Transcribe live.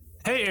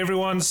Hey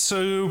everyone,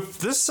 so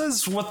this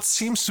is what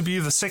seems to be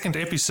the second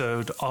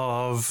episode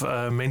of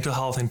Mental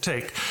Health in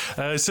Tech.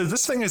 So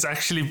this thing is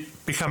actually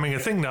becoming a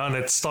thing now and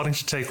it's starting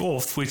to take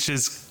off, which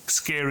is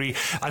scary.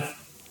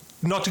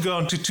 Not to go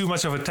on to too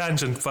much of a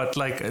tangent, but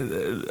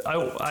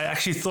I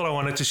actually thought I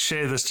wanted to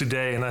share this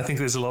today, and I think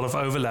there's a lot of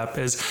overlap,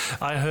 is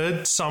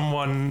I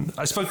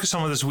spoke to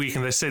someone this week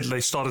and they said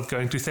they started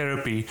going to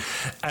therapy,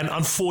 and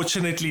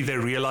unfortunately they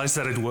realized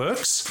that it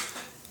works.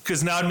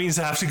 Because now it means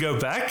I have to go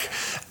back.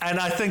 And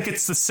I think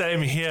it's the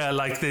same here.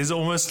 Like, there's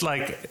almost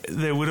like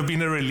there would have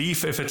been a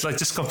relief if it's like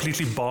just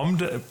completely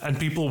bombed and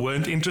people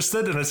weren't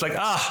interested. And it's like,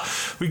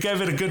 we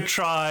gave it a good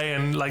try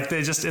and like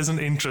there just isn't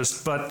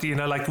interest. But,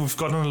 we've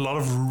gotten a lot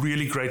of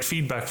really great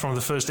feedback from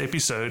the first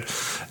episode.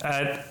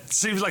 It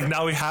seems like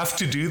now we have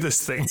to do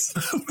this thing,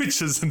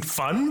 which isn't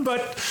fun,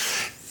 but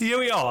here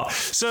we are.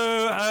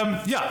 So,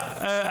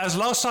 as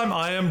last time,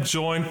 I am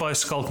joined by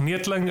Skalk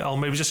Neetling. I'll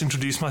maybe just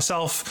introduce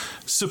myself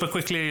super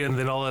quickly, and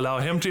then I'll allow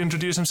him to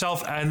introduce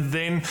himself. And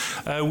then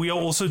we are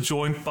also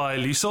joined by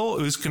Liesel,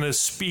 who's going to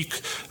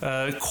speak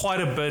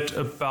quite a bit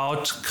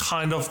about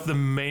kind of the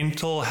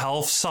mental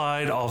health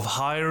side of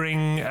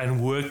hiring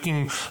and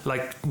working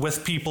like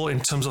with people in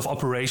terms of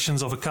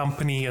operations of a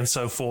company and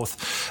so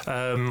forth.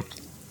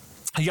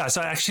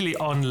 So actually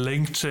on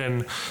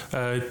LinkedIn,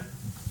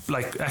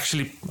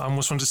 I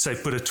almost want to say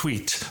put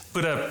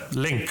a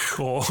link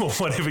or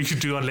whatever you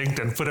do on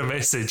LinkedIn, put a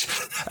message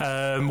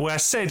where I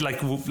said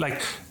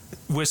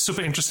we're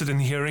super interested in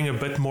hearing a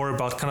bit more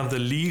about kind of the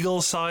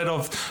legal side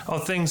of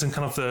things and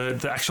kind of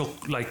the actual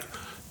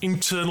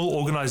internal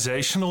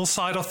organizational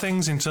side of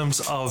things in terms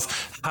of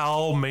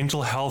how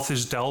mental health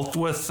is dealt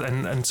with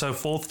and so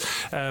forth.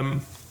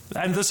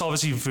 And this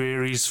obviously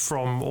varies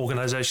from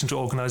organization to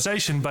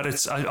organization, but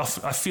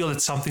I feel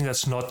it's something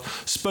that's not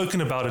spoken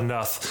about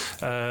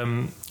enough,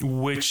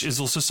 which is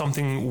also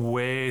something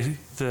where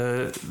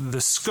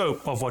the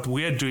scope of what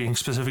we're doing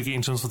specifically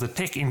in terms of the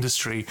tech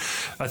industry,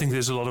 I think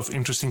there's a lot of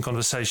interesting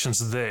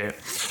conversations there.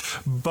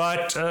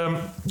 But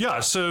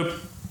so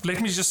let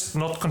me just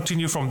not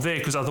continue from there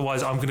because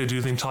otherwise I'm going to do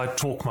the entire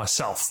talk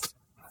myself.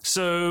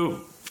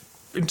 So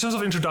in terms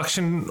of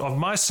introduction of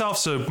myself,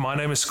 so my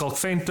name is Skalk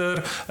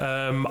Venter.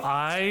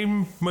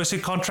 I'm mostly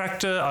a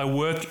contractor. I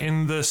work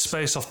in the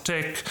space of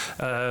tech,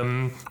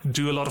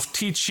 do a lot of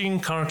teaching,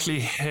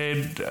 currently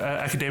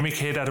academic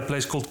head at a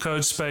place called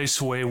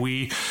CodeSpace where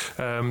we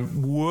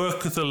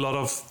work with a lot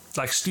of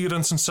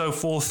students and so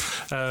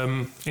forth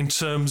in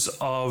terms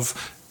of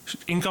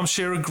income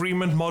share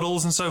agreement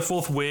models and so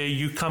forth, where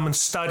you come and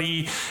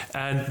study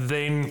and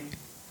then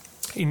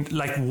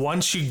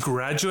once you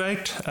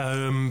graduate,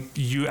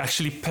 you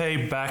actually pay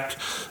back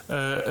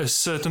a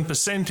certain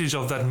percentage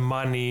of that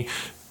money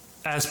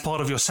as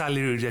part of your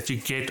salary that you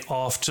get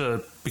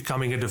after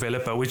becoming a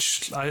developer,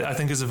 which I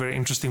think is a very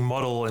interesting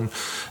model, and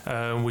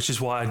which is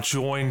why I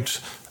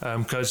joined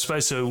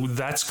CodeSpace. So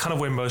that's kind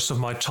of where most of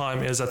my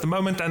time is at the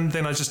moment, and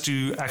then I just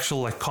do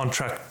actual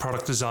contract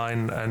product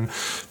design and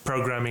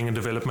programming and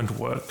development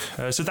work.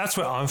 So that's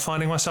where I'm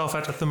finding myself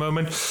at the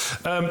moment.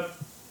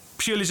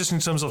 Purely just in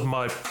terms of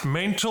my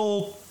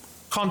mental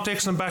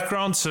context and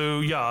background.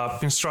 So I've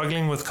been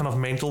struggling with kind of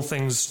mental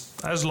things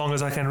as long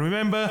as I can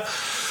remember.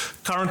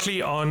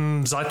 Currently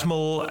on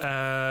Zytomil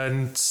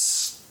and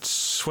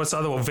what's the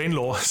other one?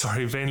 Venlaw.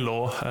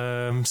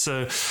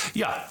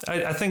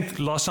 I think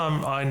last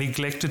time I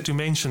neglected to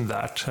mention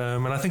that.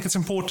 And I think it's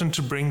important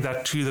to bring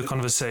that to the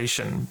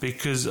conversation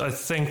because I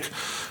think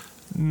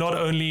not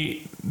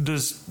only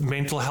does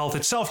mental health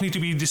itself need to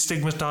be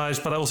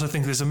destigmatized, but I also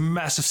think there's a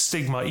massive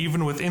stigma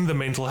even within the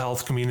mental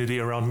health community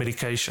around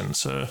medication.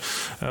 So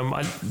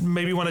I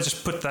maybe want to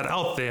just put that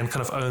out there and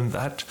kind of own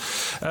that.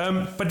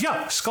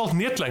 Skalk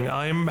Neetling,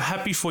 I'm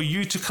happy for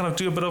you to kind of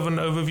do a bit of an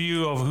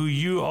overview of who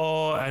you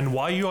are and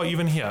why you are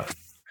even here.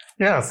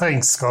 Yeah,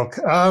 thanks, Skalk.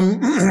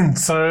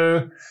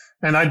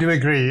 And I do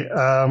agree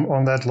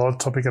on that last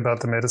topic about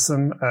the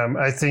medicine.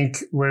 I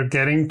think we're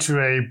getting to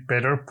a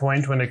better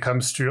point when it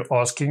comes to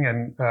asking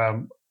and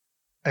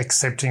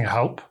accepting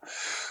help.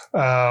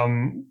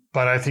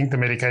 But I think the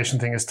medication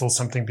thing is still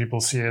something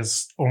people see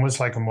as almost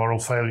like a moral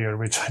failure,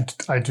 which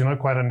I do not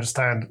quite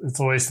understand.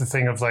 It's always the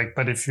thing of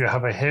but if you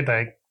have a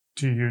headache,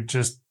 do you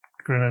just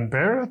grin and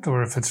bear it?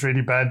 Or if it's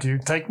really bad, do you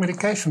take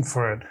medication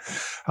for it?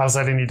 How's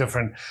that any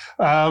different?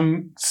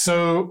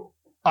 So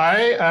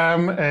I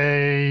am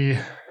a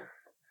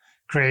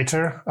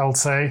creator, I'll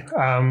say.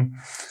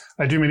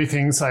 I do many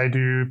things. I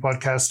do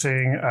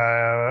podcasting.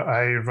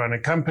 I run a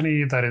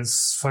company that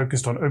is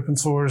focused on open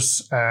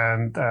source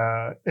and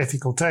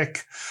ethical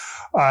tech.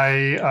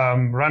 I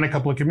run a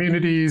couple of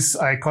communities.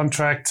 I've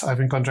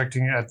been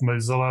contracting at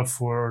Mozilla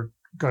for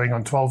going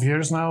on 12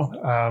 years now,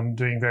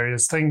 doing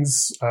various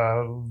things.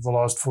 The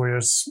last 4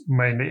 years,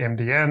 mainly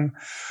MDN,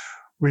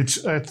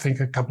 which I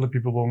think a couple of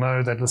people will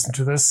know that listen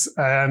to this.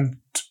 And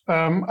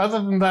other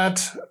than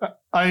that,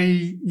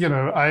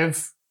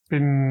 I've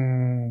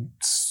been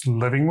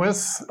living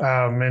with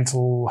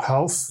mental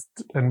health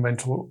and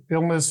mental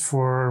illness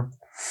for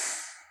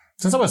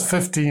since I was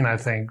 15, I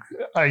think,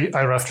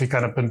 I roughly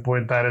kind of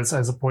pinpoint that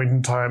as a point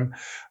in time.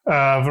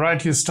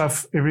 Variety of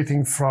stuff,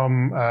 everything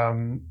from,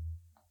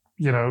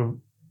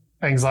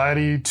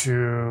 anxiety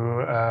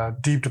to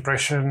deep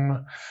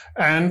depression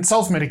and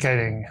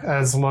self-medicating,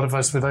 as a lot of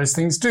us with those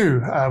things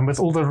do, with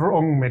all the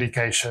wrong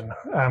medication,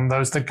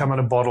 those that come in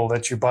a bottle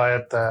that you buy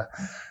at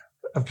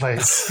a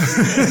place.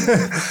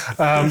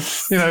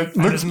 It's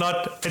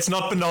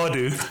not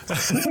Benadu.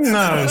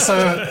 No, so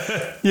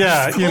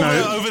yeah,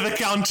 over the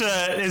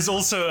counter is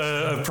also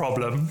a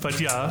problem, but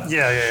yeah.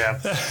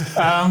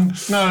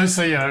 No,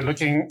 so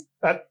looking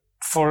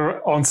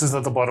for answers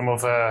at the bottom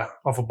of a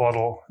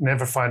bottle,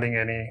 never finding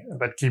any,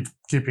 but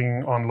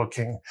keeping on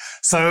looking.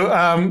 So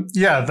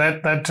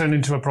that turned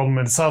into a problem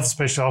in itself,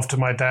 especially after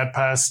my dad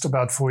passed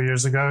about 4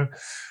 years ago.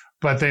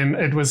 But then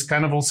it was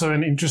kind of also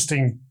an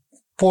interesting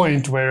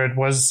point where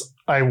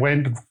I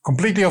went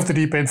completely off the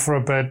deep end for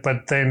a bit,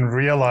 but then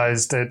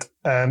realized it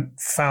and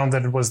found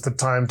that it was the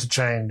time to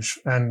change.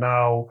 And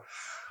now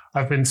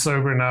I've been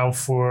sober now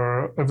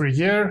for over a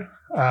year.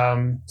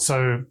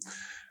 So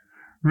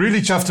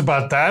really chuffed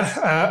about that.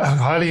 I'm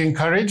highly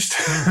encouraged.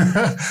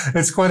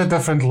 It's quite a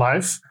different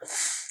life.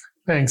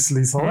 Thanks,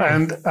 Liesel.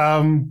 And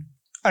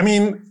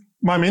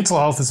my mental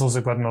health has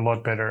also gotten a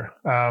lot better.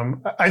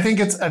 I think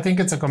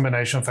it's a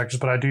combination of factors,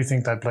 but I do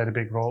think that played a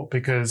big role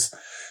because,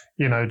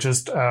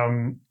 just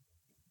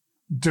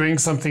doing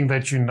something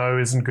that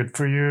isn't good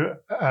for you,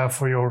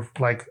 for your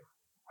like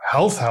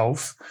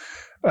health,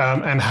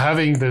 and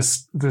having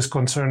this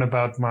concern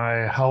about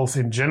my health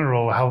in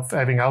general,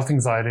 having health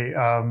anxiety.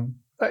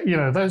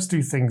 Those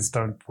two things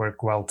don't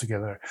work well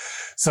together.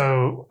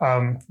 So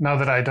now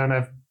that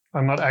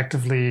I'm not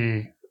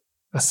actively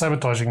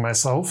sabotaging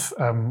myself,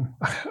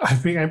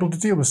 I've been able to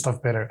deal with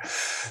stuff better.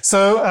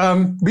 So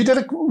we did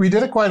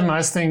a quite a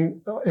nice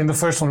thing in the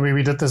first one where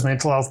we did this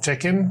mental health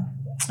check-in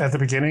at the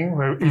beginning,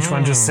 where each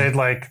one just said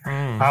like,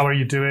 how are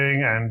you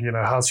doing? And,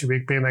 how's your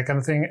week been? That kind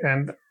of thing.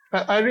 And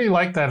I really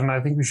like that. And I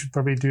think we should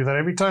probably do that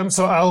every time.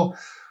 So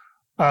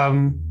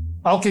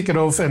I'll kick it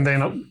off and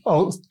then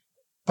I'll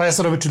pass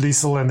it over to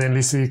Liesel, and then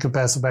Liesel, you can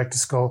pass it back to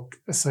Scott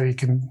so you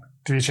can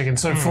do your check-in.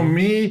 So for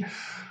me...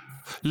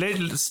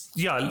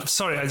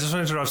 sorry, I just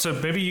want to interrupt. So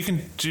maybe you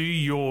can do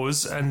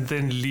yours and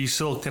then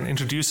Liesel can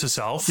introduce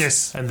herself.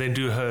 Yes. And then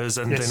do hers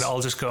and then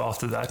I'll just go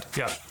after that.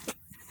 Yeah.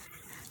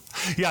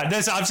 Yeah, no,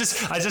 so I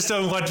just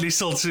don't want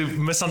Liesel to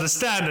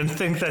misunderstand and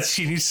think that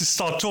she needs to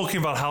start talking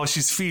about how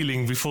she's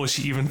feeling before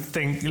she even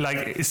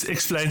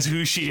explains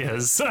who she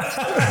is.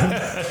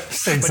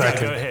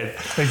 Exactly. Go ahead.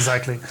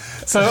 Exactly.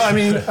 So,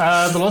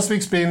 the last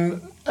week's been,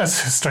 as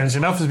strange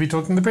enough as we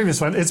talked in the previous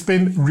one, it's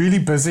been really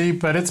busy,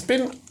 but it's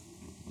been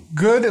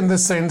good in the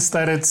sense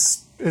that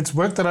it's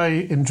work that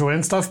I enjoy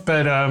and stuff,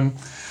 but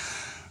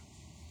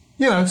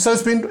so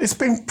it's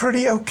been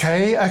pretty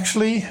okay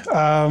actually.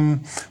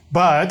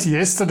 But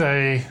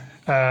yesterday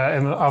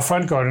in our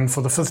front garden,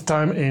 for the fifth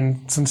time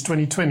since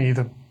 2020,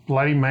 the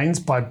bloody mains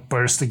pipe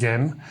burst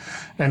again,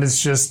 and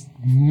it's just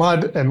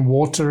mud and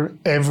water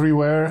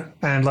everywhere.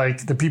 And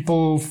like the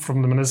people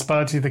from the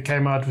municipality that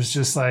came out was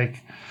just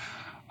like,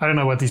 I don't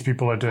know what these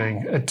people are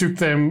doing. It took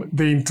them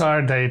the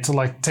entire day till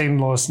like 10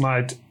 last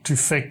night to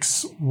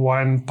fix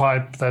one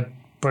pipe that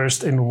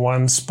burst in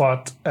one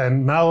spot,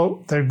 and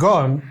now they're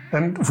gone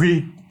and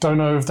we don't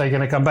know if they're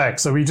going to come back.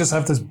 So we just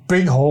have this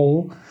big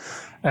hole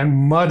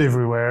and mud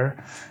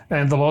everywhere.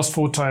 And the last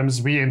 4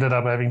 times we ended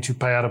up having to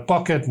pay out of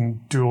pocket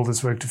and do all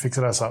this work to fix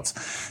it ourselves.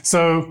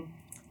 So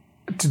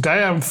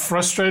today I'm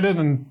frustrated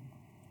and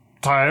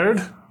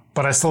tired,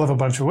 but I still have a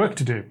bunch of work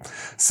to do.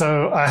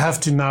 So I have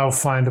to now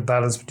find a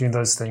balance between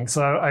those things.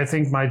 So I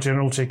think my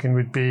general check-in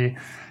would be,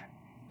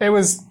 it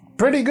was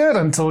pretty good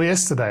until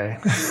yesterday.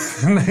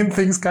 And then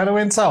things kind of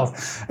went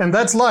south. And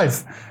that's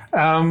life.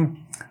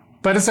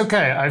 But it's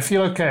okay. I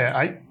feel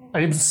okay.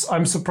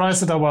 I'm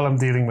surprised at how well I'm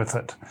dealing with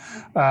it.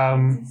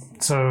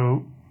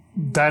 So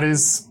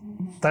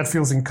that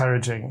feels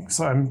encouraging.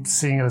 So I'm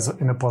seeing it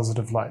in a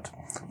positive light.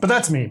 But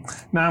that's me.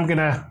 Now I'm going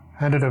to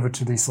hand it over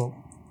to Liesel.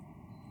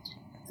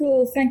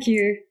 Cool, thank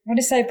you. I want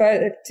to say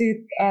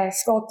to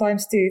Scott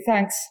times 2,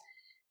 thanks.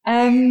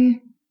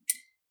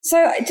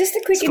 So just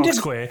a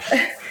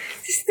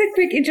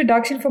quick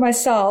introduction for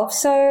myself.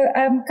 So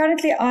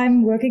currently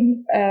I'm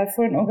working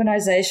for an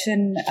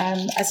organization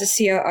as a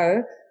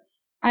COO.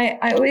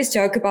 I always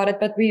joke about it,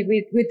 but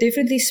we're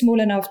definitely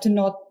small enough to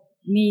not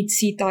need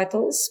C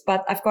titles,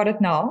 but I've got it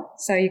now,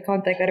 so you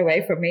can't take that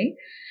away from me.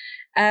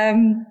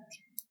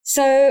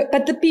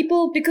 But the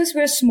people, because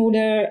we're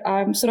smaller,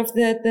 sort of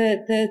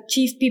the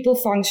chief people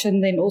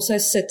function then also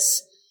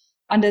sits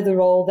under the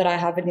role that I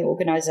have in the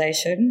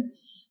organization.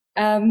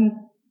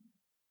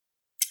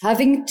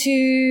 Having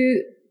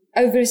to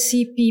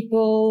oversee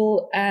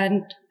people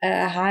and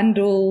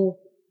handle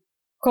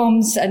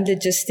comms and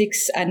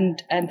logistics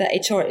and the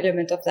HR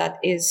element of that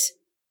is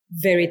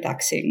very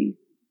taxing.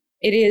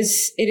 It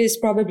is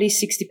probably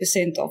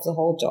 60% of the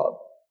whole job.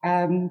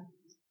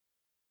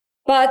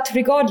 But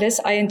regardless,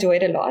 I enjoy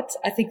it a lot.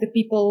 I think the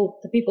people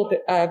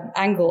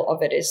angle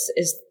of it is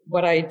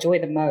what I enjoy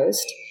the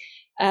most.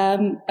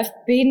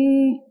 I've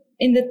been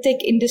in the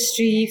tech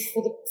industry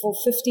for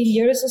 15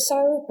 years or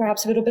so,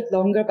 perhaps a little bit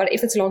longer, but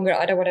if it's longer,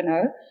 I don't want to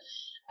know.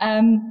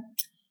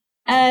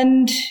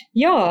 And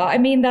yeah, I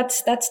mean,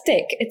 that's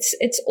tech.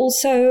 It's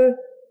also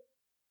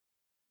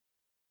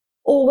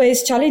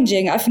always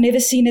challenging. I've never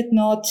seen it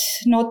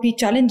not be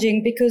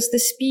challenging, because the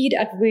speed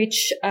at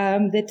which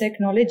the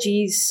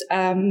technologies,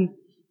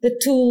 the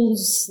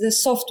tools, the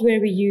software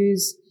we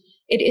use,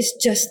 it is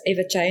just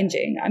ever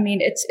changing. I mean,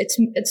 it's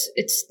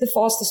the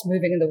fastest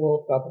moving in the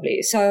world,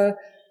 probably. So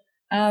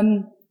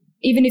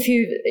even if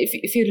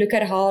you look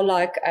at how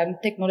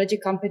technology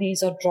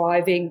companies are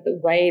driving the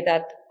way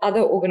that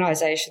other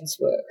organizations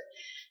work,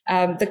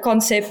 the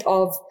concept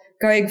of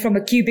going from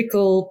a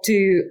cubicle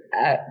to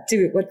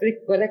what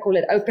they call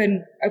it,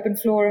 open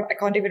floor. I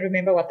can't even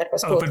remember what that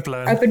was called.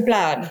 Open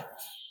plan.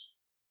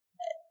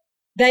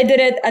 They did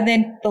it, and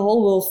then the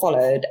whole world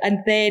followed, and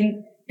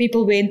then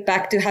people went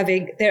back to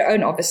having their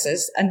own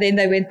offices, and then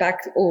they went back,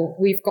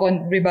 we've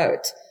gone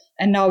remote,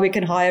 and now we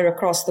can hire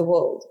across the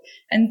world,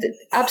 and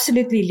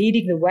absolutely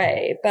leading the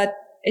way. But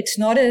it's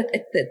not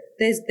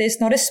there's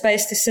not a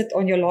space to sit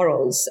on your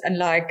laurels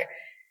and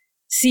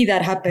see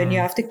that happen. You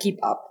have to keep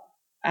up.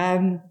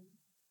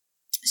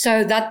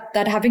 So that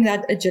having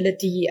that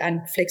agility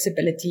and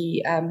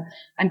flexibility,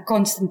 and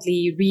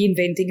constantly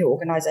reinventing your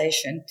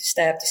organization to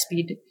stay up to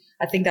speed,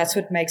 I think that's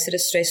what makes it a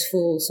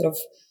stressful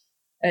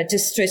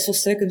just stressful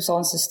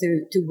circumstances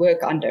to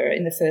work under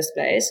in the first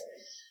place.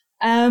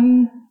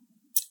 And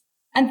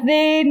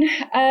then,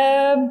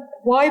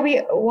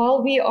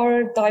 while we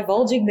are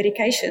divulging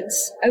medications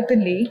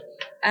openly,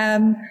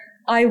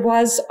 I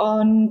was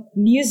on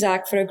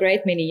Muzak for a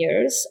great many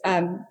years,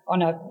 on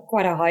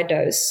quite a high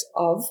dose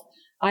of.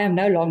 I am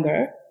no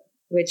longer,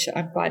 which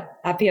I'm quite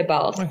happy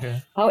about.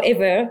 Okay.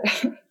 However,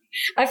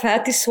 I've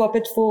had to swap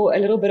it for a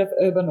little bit of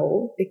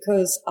Urbanol,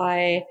 because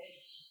I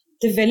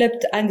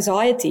developed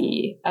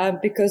anxiety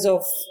because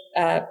of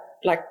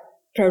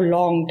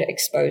prolonged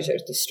exposure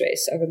to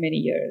stress over many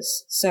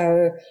years.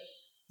 So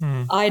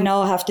I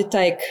now have to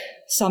take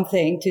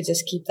something to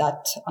just keep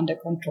that under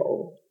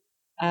control.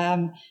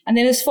 And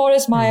then as far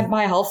as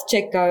my health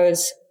check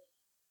goes,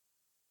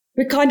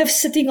 we're kind of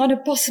sitting on a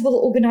possible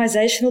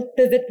organizational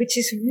pivot, which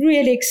is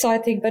really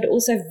exciting, but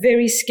also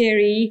very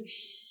scary.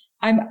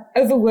 I'm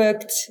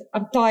overworked.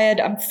 I'm tired.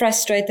 I'm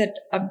frustrated.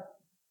 I'm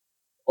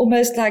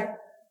almost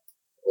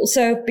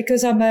also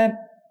because I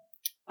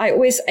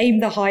always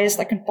aim the highest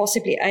I can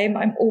possibly aim.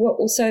 I'm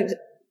also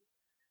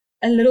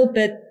a little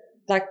bit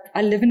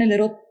I live in a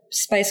little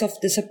space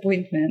of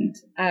disappointment.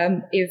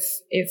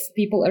 If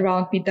people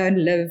around me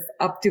don't live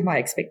up to my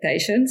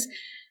expectations.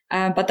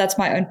 But that's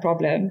my own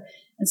problem.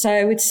 And so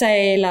I would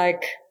say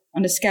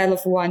on a scale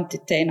of 1 to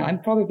 10, I'm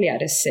probably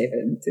at a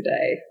 7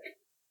 today.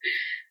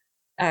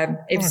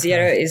 If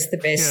 0 is the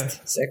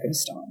best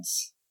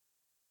circumstance.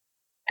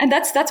 And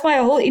that's my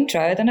whole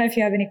intro. I don't know if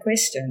you have any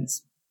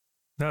questions.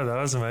 No, that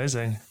was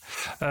amazing.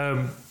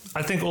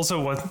 I think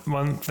also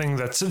one thing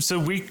so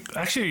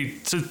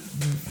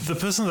the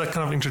person that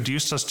kind of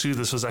introduced us to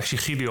this was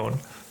actually Gideon.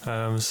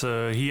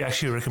 So he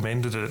actually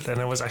recommended it, and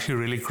it was actually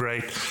really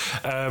great.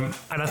 And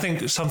I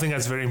think something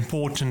that's very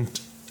important,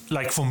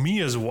 for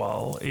me as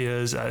well,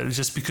 is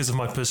just because of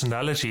my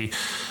personality,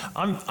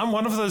 I'm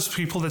one of those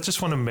people that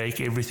just want to make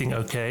everything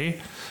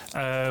okay.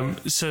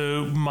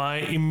 So my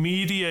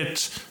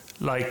immediate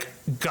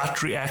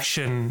gut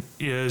reaction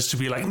is to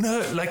be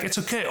no, it's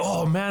okay.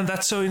 Oh man,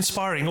 that's so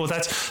inspiring. Or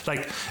that's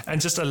and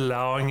just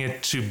allowing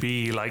it to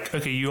be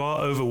okay, you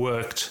are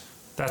overworked.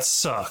 That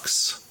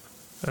sucks.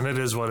 And it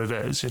is what it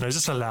is,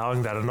 just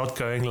allowing that and not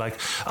going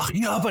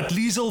yeah, but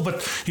Liesel,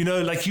 but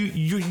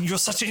you're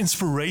such an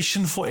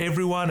inspiration for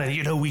everyone,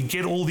 and we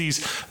get all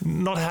these,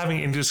 not having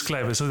any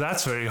disclaimers. So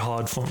that's very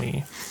hard for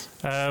me.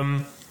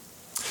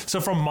 So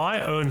from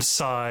my own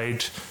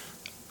side,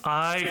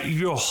 I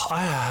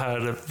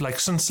had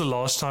since the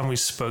last time we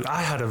spoke,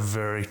 I had a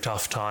very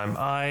tough time.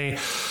 I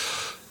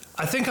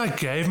think I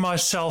gave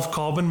myself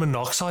carbon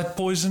monoxide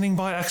poisoning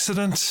by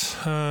accident.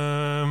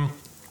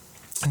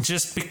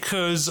 Just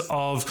because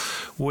of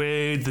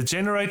where the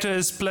generator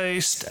is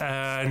placed,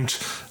 and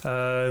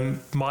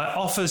my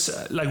office,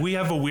 we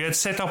have a weird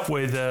setup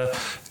where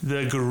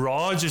the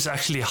garage is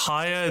actually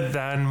higher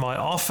than my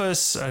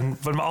office,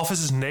 but my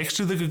office is next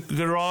to the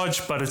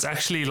garage, but it's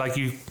actually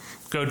you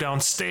go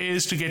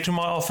downstairs to get to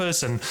my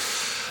office, and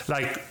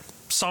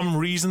some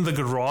reason the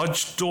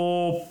garage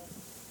door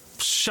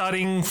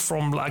shutting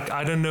from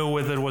I don't know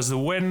whether it was the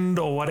wind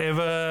or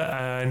whatever,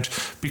 and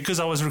because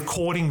I was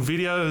recording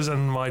videos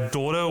and my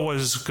daughter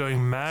was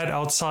going mad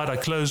outside, I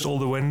closed all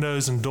the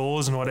windows and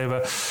doors and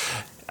whatever,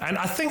 and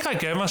I think I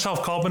gave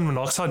myself carbon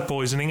monoxide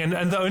poisoning,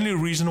 and the only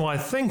reason why I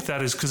think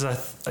that is because I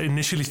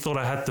initially thought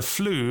I had the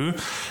flu,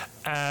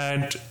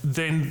 and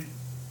then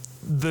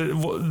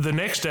the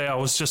next day I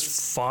was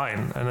just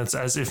fine, and it's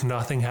as if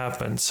nothing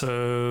happened.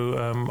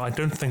 So I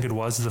don't think it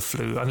was the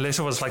flu, unless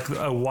it was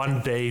a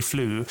one-day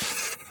flu.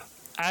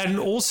 And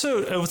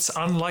also, it's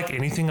unlike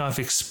anything I've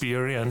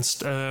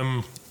experienced.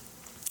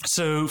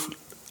 So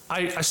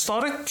I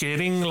started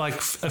getting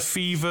like a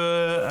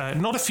fever,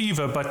 not a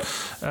fever, but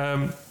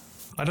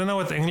I don't know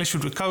what the English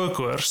would be, koue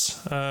koors,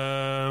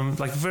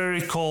 like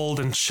very cold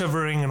and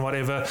shivering and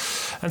whatever.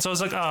 And so I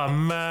was like, oh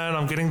man,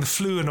 I'm getting the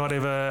flu and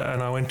whatever.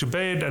 And I went to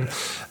bed and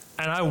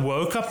I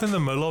woke up in the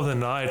middle of the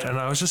night and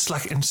I was just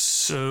like in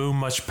so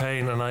much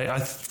pain, and I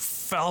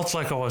felt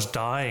like I was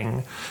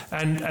dying,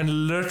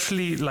 and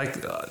literally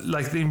like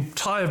the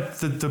entire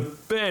the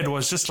bed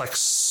was just like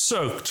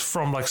soaked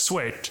from like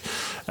sweat.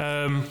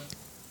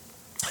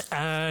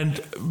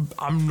 And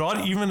I'm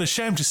not even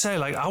ashamed to say,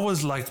 like, I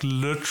was like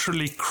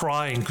literally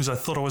crying because I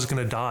thought I was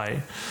going to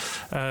die.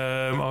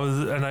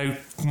 I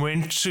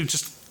went to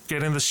just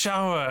get in the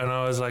shower and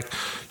I was like,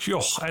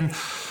 yo, and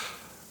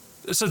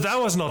so that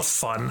was not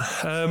fun.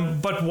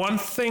 But one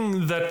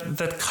thing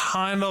that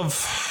kind of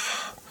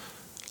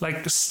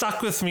like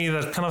stuck with me,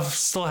 that kind of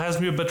still has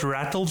me a bit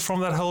rattled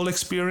from that whole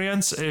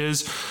experience,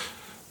 is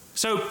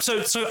so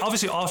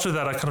obviously after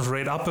that I kind of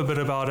read up a bit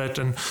about it,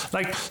 and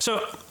like,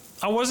 so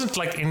I wasn't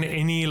like in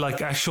any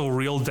like actual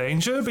real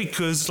danger,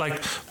 because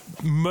like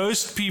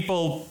most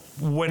people,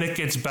 when it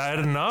gets bad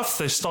enough,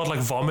 they start like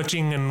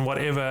vomiting and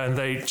whatever, and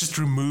they just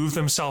remove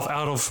themselves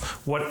out of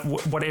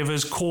whatever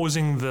is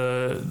causing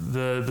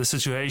the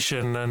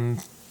situation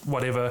and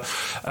whatever.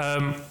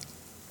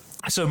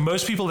 So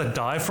most people that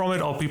die from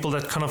it are people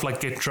that kind of like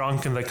get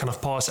drunk and they kind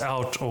of pass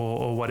out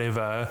or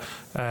whatever,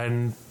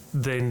 and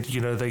then, you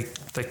know, they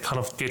kind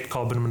of get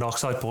carbon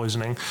monoxide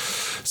poisoning.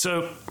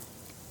 So,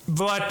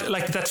 but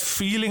like that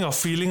feeling of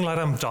feeling like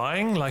I'm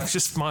dying, like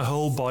just my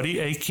whole body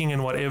aching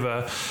and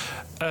whatever,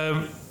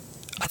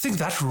 I think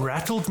that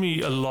rattled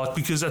me a lot,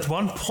 because at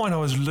one point I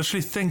was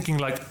literally thinking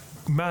like,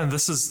 man,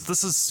 this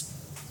is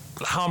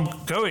how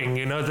I'm going,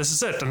 you know, this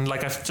is it. And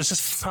like I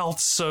just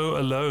felt so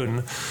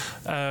alone.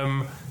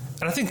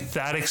 And I think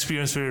that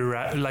experience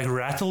really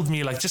rattled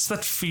me, like just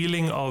that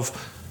feeling of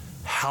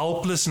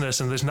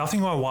helplessness, and there's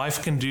nothing my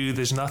wife can do,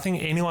 there's nothing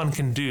anyone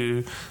can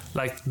do.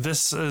 Like,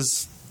 this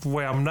is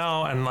where I'm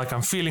now, and like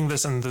I'm feeling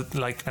this, and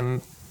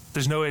and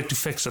there's no way to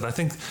fix it. I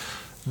think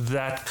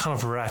that kind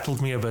of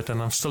rattled me a bit, and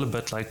I'm still a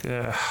bit like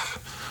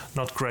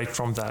not great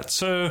from that.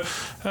 So,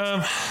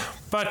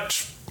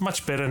 but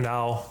much better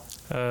now.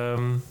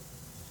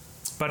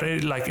 But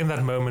like in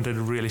that moment, it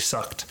really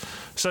sucked.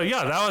 So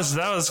yeah, that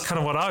was kind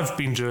of what I've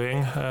been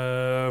doing.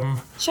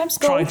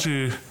 Trying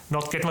to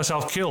not get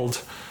myself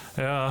killed.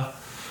 Yeah.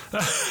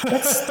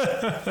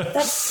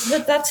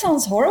 That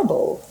sounds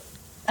horrible.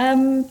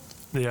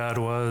 Yeah, it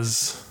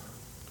was.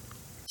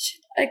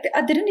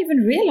 I didn't even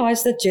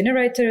realize that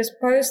generators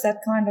pose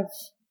that kind of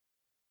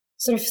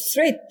sort of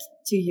threat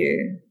to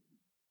you.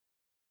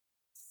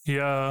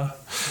 Yeah.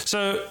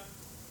 So,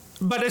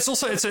 but it's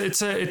also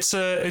it's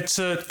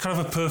a kind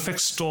of a perfect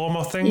storm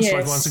of things. Yes.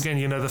 Like, once again,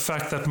 you know, the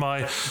fact that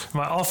my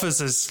office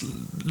is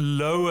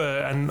lower,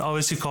 and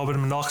obviously carbon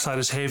monoxide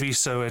is heavy,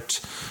 so it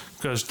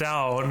goes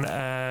down,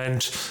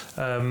 and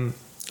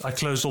I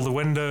closed all the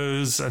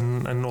windows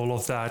and all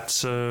of that.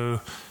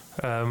 So.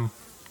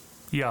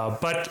 Yeah,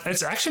 but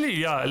it's actually,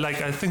 yeah,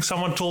 like I think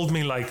someone told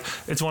me, like,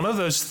 it's one of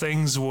those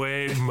things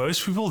where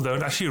most people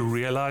don't actually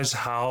realize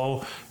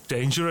how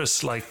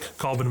dangerous like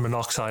carbon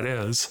monoxide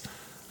is.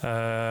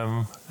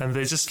 And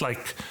they're just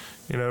like,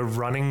 you know,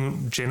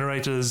 running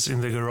generators in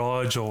the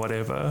garage or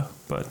whatever.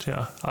 But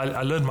yeah,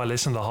 I learned my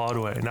lesson the hard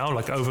way. Now I'm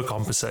like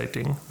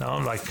overcompensating. Now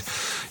I'm like,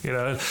 you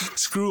know,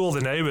 screw all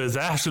the neighbors.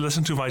 They have to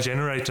listen to my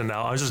generator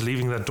now. I'm just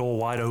leaving that door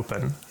wide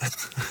open.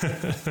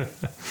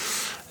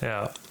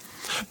 Yeah.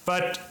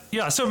 But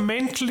yeah, so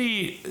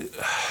mentally,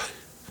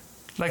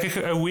 like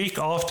a week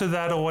after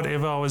that or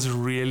whatever, I was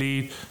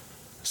really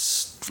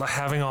like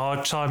having a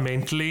hard time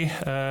mentally.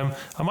 I'm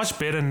much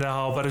better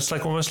now, but it's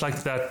like almost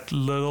like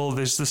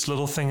there's this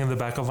little thing in the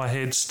back of my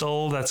head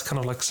still that's kind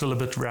of like still a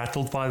bit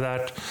rattled by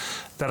that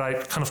I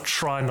kind of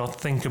try not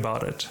think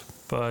about it.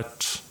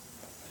 But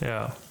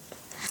yeah,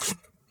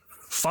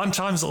 fun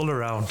times all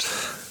around.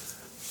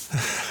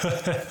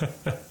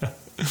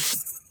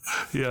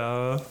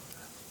 Yeah.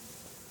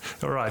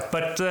 All right,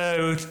 but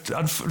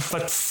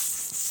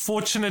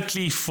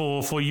fortunately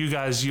for you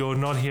guys, you're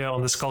not here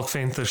on the Skulk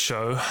Venter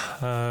show,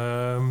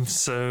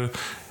 so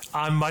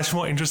I'm much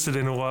more interested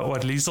in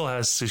what Liesel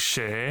has to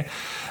share.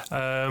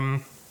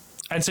 And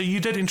so you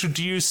did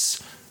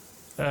introduce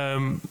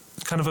kind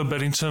of a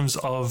bit in terms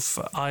of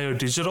IO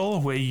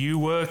Digital, where you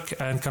work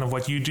and kind of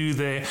what you do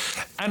there.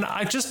 And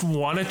I just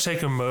want to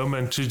take a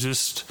moment to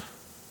just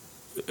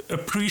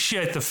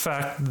appreciate the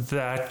fact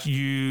that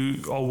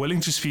you are willing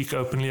to speak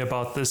openly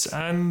about this,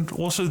 and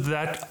also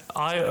that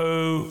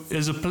IO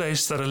is a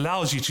place that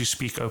allows you to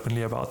speak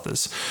openly about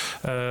this.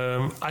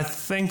 I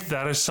think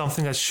that is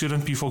something that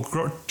shouldn't be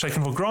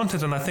taken for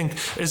granted, and I think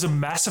is a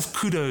massive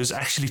kudos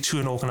actually to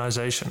an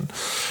organization,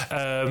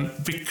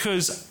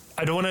 because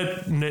I don't want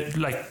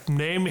to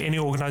name any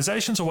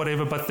organizations or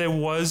whatever, but there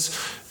was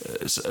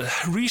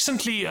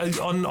recently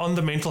on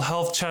the mental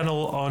health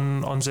channel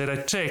on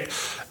ZA Tech,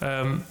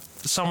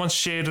 someone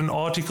shared an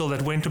article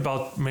that went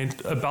about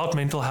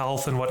mental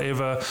health and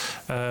whatever,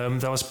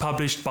 that was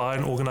published by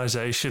an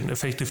organization,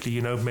 effectively,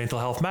 Mental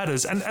Health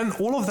Matters, and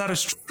all of that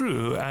is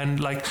true, and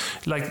like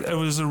it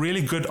was a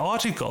really good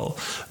article.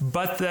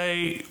 But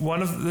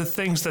one of the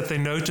things that they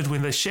noted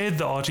when they shared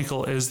the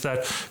article is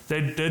that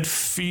they did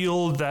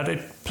feel that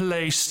it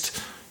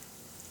placed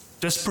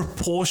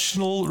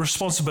disproportional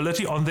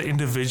responsibility on the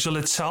individual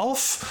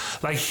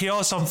itself. Like, here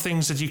are some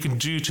things that you can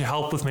do to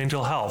help with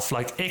mental health,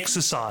 like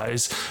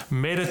exercise,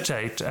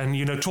 meditate,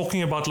 and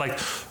talking about like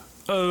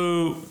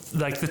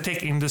the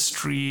tech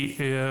industry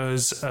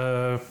is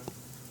like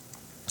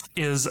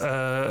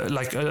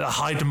a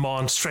high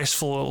demand,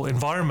 stressful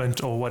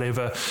environment or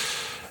whatever.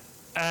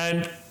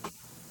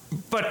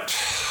 But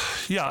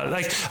yeah,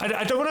 like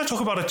I don't want to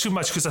talk about it too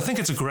much because I think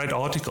it's a great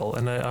article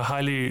and I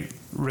highly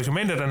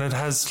recommend it, and it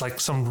has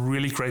like some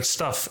really great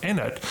stuff in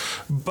it.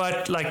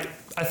 But like,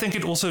 I think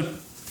it also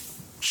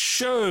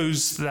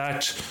shows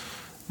that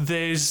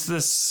there's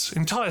this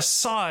entire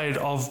side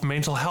of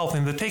mental health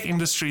in the tech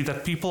industry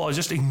that people are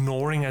just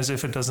ignoring as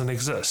if it doesn't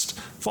exist,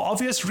 for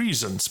obvious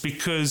reasons,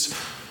 because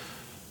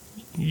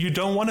you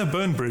don't want to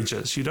burn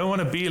bridges. You don't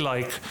want to be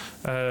like,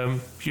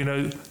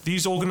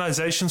 these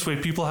organizations where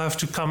people have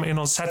to come in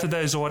on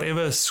Saturdays or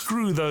whatever.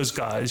 Screw those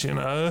guys, and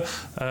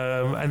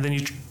then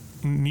you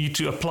need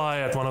to apply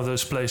at one of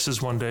those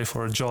places one day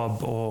for a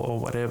job or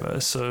whatever.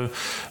 So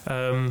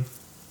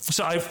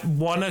I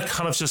want to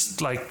kind of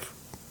just like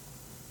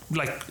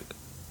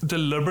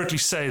deliberately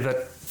say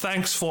that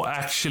thanks for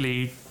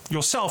actually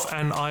yourself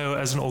and IO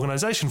as an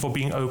organization for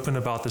being open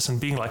about this and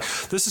being like,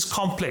 this is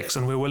complex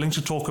and we're willing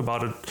to talk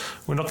about it.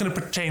 We're not going to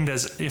pretend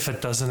as if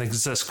it doesn't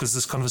exist, because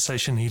this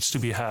conversation needs to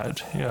be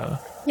had. Yeah.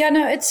 Yeah,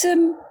 no,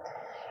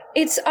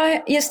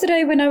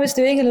 yesterday when I was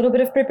doing a little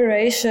bit of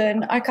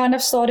preparation, I kind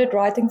of started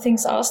writing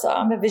things out.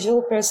 I'm a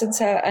visual person,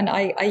 and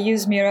I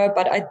use Miro,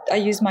 but I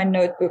use my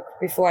notebook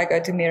before I go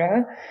to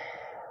Miro.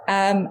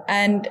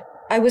 And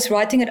I was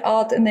writing it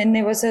out, and then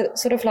there was a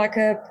sort of like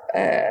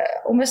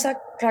almost like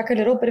a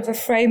little bit of a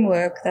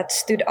framework that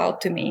stood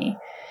out to me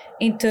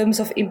in terms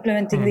of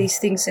implementing these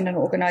things in an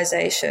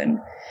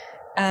organization.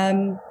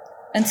 And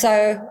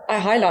so I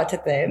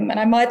highlighted them, and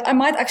I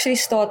might actually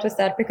start with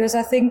that because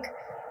I think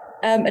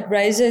it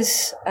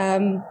raises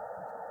a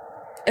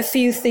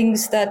few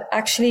things that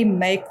actually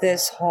make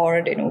this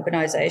hard in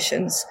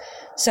organizations.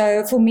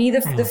 So for me,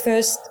 the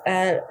first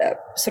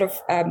sort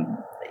of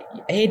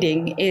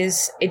heading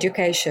is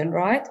education,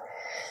 right?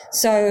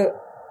 So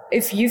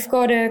if you've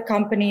got a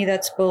company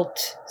that's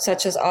built,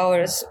 such as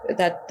ours,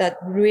 that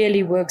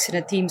really works in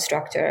a team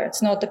structure,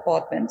 it's not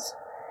departments,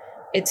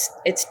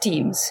 it's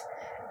teams.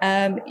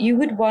 You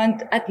would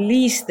want at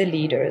least the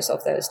leaders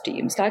of those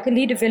teams, like a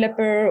lead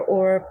developer,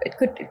 or it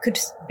could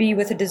be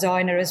with a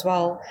designer as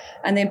well,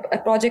 and then a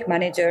project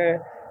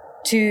manager,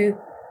 to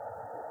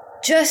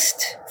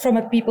just from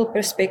a people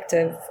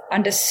perspective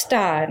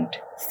understand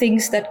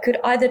things that could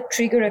either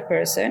trigger a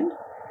person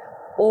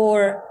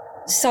or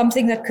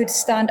something that could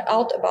stand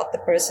out about the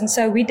person.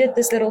 So we did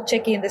this little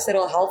check-in, this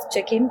little health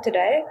check-in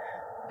today.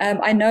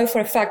 I know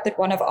for a fact that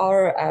one of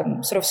our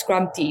sort of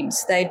Scrum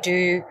teams,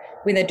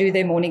 when they do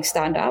their morning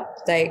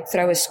stand-up, they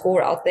throw a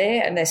score out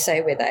there and they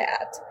say where they're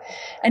at.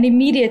 And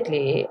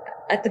immediately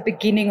at the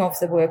beginning of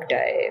the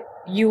workday,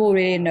 you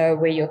already know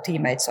where your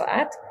teammates are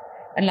at.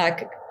 And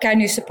like, can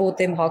you support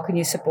them? How can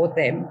you support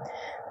them?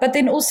 But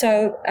then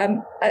also,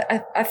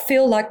 I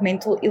feel like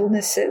mental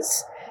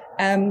illnesses,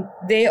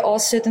 there are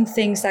certain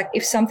things, like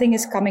if something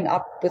is coming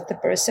up with the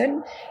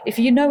person, if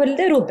you know a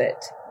little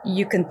bit,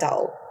 you can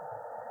tell.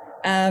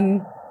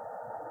 And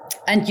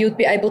you'd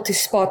be able to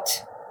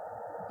spot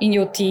in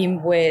your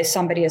team where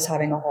somebody is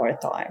having a hard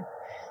time.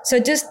 So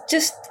just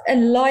a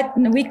light.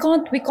 We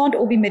can't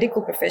all be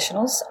medical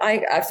professionals.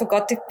 I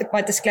forgot to put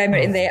my disclaimer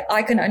in there.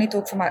 I can only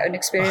talk from my own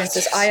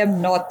experiences. I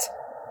am not.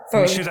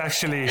 We should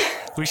actually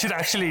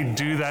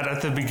do that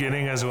at the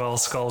beginning as well,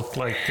 Skulk.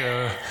 Like,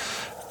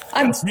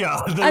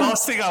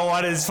 last thing I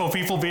want is for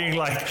people being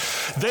like,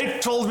 they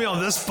told me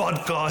on this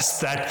podcast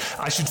that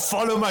I should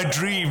follow my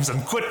dreams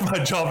and quit my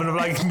job, and I'm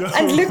like, no.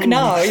 And look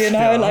now,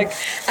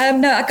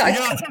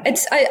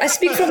 I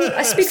speak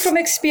from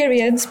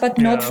experience, but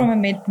not from a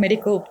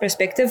medical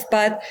perspective.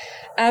 But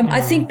I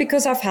think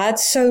because I've had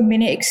so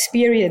many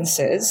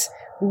experiences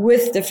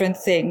with different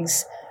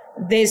things,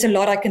 there's a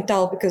lot I can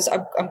tell, because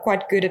I'm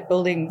quite good at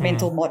building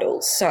mental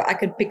models, so I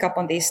can pick up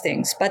on these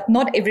things. But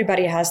not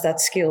everybody has that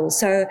skill.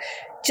 So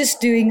just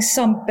doing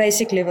some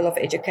basic level of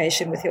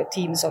education with your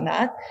teams on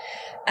that.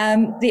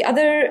 The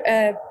other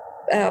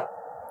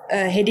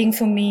heading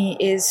for me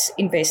is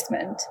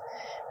investment,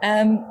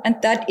 and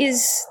that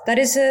is but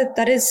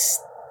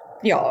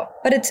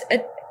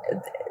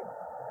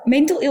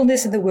mental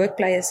illness in the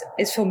workplace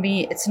is for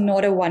me, it's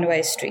not a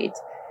one-way street,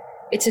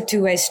 it's a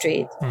two-way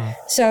street.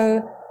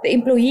 So the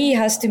employee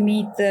has to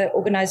meet the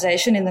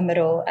organization in the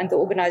middle, and the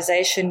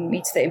organization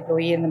meets the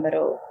employee in the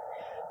middle.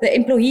 The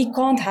employee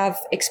can't have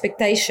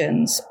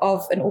expectations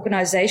of an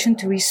organization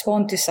to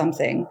respond to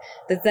something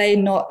that they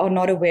are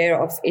not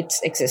aware of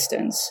its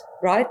existence.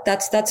 right?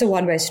 That's a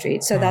one-way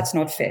street. So that's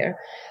not fair.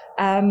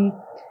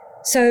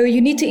 So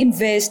you need to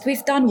invest.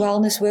 We've done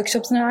wellness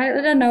workshops, and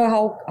I don't know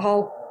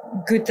how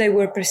good they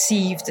were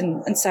perceived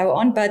and so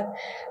on, but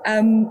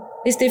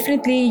there's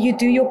definitely, you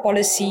do your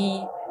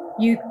policy,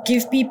 you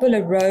give people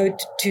a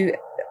road to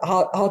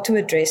how to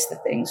address the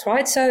things,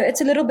 right? So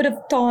it's a little bit of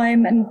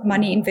time and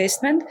money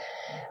investment,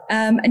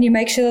 and you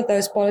make sure that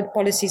those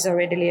policies are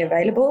readily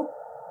available.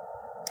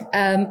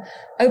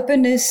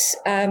 Openness,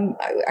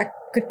 I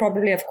could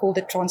probably have called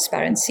it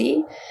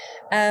transparency.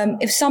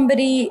 If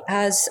somebody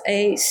has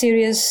a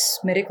serious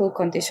medical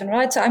condition,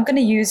 right? So I'm going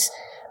to use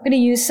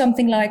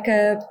something like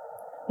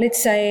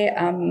let's say,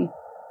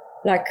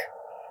 like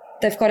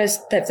they've got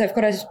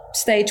a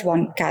stage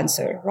 1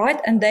 cancer, right?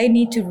 And they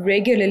need to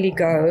regularly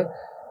go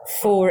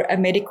for a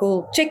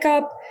medical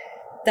checkup.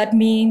 That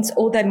means,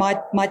 or they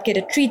might get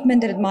a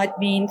treatment, and it might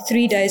mean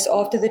 3 days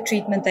after the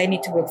treatment, they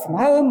need to work from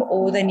home,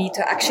 or they need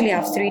to actually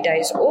have 3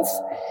 days off.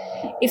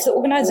 If the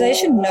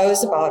organization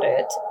knows about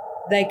it,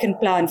 they can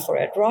plan for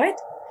it, right?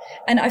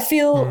 And I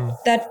feel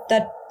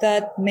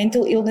that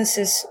mental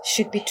illnesses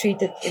should be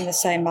treated in the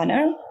same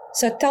manner.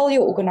 So tell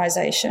your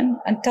organization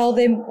and tell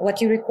them what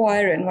you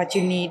require and what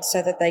you need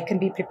so that they can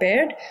be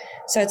prepared.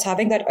 So it's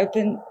having that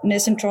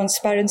openness and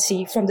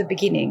transparency from the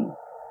beginning,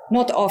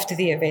 not after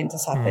the event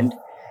has happened.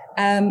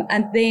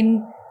 And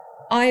then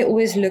I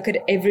always look at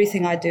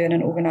everything I do in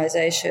an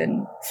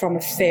organization from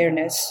a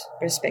fairness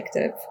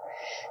perspective.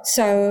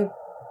 So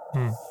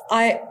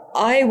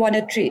I want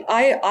to treat,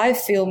 I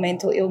feel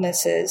mental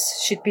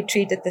illnesses should be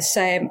treated the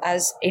same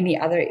as any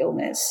other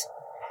illness.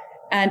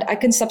 And I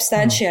can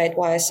substantiate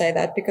why I say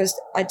that, because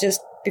I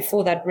just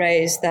before that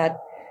raised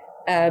that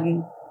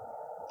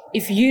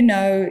if you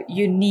know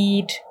you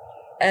need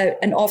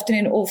an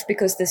afternoon off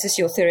because this is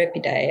your therapy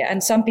day,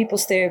 and some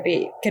people's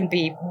therapy can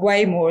be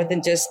way more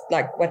than just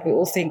like what we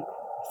all think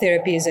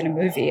therapy is in a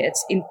movie.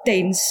 It's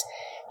intense.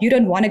 You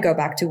don't want to go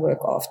back to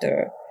work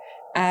after.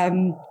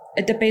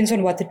 It depends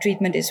on what the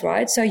treatment is,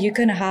 right? So you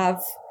can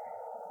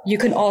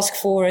ask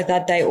for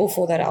that day off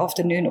or that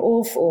afternoon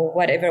off or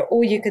whatever,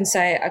 or you can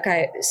say,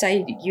 okay,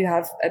 say you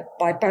have a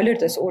bipolar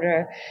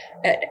disorder,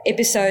 an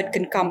episode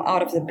can come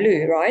out of the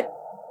blue, right?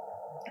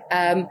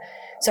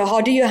 So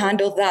how do you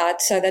handle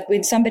that so that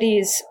when somebody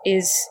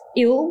is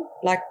ill,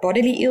 like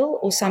bodily ill,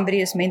 or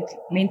somebody is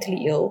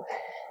mentally ill,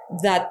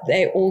 that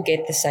they all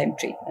get the same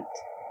treatment?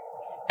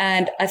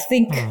 And I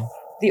think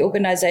the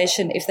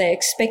organization, if they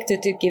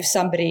expected to give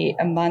somebody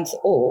a month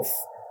off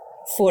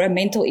for a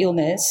mental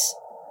illness,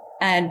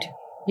 and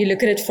you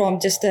look at it from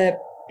just a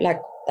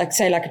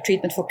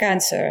treatment for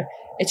cancer,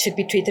 it should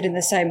be treated in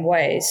the same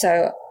way.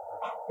 So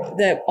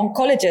the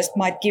oncologist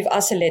might give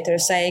us a letter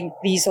saying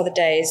these are the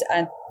days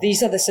and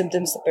these are the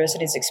symptoms the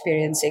person is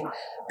experiencing.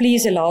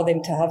 Please allow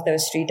them to have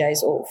those 3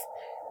 days off.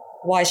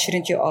 Why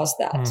shouldn't you ask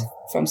that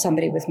from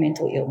somebody with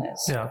mental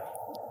illness? Yeah.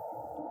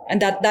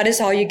 And that is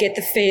how you get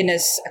the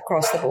fairness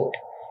across the board.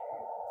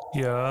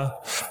 Yeah.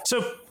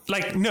 So,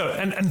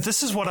 and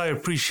this is what I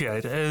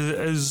appreciate,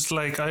 is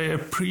I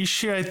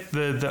appreciate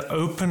the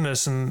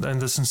openness and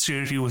the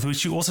sincerity with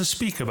which you also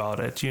speak about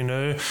it,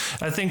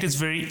 I think it's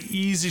very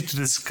easy to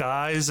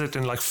disguise it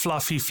in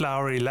fluffy,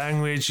 flowery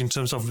language in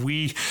terms of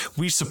we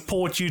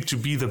support you to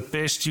be the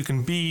best you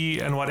can be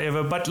and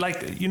whatever, but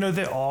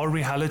there are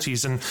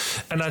realities, and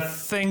I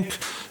think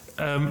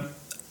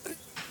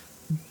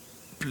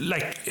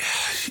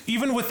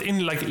even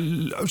within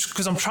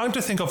because I'm trying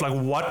to think of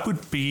what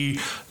would be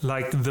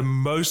the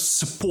most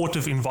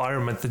supportive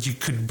environment that you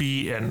could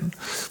be in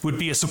would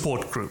be a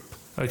support group.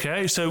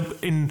 Okay, so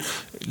in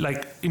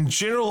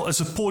general, a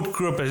support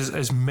group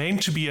is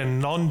meant to be a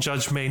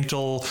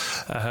non-judgmental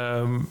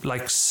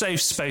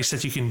safe space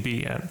that you can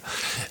be in.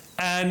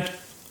 And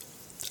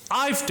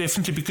I've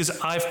definitely, because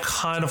I've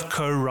kind of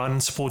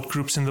co-run support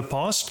groups in the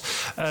past,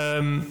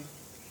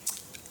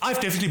 I've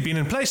definitely been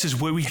in places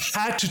where we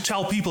had to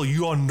tell people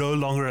you are no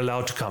longer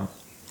allowed to come.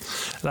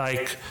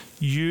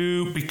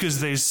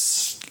 Because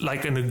there's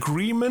an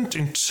agreement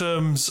in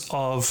terms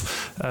of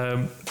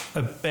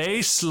a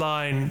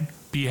baseline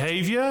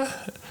behavior.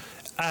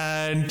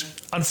 And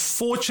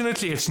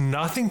unfortunately, it's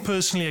nothing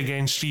personally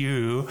against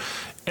you.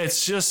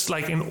 It's just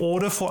in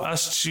order for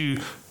us to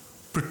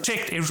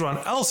protect everyone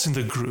else in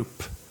the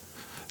group,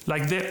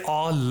 there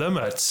are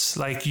limits.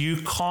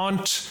 You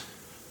can't.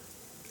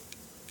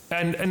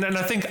 And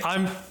I think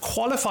I'm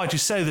qualified to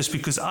say this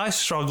because I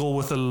struggle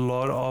with a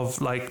lot of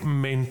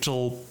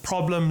mental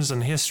problems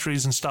and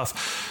histories and stuff.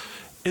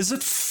 Is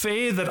it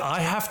fair that I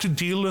have to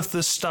deal with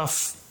this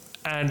stuff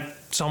and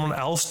someone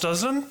else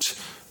doesn't?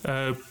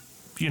 I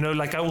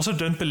also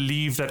don't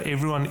believe that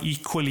everyone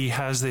equally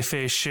has their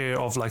fair share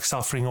of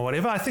suffering or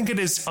whatever. I think it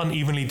is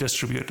unevenly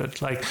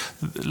distributed. I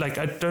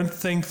don't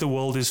think the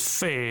world is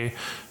fair.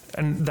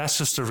 And that's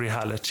just a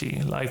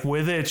reality.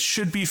 Whether it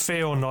should be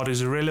fair or not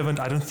is irrelevant.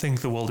 I don't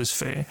think the world is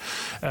fair.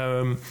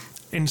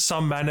 In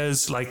some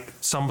manners,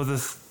 some of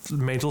the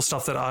mental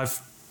stuff that I've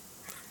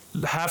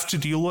have to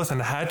deal with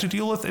and had to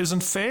deal with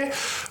isn't fair.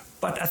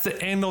 But at the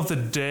end of the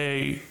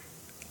day,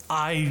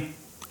 I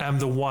am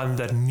the one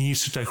that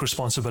needs to take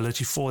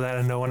responsibility for that,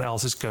 and no one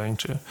else is going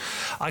to.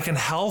 I can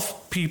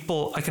help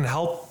people. I can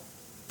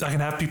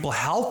have people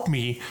help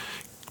me,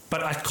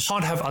 but I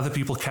can't have other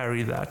people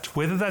carry that.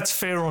 Whether that's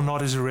fair or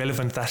not is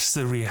irrelevant. That's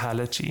the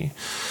reality.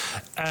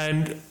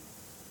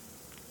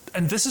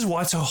 And this is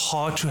why it's so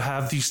hard to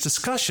have these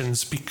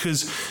discussions,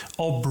 because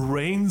our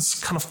brains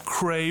kind of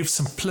crave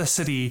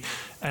simplicity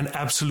and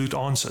absolute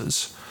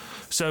answers.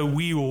 So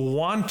we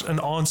want an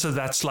answer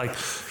that's like,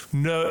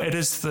 no,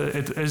 it's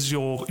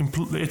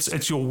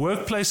your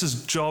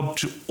workplace's job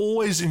to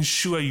always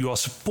ensure you are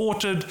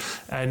supported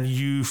and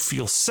you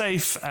feel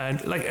safe,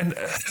 and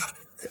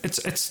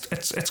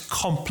it's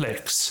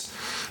complex,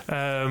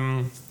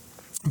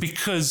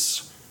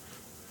 because.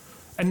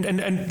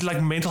 And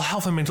like mental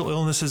health and mental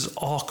illnesses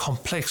are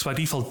complex by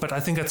default, but I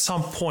think at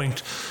some point,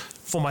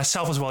 for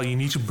myself as well, you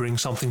need to bring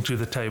something to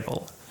the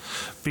table.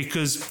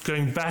 Because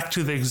going back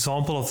to the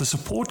example of the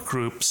support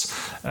groups,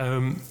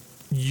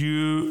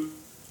 you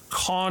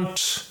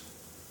can't.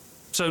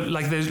 So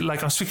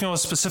I'm speaking of a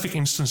specific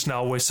instance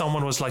now where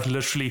someone was like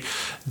literally,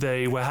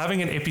 they were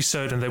having an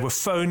episode and they were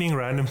phoning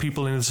random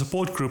people in the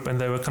support group and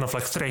they were kind of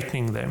like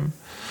threatening them.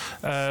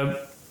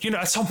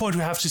 At some point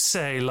we have to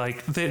say,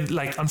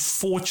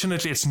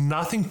 unfortunately, it's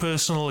nothing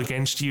personal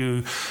against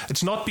you.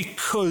 It's not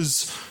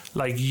because,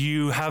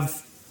 you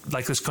have,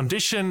 this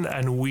condition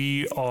and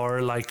we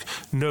are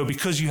no,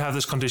 because you have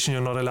this condition,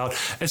 you're not allowed.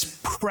 It's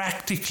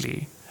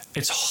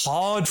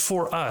hard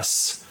for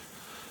us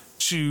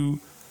to,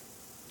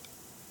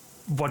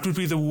 what would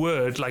be the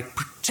word,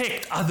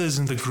 protect others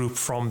in the group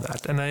from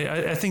that. And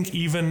I think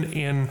even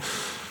in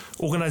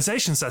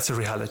organizations, that's a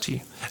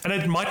reality. And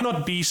it might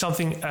not be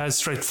something as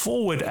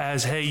straightforward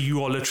as, hey,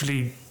 you are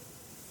literally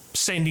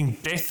sending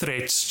death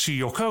threats to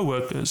your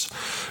coworkers,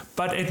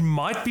 but it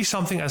might be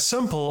something as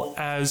simple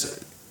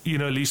as,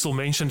 Liesel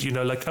mentioned,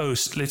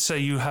 let's say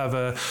you have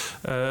a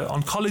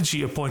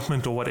oncology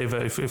appointment or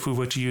whatever, if we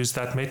were to use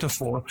that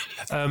metaphor.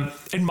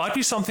 It might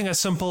be something as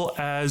simple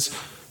as,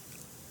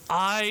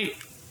 I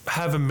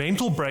have a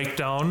mental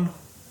breakdown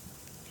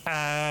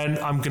and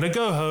I'm going to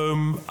go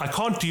home. I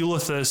can't deal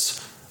with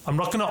this. I'm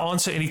not going to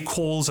answer any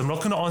calls. I'm not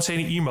going to answer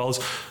any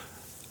emails.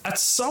 At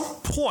some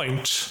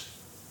point,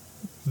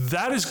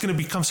 that is going to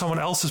become someone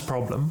else's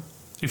problem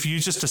if you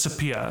just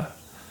disappear.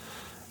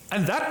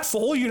 And that,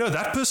 for all you know,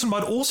 that person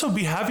might also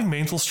be having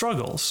mental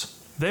struggles.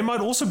 They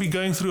might also be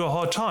going through a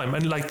hard time.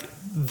 And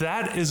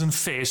that isn't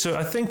fair. So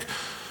I think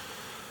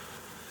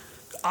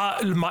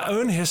my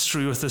own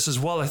history with this as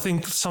well, I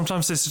think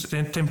sometimes there's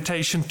a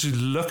temptation to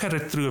look at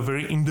it through a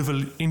very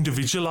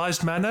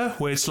individualized manner,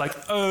 where it's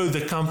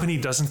the company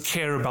doesn't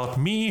care about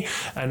me,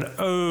 and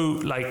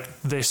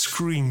they're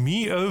screwing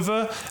me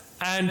over.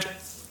 And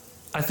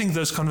I think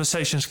those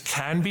conversations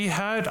can be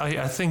had.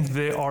 I think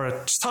there are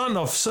a ton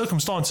of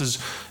circumstances,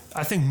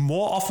 I think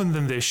more often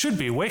than there should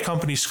be, where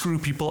companies screw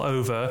people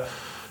over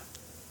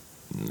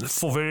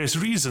for various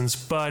reasons.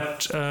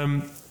 But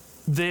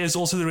there's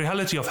also the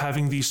reality of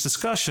having these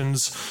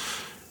discussions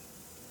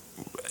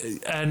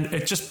and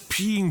it just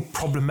being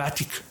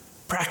problematic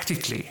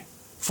practically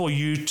for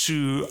you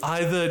to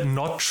either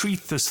not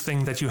treat this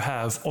thing that you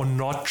have or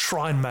not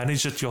try and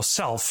manage it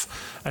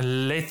yourself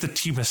and let the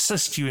team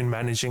assist you in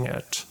managing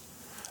it.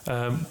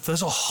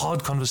 Those are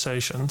hard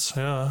conversations.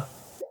 Yeah.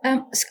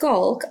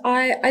 Skalk,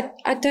 I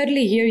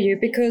totally hear you,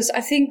 because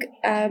I think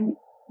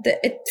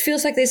it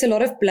feels like there's a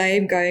lot of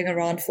blame going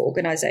around for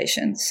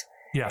organizations.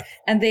 Yeah.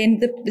 And then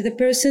the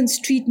person's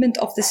treatment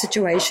of the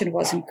situation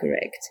wasn't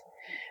correct.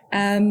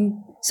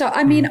 So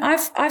I mean,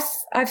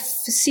 I've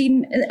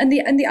seen, and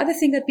the other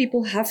thing that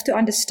people have to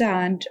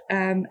understand,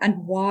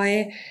 and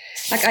why,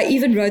 I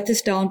even wrote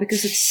this down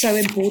because it's so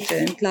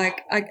important.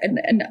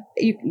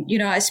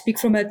 I speak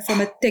from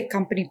a tech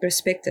company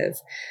perspective.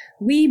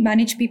 We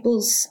manage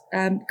people's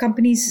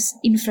companies'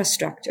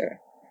 infrastructure.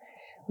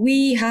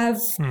 We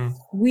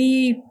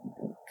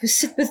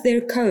sit with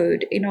their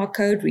code in our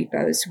code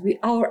repos.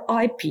 Our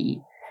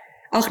IP,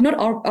 not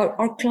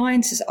our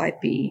clients'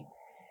 IP,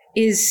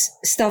 is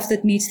stuff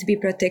that needs to be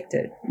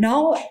protected.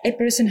 Now a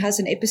person has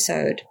an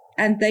episode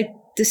and they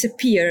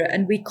disappear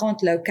and we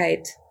can't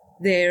locate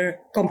their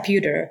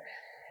computer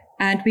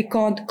and we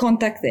can't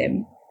contact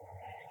them.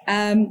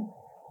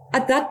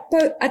 At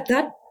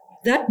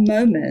that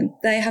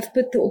moment, they have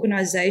put the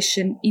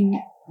organization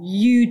in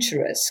huge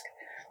risk.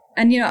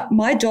 And,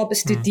 my job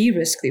is to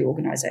de-risk the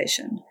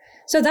organization.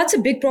 So that's a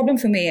big problem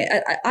for me.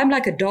 I'm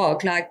like a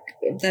dog, that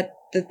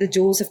the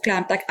jaws have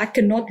clamped. I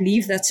cannot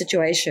leave that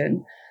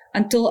situation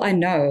until I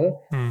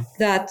know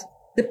that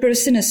the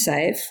person is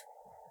safe,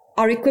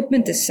 our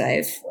equipment is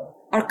safe,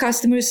 our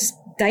customers'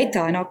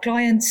 data and our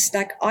clients'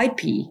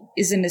 IP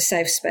is in a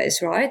safe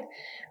space, right?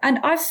 And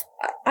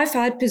I've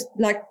had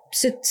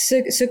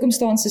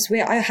circumstances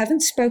where I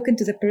haven't spoken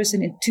to the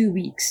person in 2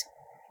 weeks,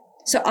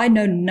 so I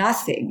know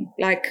nothing.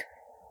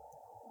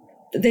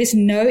 There's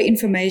no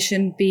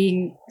information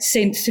being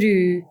sent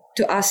through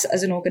to us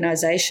as an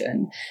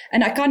organization.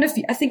 And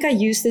I think I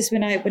used this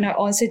when I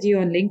answered you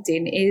on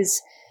LinkedIn,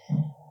 is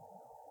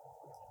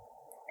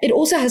it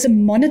also has a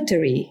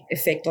monetary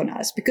effect on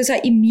us because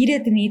I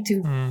immediately need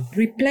to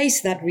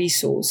replace that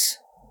resource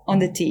on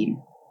the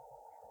team.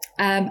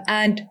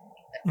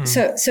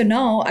 So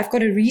now I've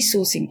got a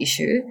resourcing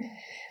issue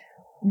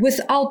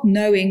without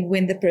knowing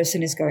when the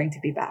person is going to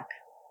be back.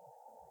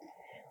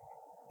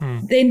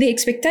 Then the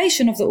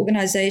expectation of the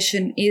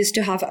organization is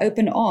to have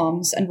open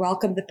arms and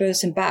welcome the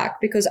person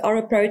back, because our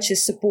approach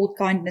is support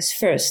kindness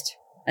first,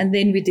 and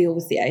then we deal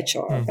with the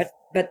HR.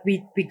 But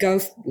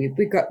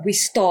we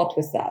start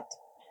with that.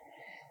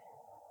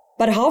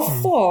 But how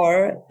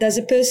far does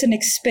a person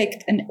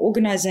expect an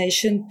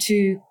organization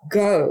to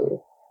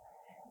go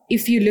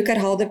if you look at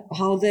how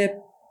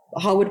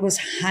it was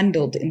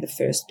handled in the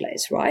first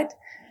place, right?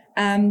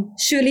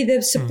 Surely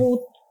the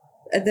support,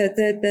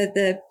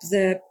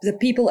 the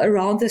people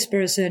around this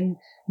person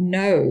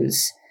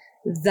knows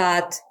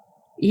that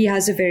he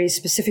has a very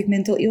specific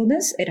mental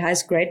illness. It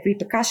has great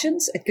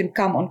repercussions. It can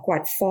come on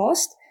quite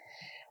fast.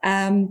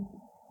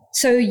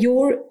 So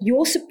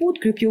your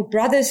support group, your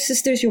brothers,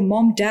 sisters, your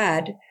mom,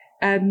 dad,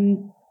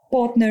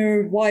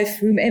 partner, wife,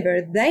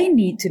 whomever, they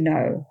need to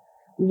know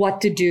what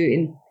to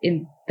do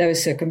in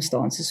those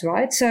circumstances,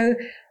 right? So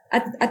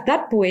at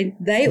that point,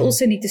 they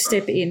also need to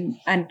step in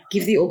and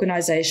give the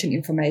organization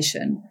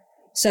information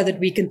so that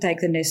we can take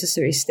the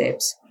necessary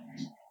steps.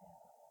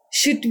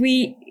 Should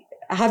we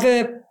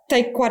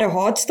take quite a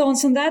hard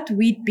stance on that,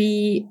 we'd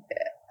be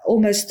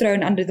almost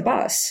thrown under the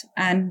bus,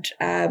 and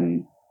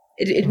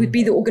it would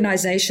be the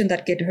organization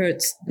that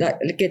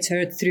gets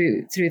hurt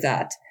through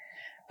that,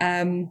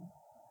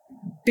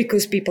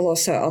 because people are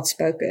so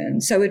outspoken.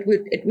 So it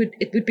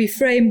would be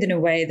framed in a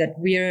way that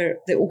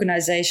the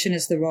organization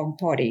is the wrong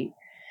party,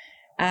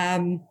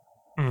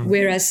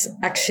 whereas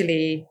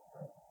actually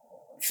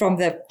from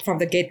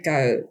the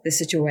get-go the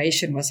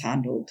situation was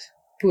handled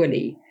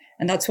poorly.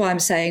 And that's why I'm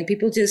saying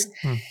people just,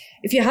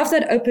 if you have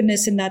that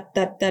openness and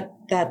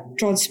that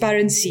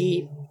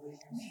transparency,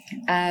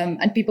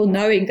 and people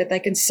knowing that they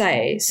can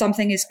say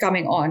something is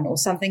coming on or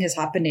something is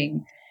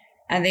happening,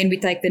 and then we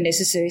take the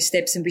necessary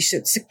steps and we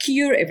should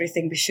secure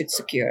everything we should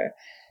secure.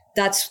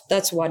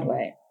 That's one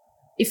way.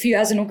 If you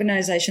as an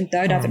organization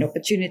don't have an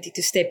opportunity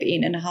to step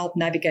in and help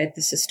navigate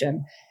the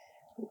system,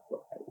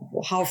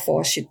 how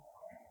far should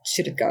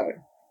it go?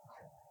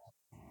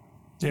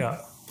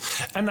 Yeah.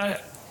 And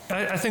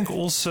I think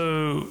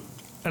also,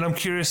 and I'm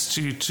curious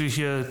to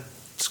hear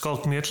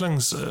Skalk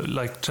Netling's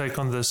take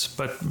on this,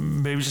 but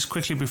maybe just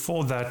quickly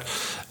before that,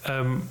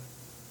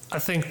 I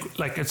think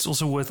it's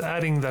also worth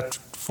adding that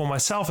for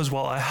myself as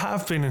well, I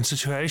have been in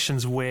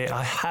situations where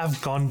I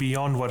have gone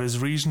beyond what is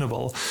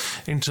reasonable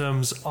in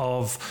terms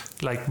of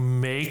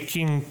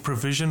making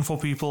provision for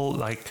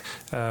people,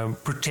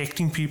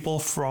 protecting people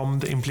from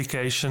the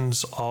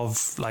implications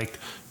of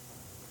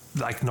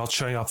not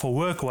showing up for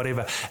work or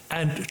whatever.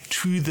 And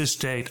to this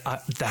date,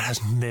 that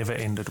has never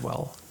ended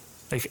well.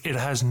 It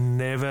has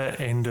never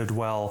ended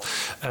well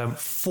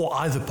for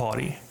either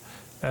party.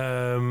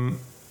 And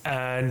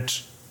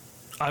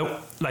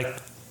I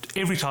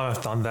every time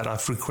I've done that,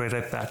 I've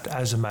regretted that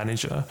as a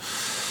manager.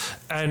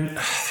 And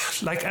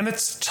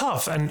it's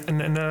tough.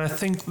 And I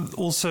think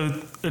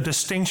also a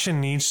distinction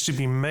needs to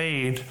be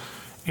made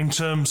in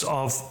terms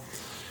of,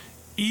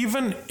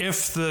 even if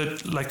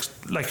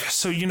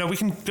so, we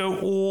can go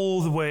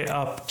all the way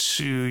up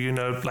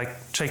to,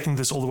 taking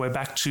this all the way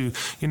back to,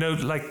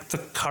 the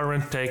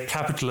current day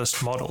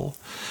capitalist model.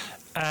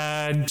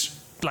 And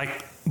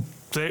I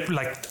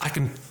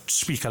can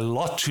speak a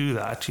lot to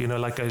that,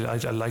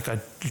 I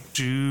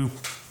do,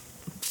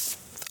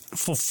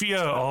 for fear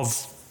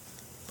of,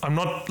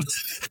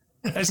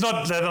 it's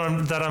not that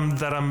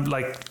I'm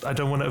I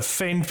don't want to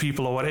offend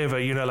people or whatever,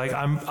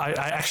 I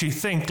actually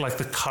think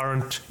the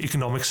current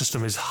economic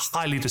system is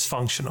highly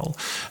dysfunctional.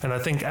 And I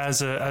think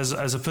as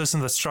a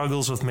person that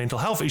struggles with mental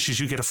health issues,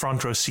 you get a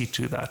front row seat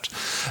to that.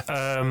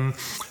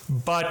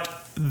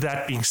 But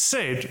that being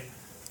said,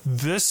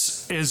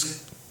 this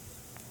is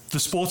the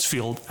sports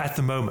field at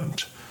the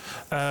moment.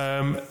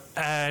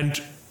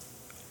 And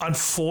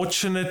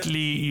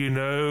unfortunately,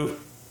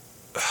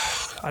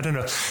 I don't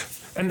know.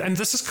 And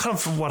this is kind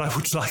of what I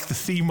would like the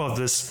theme of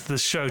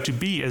this show to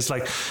be, is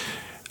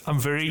I'm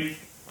very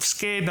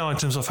scared now in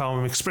terms of how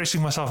I'm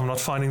expressing myself. I'm not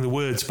finding the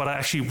words, but I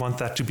actually want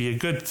that to be a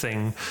good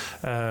thing,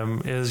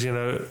 is,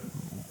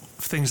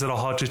 things that are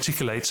hard to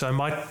articulate. So I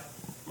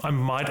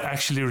might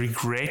actually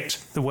regret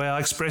the way I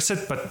express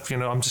it, but,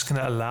 I'm just going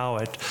to allow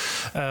it.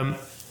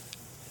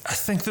 I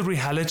think the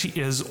reality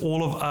is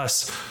all of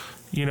us,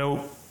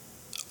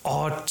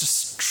 are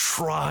just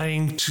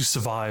trying to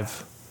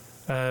survive.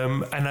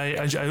 And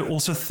I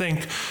also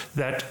think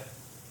that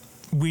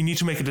we need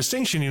to make a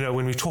distinction,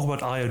 when we talk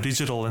about IO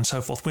Digital and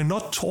so forth. We're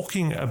not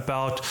talking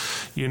about,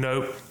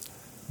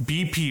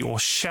 BP or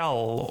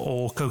Shell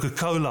or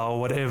Coca-Cola or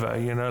whatever,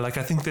 I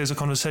think there's a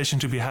conversation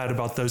to be had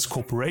about those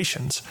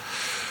corporations.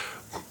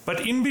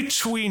 But in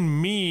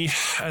between me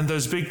and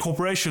those big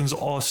corporations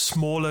are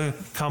smaller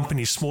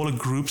companies, smaller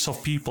groups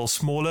of people,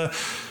 smaller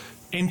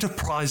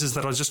enterprises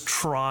that are just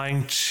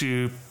trying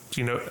to,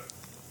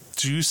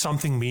 do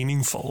something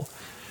meaningful.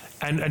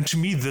 And to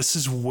me, this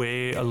is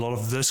where a lot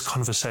of this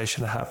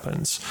conversation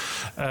happens.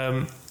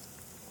 And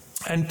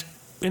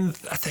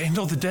at the end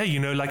of the day,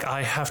 like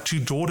I have 2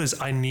 daughters,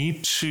 I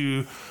need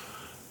to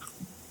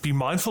be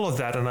mindful of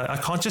that. And I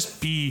can't just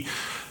be,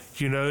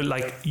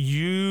 like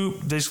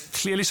there's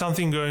clearly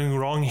something going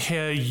wrong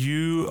here.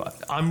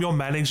 I'm your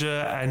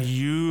manager and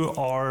you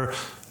are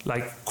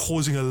like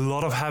causing a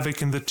lot of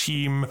havoc in the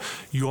team.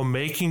 You're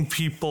making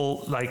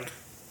people like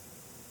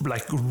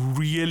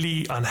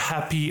really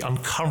unhappy,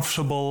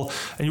 uncomfortable,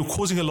 and you're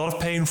causing a lot of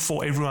pain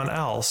for everyone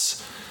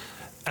else.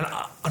 And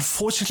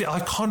unfortunately, I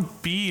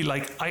can't be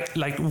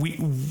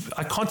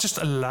I can't just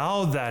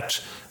allow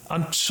that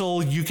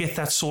until you get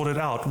that sorted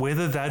out,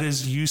 whether that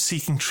is you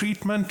seeking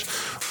treatment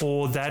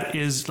or that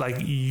is like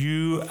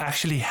you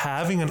actually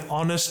having an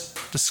honest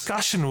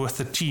discussion with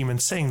the team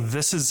and saying,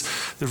 this is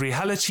the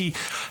reality.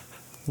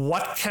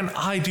 What can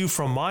I do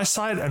from my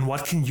side and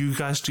what can you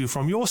guys do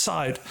from your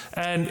side?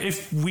 And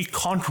if we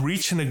can't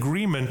reach an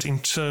agreement in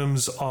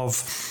terms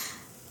of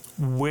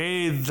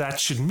where that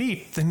should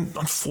meet, then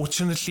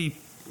unfortunately,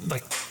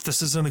 like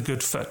this isn't a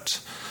good fit.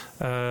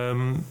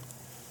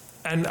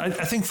 And I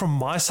think from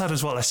my side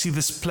as well, I see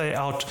this play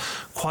out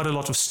quite a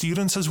lot of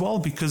students as well,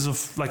 because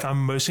of like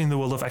I'm mostly in the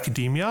world of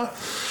academia.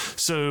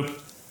 So,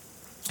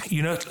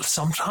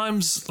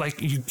 sometimes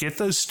like you get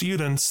those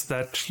students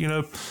that,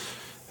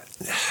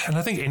 and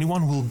I think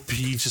anyone will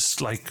be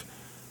just like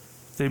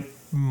their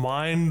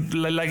mind,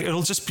 like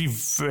it'll just be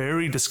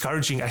very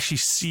discouraging actually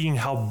seeing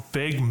how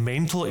big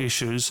mental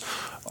issues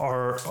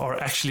are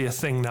actually a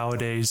thing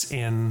nowadays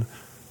in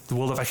the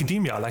world of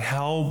academia, like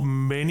how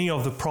many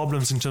of the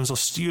problems in terms of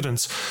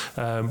students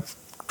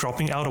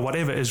dropping out or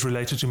whatever is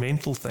related to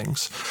mental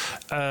things.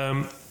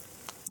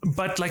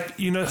 But like,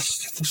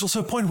 there's also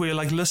a point where you're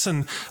like,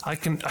 listen, I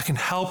can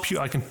help you.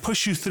 I can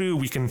push you through.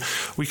 We can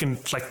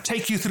like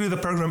take you through the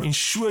program,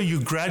 ensure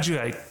you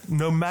graduate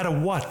no matter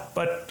what.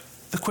 But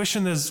the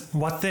question is,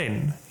 what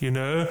then?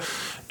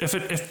 If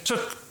it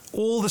took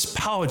all this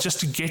power just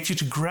to get you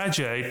to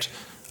graduate,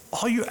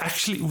 are you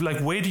actually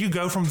like, where do you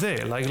go from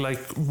there? Like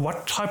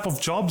what type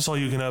of jobs are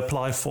you going to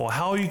apply for?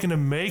 How are you going to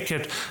make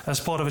it as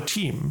part of a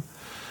team?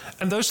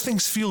 And those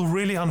things feel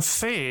really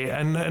unfair.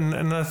 And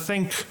I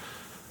think,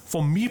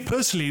 for me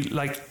personally,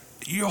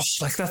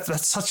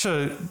 that's such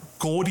a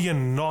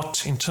Gordian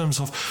knot in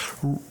terms of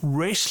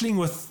wrestling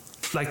with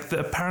like the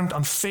apparent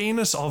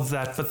unfairness of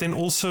that, but then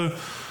also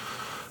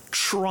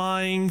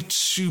trying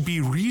to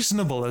be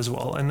reasonable as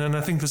well. And then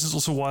I think this is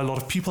also why a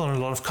lot of people and a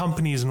lot of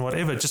companies and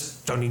whatever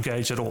just don't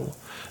engage at all.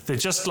 They're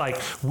just like,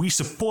 we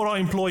support our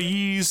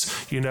employees,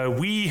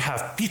 we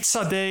have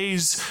pizza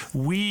days,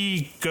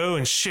 we go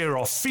and share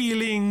our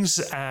feelings,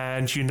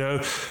 and,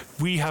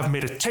 we have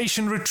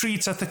meditation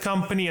retreats at the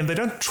company, and they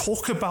don't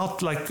talk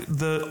about like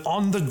the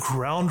on the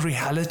ground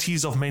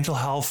realities of mental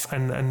health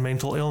and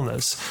mental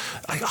illness.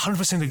 I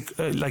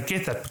 100%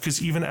 get that,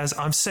 because even as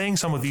I'm saying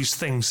some of these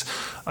things,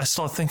 I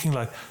start thinking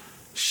like,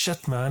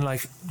 shit, man,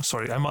 like,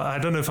 sorry, I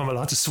don't know if I'm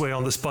allowed to swear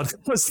on this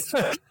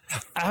podcast.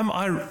 Am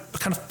I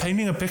kind of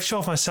painting a picture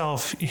of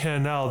myself here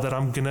now that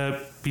I'm going to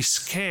be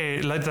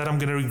scared, like that I'm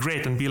going to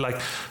regret and be like,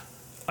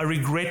 I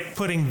regret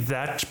putting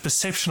that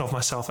perception of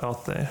myself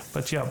out there.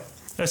 But yeah,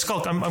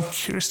 Skalk, I'm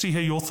curious to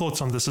hear your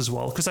thoughts on this as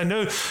well, because I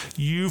know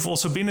you've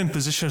also been in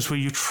positions where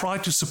you try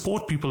to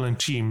support people in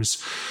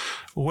teams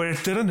where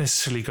it didn't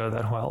necessarily go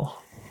that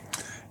well.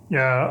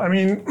 Yeah, I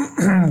mean,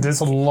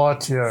 there's a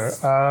lot here.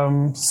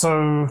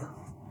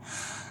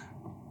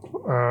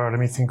 Let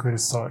me think where to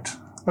start.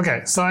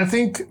 Okay, so I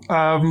think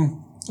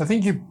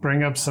you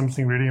bring up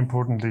something really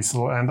important,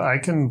 Liesel, and I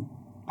can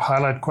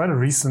highlight quite a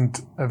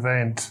recent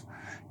event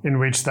in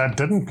which that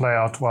didn't play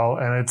out well,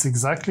 and it's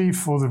exactly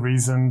for the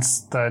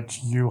reasons that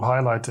you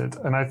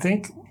highlighted. And I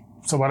think,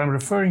 so what I'm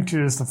referring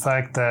to is the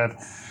fact that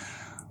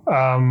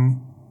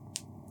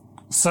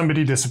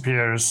somebody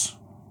disappears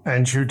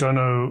and you don't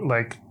know,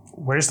 like,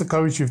 where's the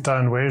code you've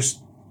done? Where's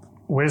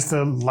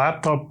the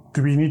laptop?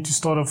 Do we need to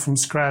start off from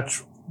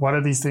scratch? What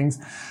are these things?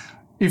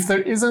 If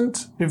that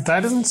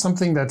isn't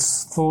something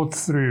that's thought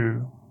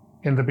through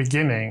in the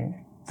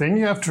beginning, then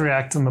you have to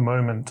react in the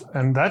moment.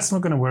 And that's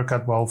not going to work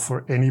out well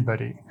for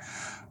anybody.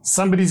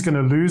 Somebody's going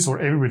to lose, or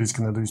everybody's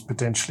going to lose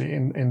potentially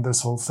in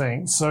this whole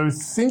thing. So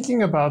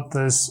thinking about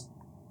this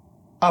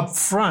up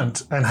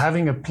front and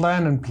having a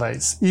plan in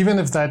place, even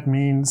if that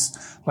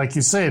means, like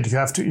you said, you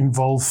have to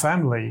involve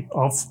family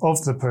of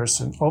the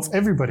person, of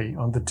everybody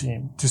on the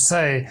team, to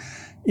say,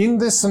 in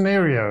this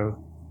scenario,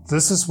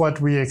 this is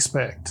what we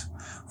expect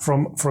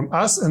from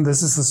us, and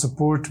this is the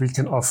support we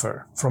can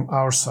offer from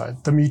our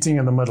side. The meeting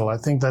in the middle, I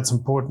think that's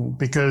important,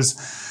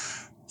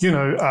 because you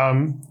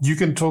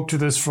can talk to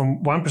this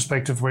from one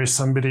perspective where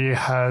somebody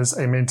has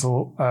a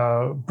mental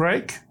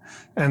break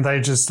and they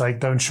just like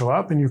don't show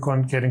up and you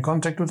can't get in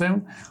contact with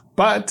them.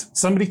 But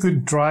somebody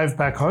could drive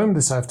back home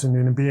this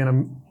afternoon and be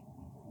in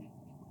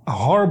a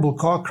horrible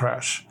car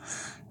crash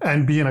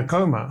and be in a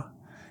coma.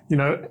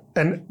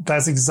 And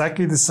that's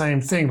exactly the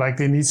same thing. Like,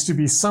 there needs to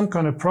be some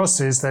kind of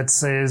process that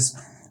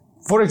says,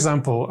 for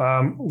example,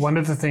 one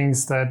of the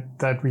things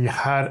that we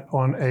had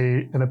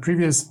in a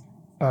previous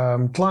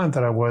client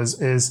that I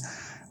was is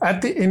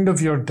at the end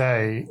of your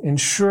day,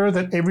 ensure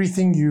that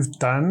everything you've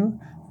done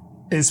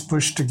is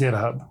pushed to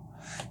GitHub.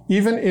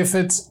 Even if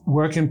it's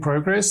work in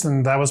progress,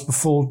 and that was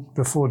before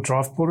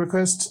draft pull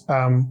request,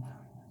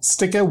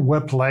 stick a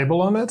WIP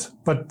label on it,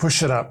 but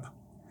push it up.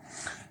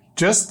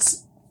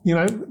 Just,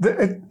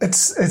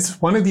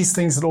 it's one of these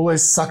things that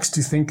always sucks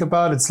to think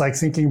about. It's like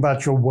thinking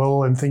about your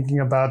will and thinking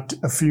about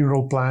a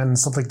funeral plan and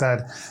stuff like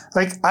that.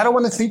 Like, I don't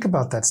want to think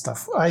about that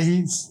stuff.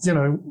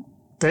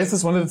 Death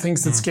is one of the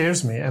things that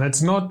scares me, and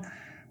it's not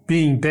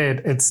being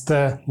dead. It's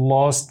the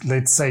last,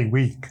 let's say,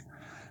 week.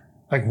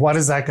 Like, what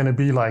is that going to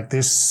be like?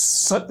 It's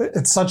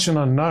such an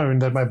unknown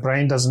that my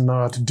brain doesn't know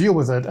how to deal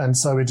with it. And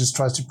so it just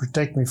tries to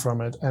protect me from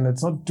it. And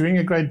it's not doing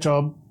a great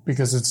job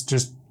because it's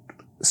just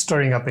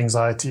stirring up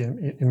anxiety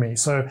in me.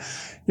 So,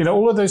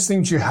 all of those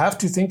things, you have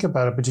to think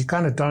about it, but you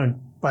kind of don't.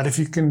 But if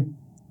you can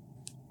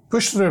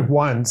push through it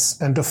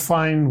once and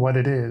define what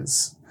it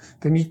is,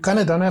 then you kind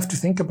of don't have to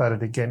think about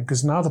it again,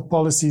 because now the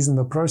policies and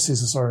the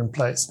processes are in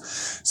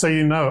place. So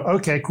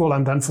okay, cool,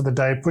 I'm done for the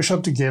day. Push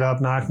up to get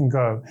up, now I can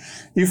go.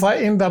 If I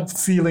end up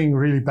feeling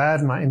really bad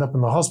and I end up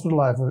in the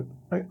hospital, I have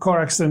a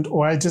car accident,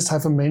 or I just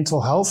have a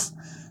mental health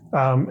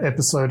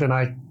episode and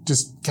I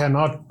just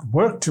cannot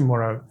work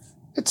tomorrow,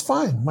 it's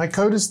fine. My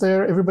code is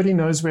there. Everybody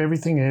knows where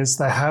everything is.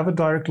 They have a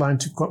direct line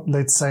to,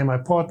 let's say, my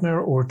partner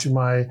or to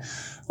my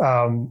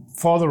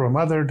father or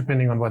mother,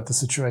 depending on what the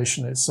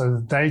situation is, so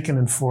that they can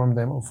inform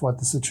them of what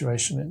the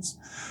situation is.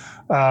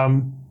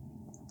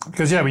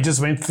 Because, we just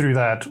went through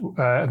that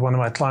at one of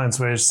my clients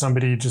where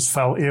somebody just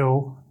fell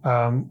ill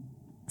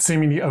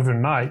seemingly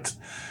overnight,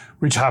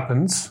 which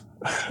happens.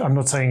 I'm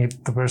not saying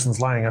the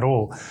person's lying at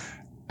all.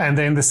 And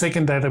then the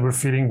second day they were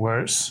feeling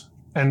worse.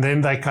 And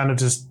then they kind of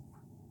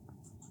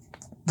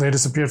they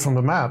disappeared from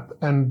the map,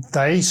 and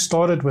they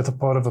started with a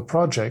part of a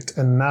project,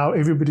 and now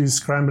everybody's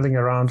scrambling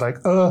around like,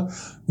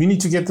 we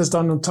need to get this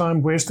done on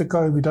time. Where's the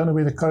code? We don't know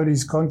where the code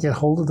is. Can't get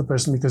hold of the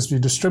person because we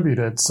distribute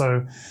it.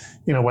 So,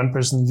 one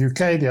person in the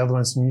UK, the other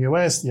one's in the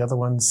US, the other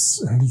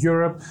one's in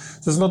Europe.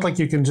 So it's not like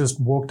you can just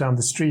walk down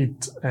the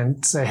street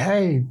and say,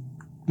 hey,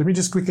 let me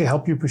just quickly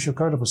help you push your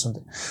code up or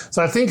something.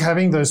 So I think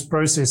having those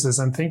processes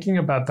and thinking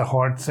about the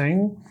hard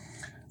thing,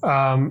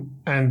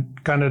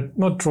 and kind of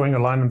not drawing a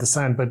line in the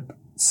sand, but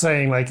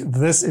saying like,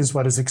 this is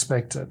what is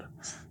expected,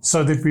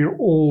 so that we're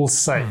all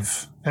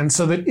safe. And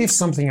so that if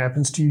something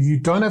happens to you, you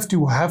don't have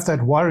to have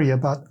that worry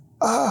about,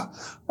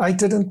 I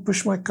didn't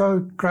push my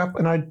code, crap,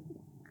 and I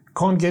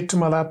can't get to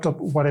my laptop,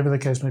 whatever the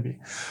case may be.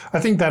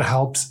 I think that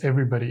helps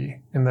everybody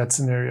in that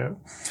scenario.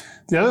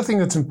 The other thing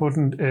that's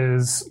important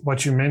is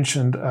what you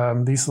mentioned,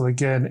 Liesel,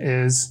 again,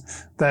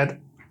 is that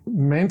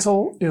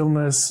mental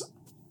illness.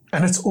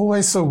 And it's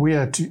always so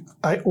weird.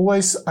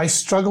 I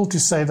struggle to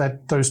say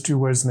those two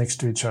words next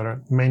to each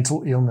other,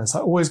 mental illness. I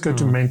always go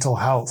to mental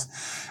health.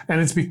 And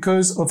it's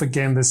because of,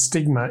 again, the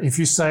stigma. If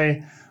you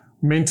say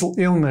mental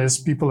illness,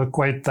 people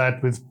equate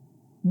that with,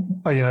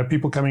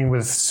 people coming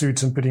with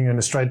suits and putting you in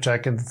a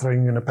straitjacket and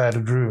throwing you in a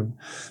padded room.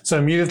 So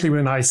immediately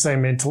when I say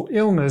mental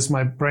illness,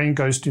 my brain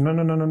goes to,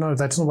 no,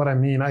 that's not what I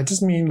mean. I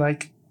just mean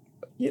like,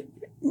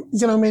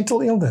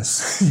 mental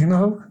illness,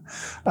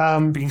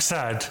 being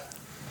sad.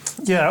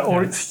 Yeah,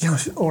 or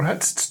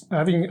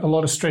having a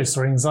lot of stress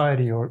or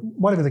anxiety or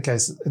whatever the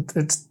case.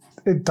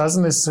 It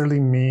doesn't necessarily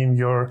mean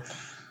you're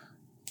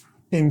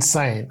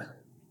insane.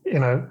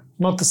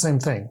 Not the same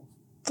thing.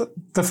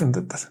 Different.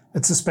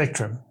 It's a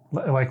spectrum,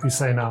 like we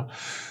say now.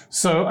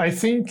 So I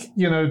think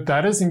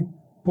that is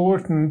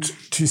important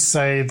to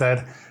say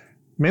that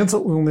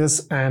mental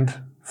illness and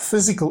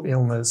physical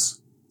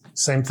illness,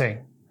 same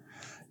thing.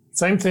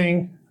 Same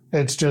thing.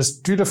 It's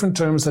just two different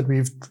terms that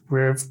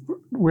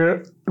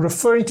we're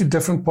referring to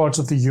different parts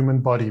of the human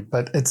body,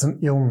 but it's an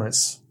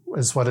illness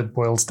is what it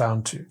boils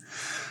down to.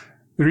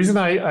 The reason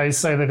I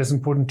say that it's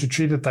important to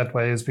treat it that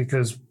way is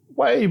because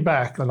way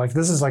back, like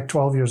this is like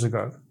 12 years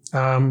ago,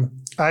 I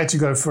had to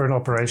go for an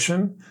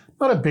operation,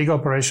 not a big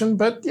operation,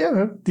 but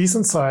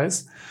decent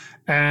size.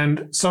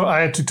 And so I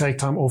had to take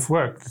time off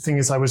work. The thing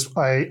is, I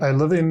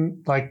live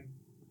in like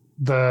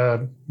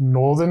the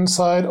northern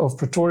side of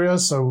Pretoria.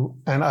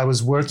 And I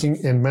was working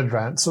in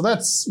Midrand. So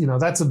that's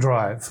a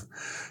drive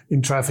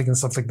in traffic and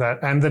stuff like that.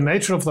 And the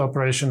nature of the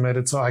operation made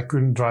it so I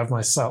couldn't drive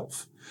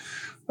myself.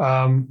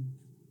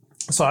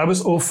 So I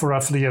was off for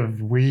roughly a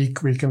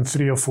week and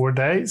 3 or 4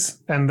 days.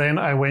 And then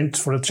I went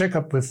for a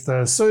checkup with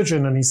the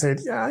surgeon, and he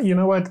said, you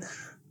know what?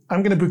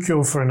 I'm going to book you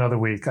off for another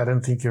week. I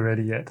don't think you're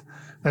ready yet.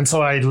 And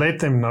so I let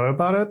them know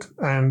about it.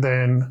 And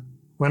then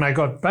when I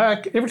got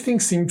back, everything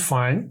seemed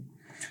fine.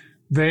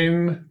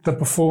 Then the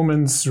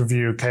performance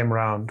review came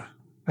around,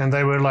 and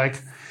they were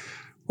like,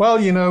 well,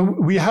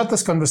 we had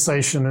this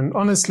conversation, and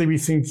honestly, we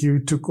think you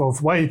took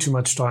off way too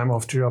much time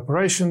after your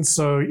operation.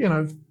 So,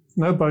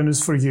 no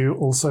bonus for you,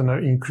 also no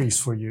increase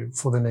for you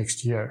for the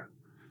next year.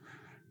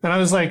 And I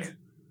was like,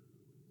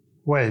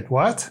 wait,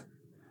 what?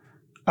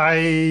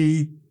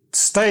 I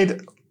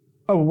stayed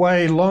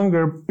away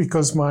longer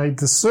because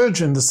the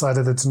surgeon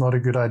decided it's not a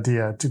good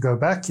idea to go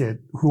back yet.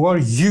 Who are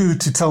you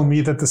to tell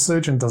me that the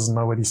surgeon doesn't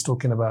know what he's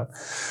talking about?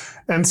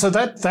 And so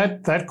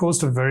that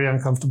caused a very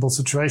uncomfortable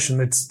situation.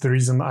 It's the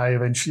reason I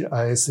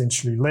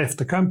essentially left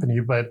the company.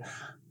 But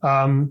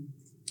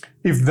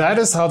if that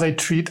is how they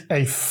treat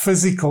a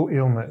physical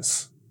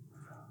illness,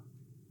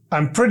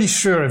 I'm pretty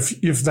sure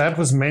if that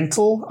was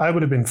mental, I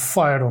would have been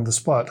fired on the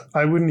spot.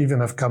 I wouldn't even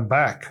have come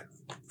back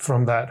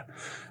from that.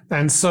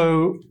 And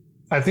so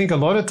I think a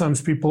lot of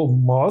times people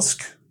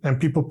mask and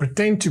people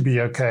pretend to be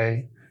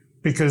okay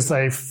because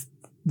they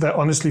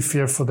honestly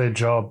fear for their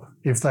job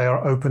if they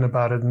are open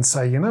about it and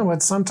say, you know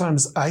what,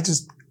 sometimes I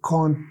just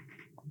can't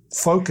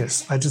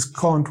focus. I just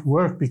can't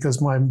work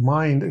because my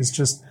mind is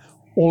just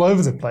all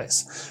over the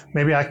place.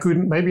 Maybe I have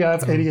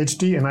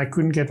ADHD and I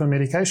couldn't get my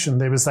medication.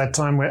 There was that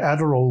time where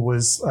Adderall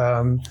was,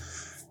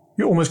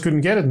 you almost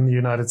couldn't get it in the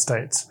United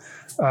States.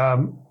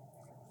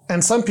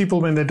 And some people,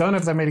 when they don't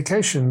have their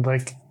medication,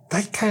 like,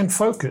 they can't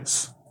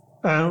focus.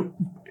 Would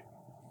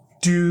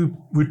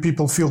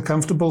people feel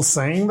comfortable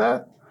saying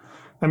that?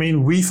 I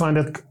mean, we find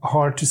it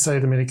hard to say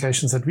the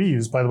medications that we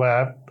use. By the way,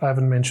 I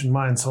haven't mentioned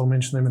mine, so I'll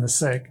mention them in a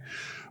sec.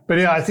 But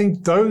yeah, I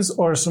think those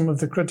are some of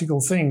the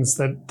critical things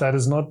that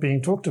is not being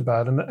talked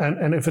about.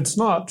 And if it's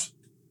not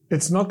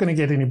going to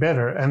get any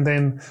better. And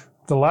then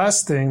the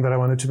last thing that I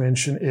wanted to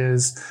mention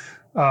is,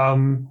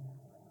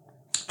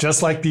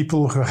 just like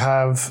people who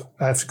have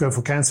to go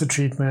for cancer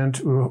treatment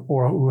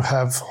or who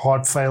have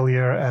heart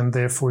failure and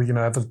therefore,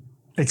 have an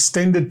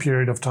extended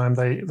period of time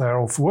they're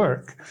off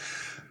work.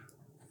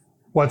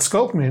 What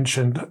Scott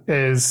mentioned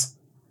is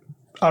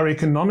our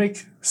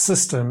economic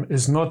system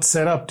is not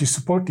set up to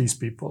support these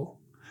people.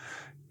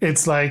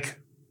 It's like,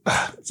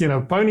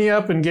 pony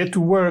up and get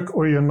to work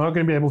or you're not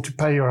going to be able to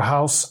pay your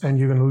house and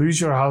you're going to lose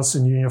your house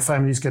and you and your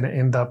family's going to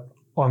end up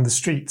on the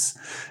streets.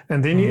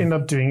 And then you end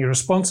up doing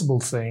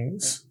irresponsible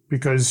things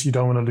because you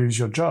don't want to lose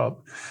your job.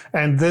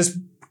 And this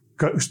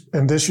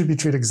should be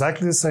treated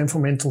exactly the same for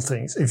mental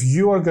things. If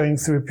you are going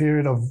through a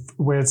period of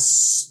where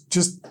it's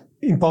just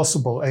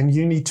impossible and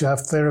you need to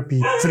have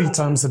therapy 3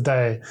 times a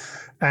day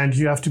and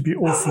you have to be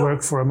off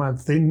work for a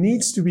month, there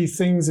needs to be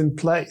things in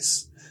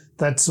place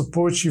that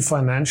support you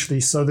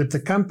financially so that the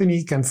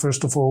company can,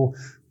 first of all,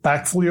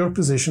 backfill your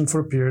position for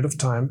a period of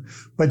time,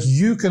 but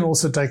you can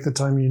also take the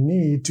time you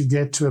need to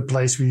get to a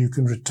place where you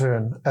can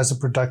return as a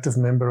productive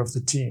member of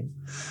the team.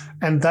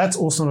 And that's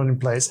also not in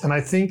place. And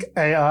I think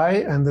AI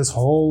and this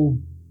whole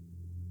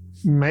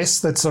mess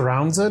that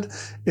surrounds it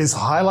is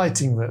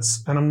highlighting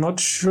this. And I'm not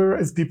sure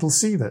if people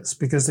see this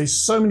because there's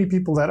so many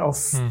people that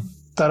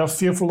are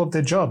fearful of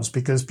their jobs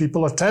because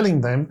people are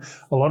telling them,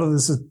 a lot of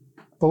this is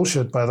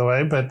bullshit, by the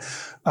way, but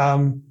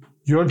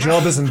your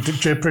job is in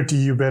jeopardy.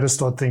 You better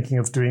start thinking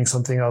of doing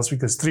something else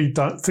because 3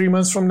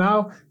 months from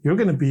now, you're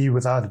going to be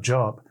without a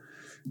job.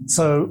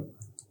 So,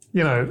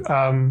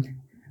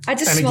 I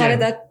just wanted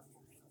that.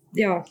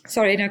 Yeah,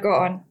 sorry, no, go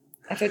on.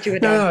 I thought you were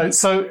done. No.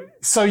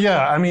 So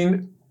yeah, I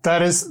mean,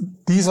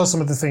 these are some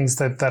of the things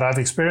that I've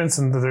experienced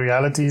and the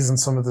realities and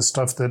some of the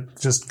stuff that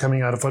just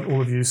coming out of what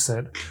all of you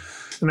said.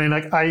 And then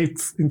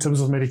in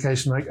terms of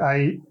medication,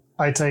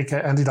 I take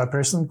an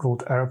antidepressant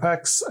called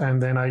Arapax,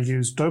 and then I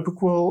use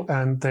Dopaquil,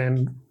 and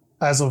then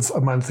as of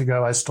a month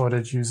ago, I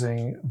started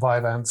using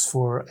Vyvanse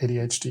for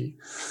ADHD.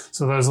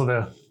 So those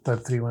are the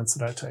 3 ones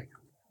that I take.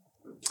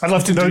 I'd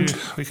love to know.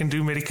 We can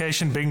do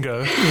medication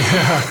bingo.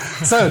 Yeah.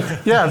 So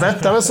yeah,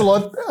 that was a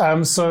lot.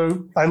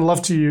 So I'd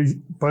love to hear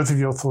both of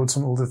your thoughts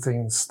on all the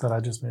things that I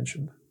just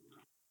mentioned.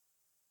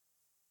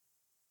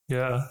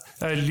 Yeah.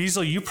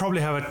 Liesel, you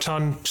probably have a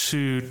ton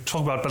to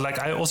talk about, but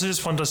I also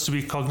just want us to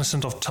be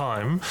cognizant of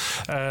time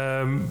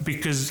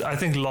because I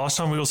think last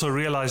time we also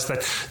realized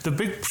that the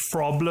big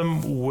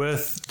problem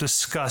with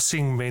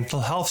discussing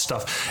mental health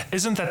stuff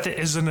isn't that there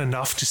isn't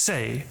enough to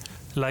say.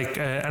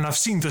 And I've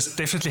seen this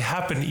definitely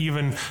happen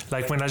even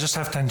when I just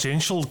have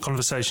tangential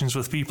conversations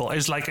with people.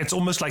 It's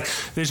almost like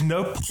there's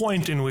no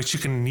point in which you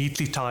can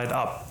neatly tie it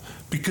up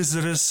because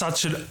it is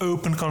such an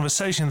open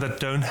conversation that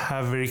don't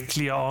have very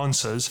clear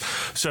answers.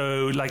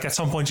 So at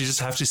some point you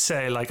just have to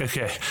say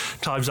okay,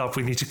 time's up.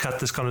 We need to cut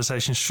this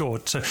conversation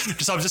short. So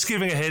I'm just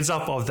giving a heads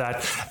up of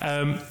that.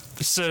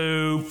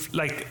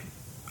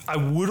 I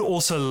would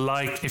also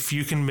like if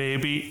you can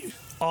maybe,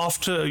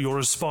 after your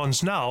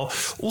response now,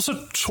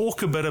 also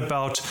talk a bit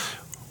about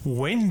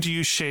when do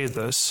you share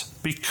this?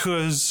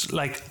 Because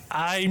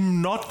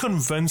I'm not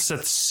convinced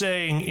that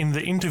saying in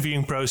the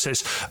interviewing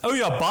process, oh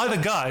yeah, by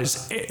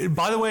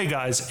the way,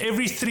 guys,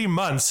 every 3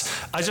 months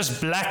I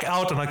just black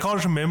out and I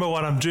can't remember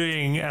what I'm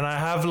doing and I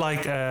have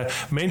a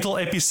mental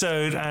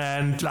episode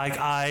and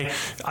I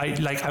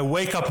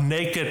wake up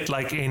naked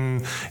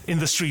in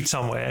the street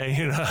somewhere,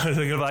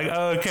 you're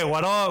okay,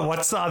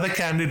 what's the other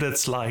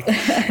candidates like?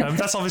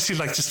 That's obviously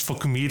just for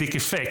comedic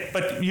effect,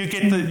 but you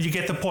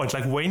get the point.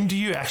 When do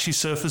you actually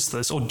surface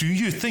this, or do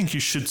you think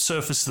you should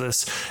surface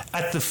this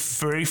at the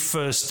very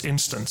first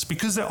instance?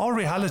 Because there are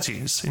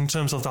realities in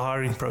terms of the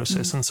hiring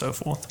process and so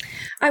forth.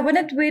 I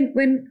wanted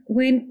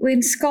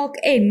when Skalk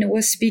N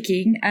was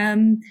speaking,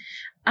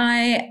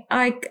 I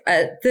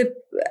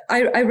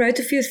wrote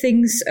a few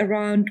things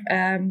around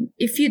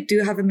if you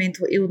do have a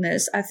mental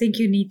illness, I think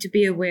you need to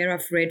be aware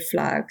of red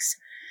flags.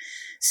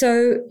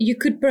 So you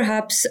could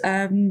perhaps,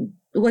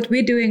 what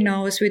we're doing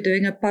now is we're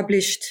doing a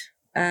published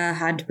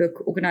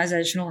handbook,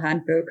 organizational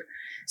handbook.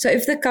 So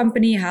if the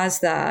company has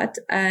that,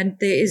 and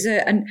there is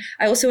and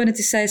I also wanted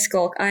to say,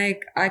 Skalk,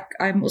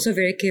 I'm also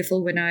very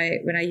careful when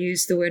I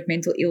use the word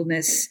mental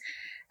illness.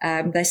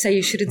 They say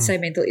you shouldn't say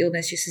mental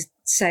illness, you should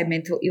say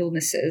mental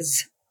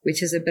illnesses,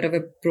 which is a bit of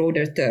a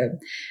broader term.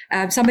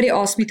 Somebody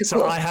asked me to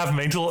So I have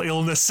mental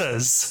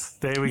illnesses.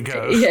 There we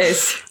go.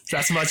 Yes.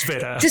 That's much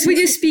better. Just when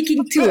you're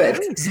speaking to it.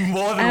 It's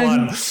more than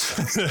one.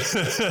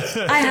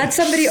 I had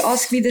somebody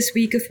ask me this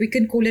week if we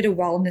can call it a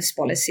wellness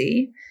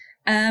policy.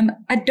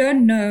 I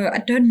don't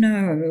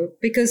know,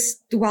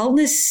 because the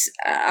wellness,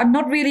 I'm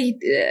not really,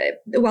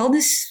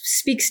 wellness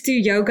speaks to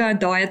yoga and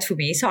diet for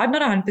me. So I'm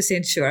not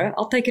 100% sure.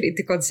 I'll take it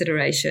into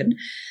consideration.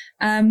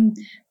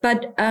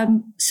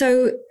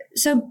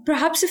 So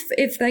perhaps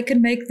if they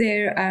can make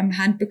their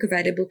handbook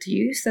available to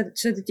you so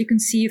that you can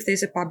see if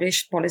there's a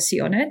published policy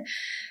on it.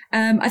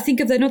 I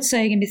think if they're not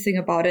saying anything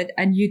about it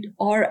and you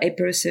are a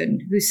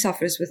person who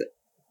suffers with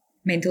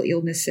mental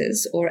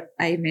illnesses or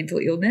a mental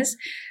illness,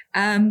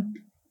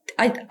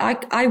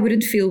 I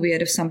wouldn't feel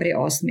weird if somebody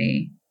asked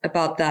me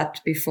about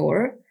that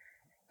before.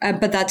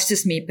 But that's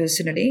just me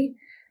personally,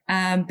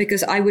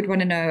 because I would want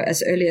to know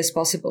as early as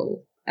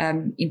possible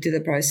into the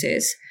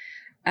process.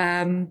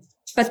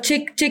 But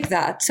check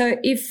that. So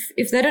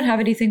if they don't have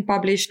anything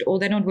published or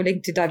they're not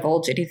willing to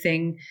divulge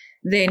anything,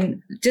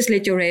 then just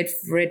let your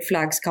red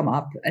flags come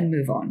up and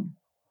move on,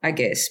 I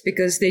guess,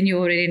 because then you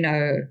already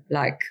know,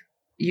 like,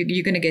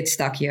 you're going to get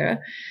stuck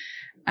here.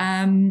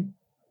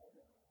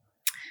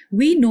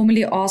 We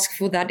normally ask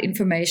for that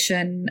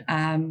information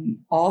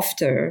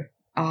after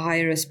a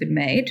hire has been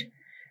made.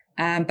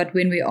 But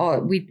when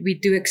we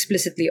do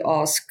explicitly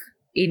ask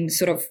in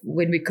sort of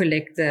when we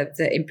collect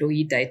the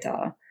employee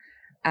data.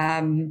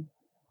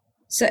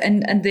 So,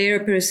 and there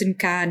a person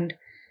can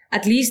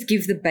at least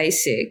give the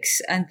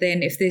basics. And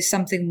then if there's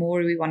something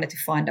more we wanted to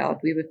find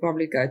out, we would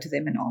probably go to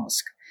them and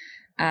ask.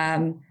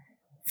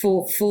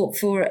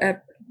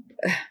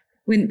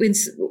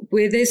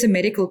 Where there's a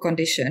medical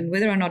condition,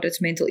 whether or not it's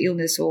mental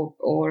illness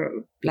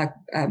or like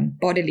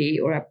bodily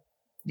or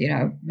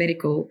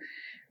medical,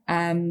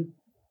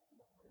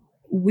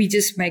 we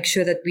just make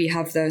sure that we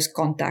have those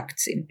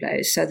contacts in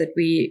place so that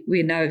we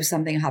know if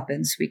something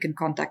happens, we can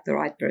contact the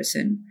right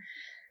person.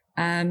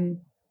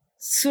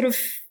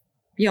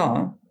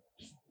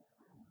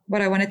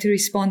 What I wanted to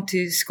respond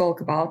to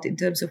Skalk about in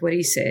terms of what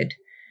he said.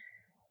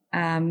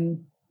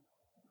 And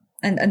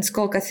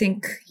Skalk, I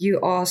think you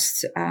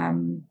asked,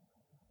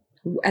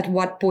 at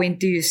what point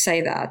do you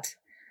say that?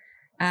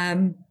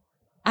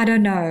 I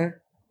don't know.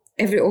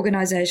 Every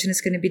organization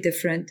is going to be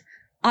different.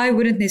 I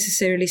wouldn't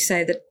necessarily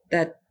say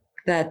that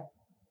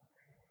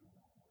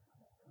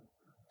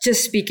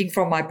just speaking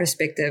from my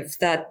perspective,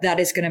 that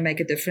is going to make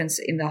a difference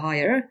in the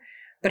hire.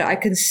 But I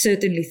can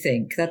certainly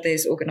think that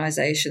there's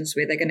organizations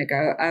where they're going to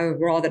go, oh,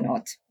 rather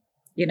not,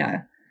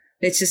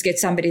 let's just get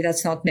somebody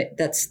that's not,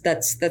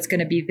 that's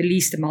going to be the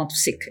least amount of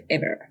sick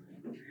ever.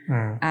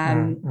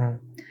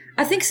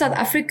 I think South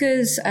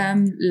Africa's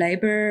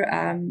labor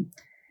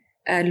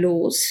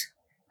laws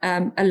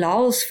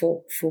allows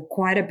for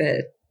quite a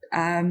bit.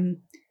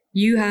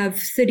 You have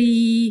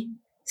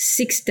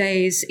 36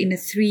 days in a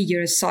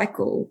 3-year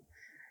cycle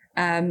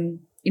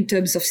in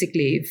terms of sick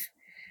leave,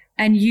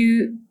 and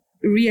you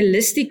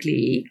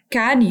realistically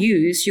can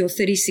use your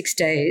 36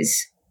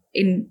 days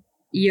in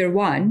year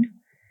 1.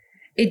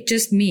 It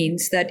just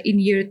means that in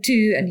year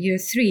 2 and year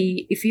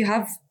 3, if you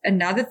have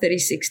another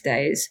 36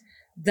 days,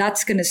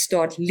 that's going to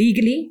start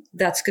legally,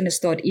 that's going to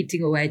start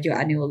eating away at your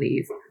annual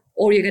leave,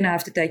 or you're going to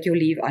have to take your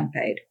leave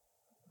unpaid.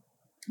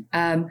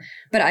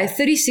 But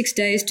 36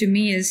 days to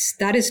me is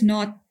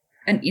not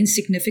an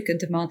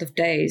insignificant amount of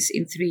days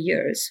in 3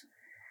 years.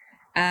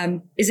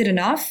 Is it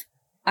enough?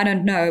 I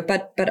don't know,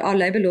 but our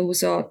labor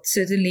laws are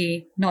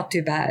certainly not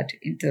too bad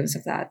in terms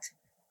of that.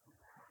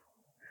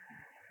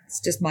 It's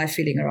just my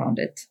feeling around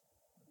it.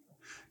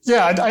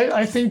 Yeah,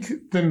 I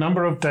think the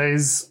number of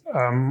days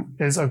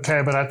is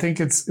okay, but I think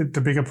it's the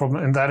bigger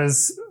problem, and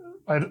that's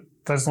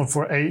not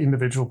for a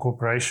individual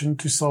corporation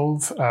to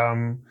solve.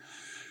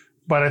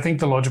 But I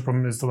think the larger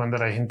problem is the one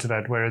that I hinted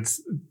at, where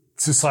it's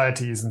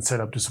society isn't set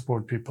up to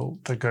support people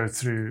that go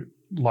through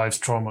life's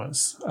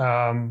traumas.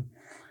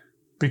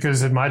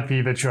 Because it might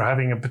be that you're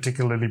having a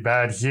particularly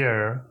bad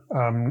year,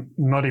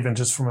 not even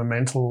just from a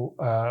mental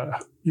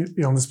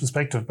illness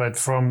perspective, but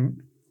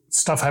from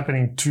stuff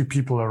happening to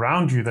people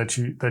around you that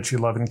you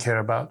love and care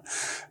about.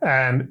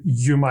 And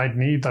you might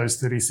need those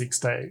 36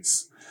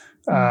 days.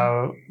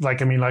 Like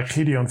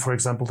Gideon, for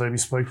example, that we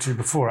spoke to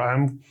before,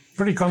 I'm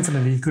pretty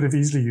confident he could have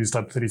easily used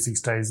up 36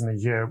 days in a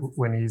year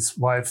when his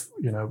wife,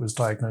 was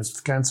diagnosed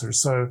with cancer.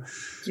 So,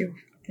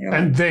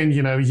 and then,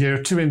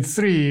 year 2 and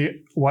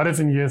 3, what if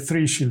in year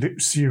 3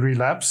 she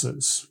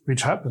relapses,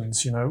 which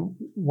happens,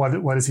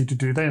 what is he to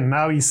do then?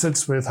 Now he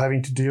sits with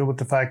having to deal with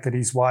the fact that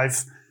his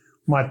wife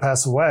might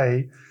pass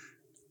away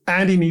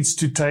and he needs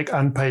to take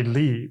unpaid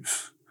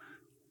leave,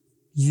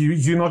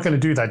 you're not going to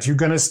do that. You're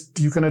going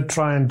to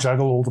try and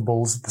juggle all the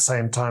balls at the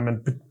same time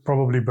and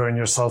probably burn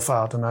yourself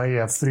out. And now you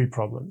have 3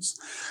 problems.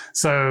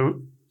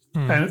 So,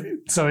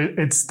 and so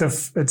it's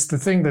the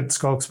thing that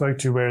Schalk spoke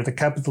to, where the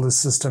capitalist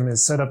system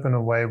is set up in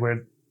a way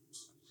where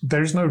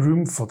there's no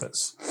room for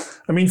this.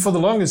 I mean, for the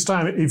longest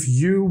time, if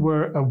you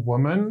were a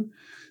woman,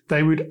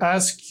 they would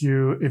ask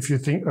you if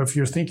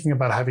you're thinking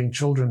about having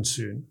children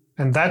soon.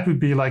 And that would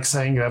be like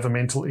saying you have a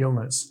mental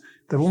illness.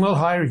 They will not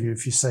hire you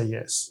if you say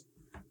yes.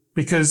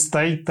 Because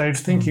they're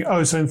thinking,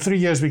 oh, so in 3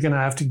 years, we're going to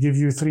have to give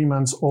you 3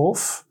 months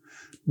off.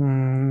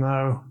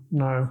 No.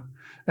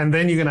 And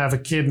then you're going to have a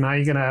kid. Now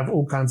you're going to have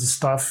all kinds of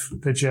stuff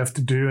that you have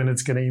to do, and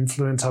it's going to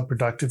influence how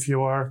productive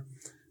you are.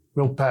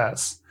 We'll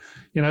pass.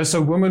 So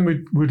women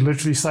would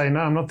literally say, no,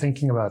 I'm not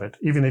thinking about it,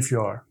 even if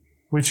you are,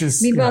 which is.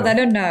 Meanwhile, they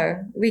don't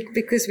know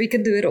because we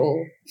can do it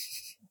all.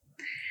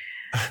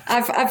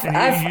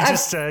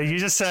 You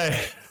just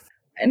say.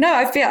 No,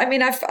 I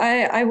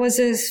was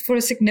for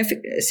a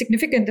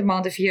significant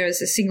amount of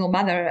years a single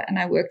mother, and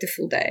I worked a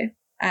full day.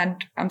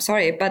 And I'm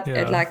sorry, but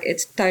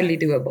it's totally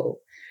doable.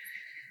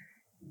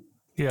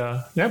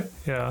 Yeah. Yep.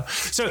 Yeah.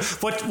 So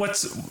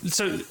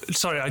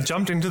sorry, I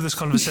jumped into this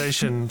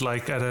conversation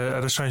like at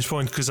a strange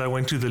point because I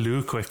went to the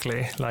loo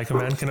quickly. Like a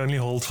man can only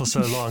hold for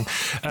so long.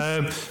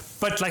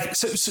 But like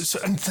so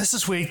and this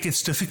is where it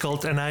gets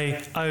difficult, and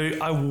I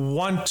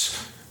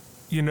want.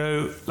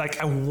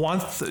 I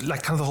want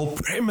kind of the whole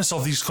premise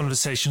of these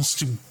conversations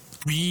to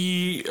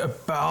be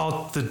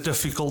about the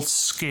difficult,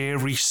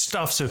 scary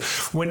stuff. So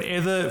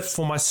whenever,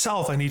 for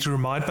myself, I need to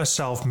remind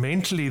myself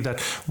mentally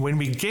that when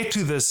we get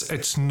to this,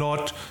 it's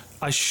not,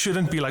 I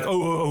shouldn't be like,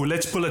 oh,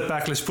 let's pull it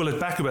back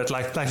a bit.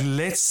 Like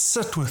let's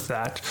sit with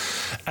that.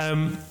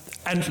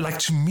 And like,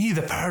 to me,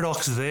 the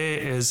paradox there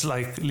is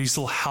like,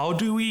 Liesel, how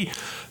do we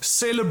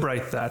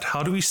celebrate that?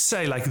 How do we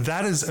say, like,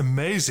 that is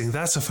amazing.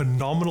 That's a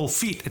phenomenal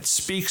feat. It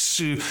speaks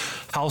to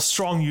how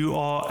strong you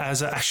are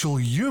as an actual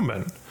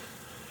human.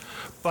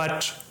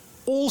 But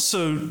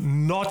also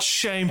not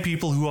shame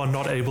people who are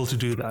not able to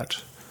do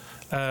that.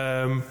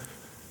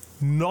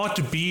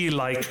 Not be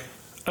like,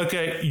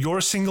 okay, you're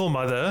a single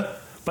mother,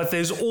 but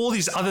there's all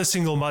these other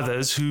single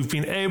mothers who've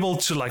been able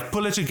to like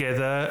pull it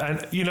together,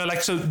 and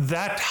so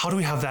that, how do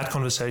we have that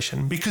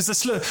conversation? Because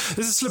there's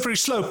a slippery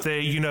slope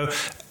there,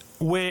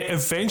 where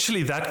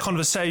eventually that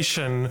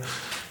conversation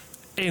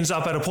ends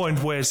up at a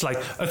point where it's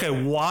like, okay,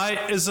 why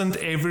isn't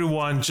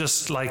everyone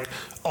just like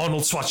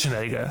Arnold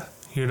Schwarzenegger?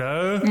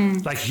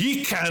 Like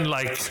he can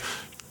like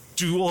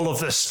do all of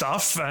this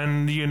stuff,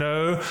 and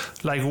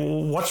like,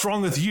 what's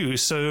wrong with you?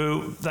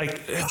 So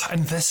like,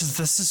 and this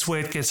is where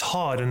it gets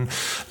hard. And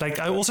like,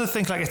 I also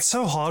think like it's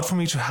so hard for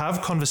me to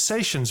have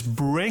conversations,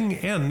 bring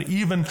in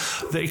even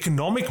the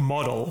economic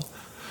model,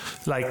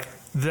 like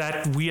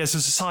that we as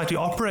a society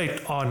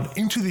operate on,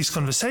 into these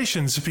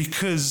conversations,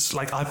 because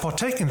like I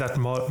partake in that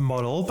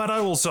model, but I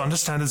also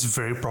understand it's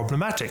very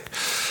problematic.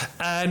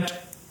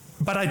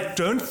 But I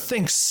don't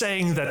think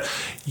saying that,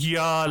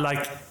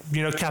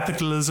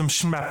 capitalism,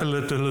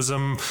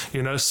 schmapitalism,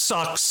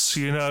 sucks,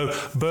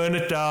 burn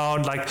it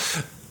down,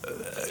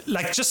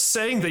 like just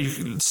saying that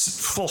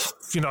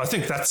I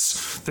think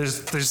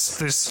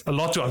there's a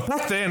lot to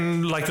unpack there,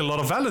 and like a lot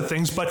of valid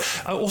things. But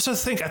I also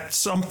think at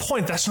some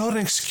point that's not an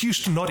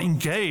excuse to not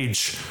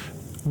engage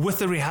with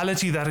the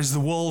reality that is the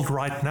world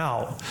right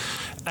now.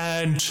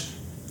 And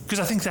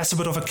because I think that's a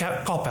bit of a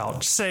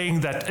cop-out, saying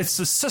that it's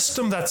the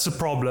system that's the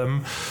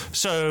problem.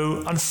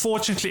 So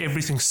unfortunately,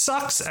 everything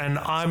sucks, and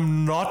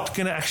I'm not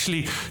going to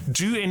actually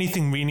do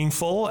anything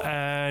meaningful.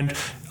 And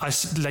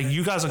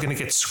you guys are going to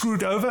get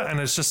screwed over, and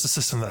it's just the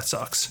system that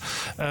sucks.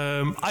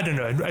 I don't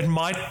know. It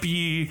might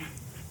be.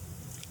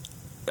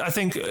 I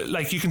think,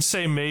 like, you can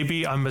say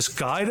maybe I'm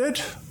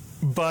misguided,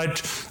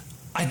 but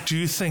I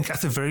do think at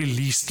the very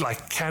least,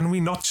 like, can we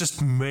not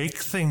just make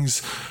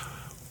things,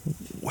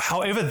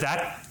 however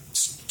that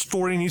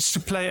story needs to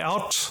play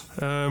out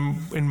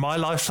in my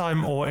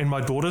lifetime or in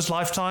my daughter's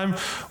lifetime,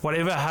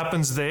 whatever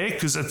happens there,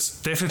 because it's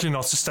definitely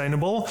not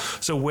sustainable.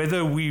 So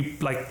whether we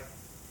like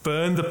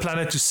burn the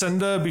planet to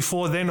cinder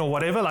before then or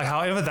whatever, like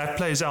however that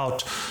plays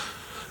out,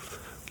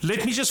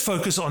 let me just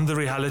focus on the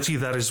reality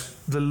that is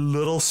the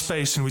little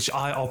space in which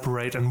I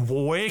operate, and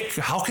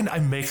how can I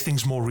make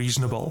things more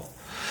reasonable?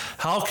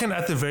 How can,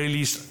 at the very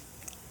least,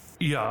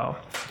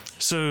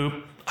 so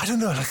I don't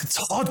know, like, it's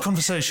hard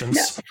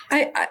conversations.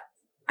 Yeah,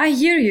 I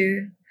hear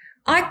you.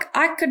 I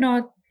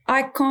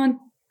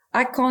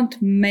can't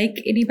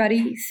make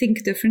anybody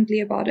think differently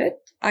about it.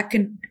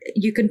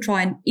 You can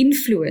try and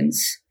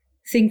influence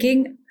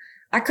thinking.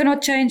 I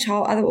cannot change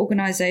how other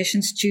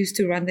organizations choose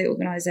to run their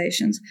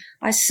organizations.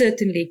 I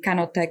certainly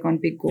cannot take on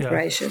big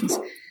corporations.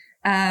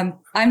 Yeah.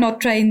 I'm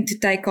not trained to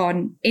take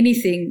on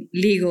anything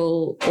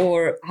legal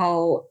or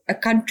how a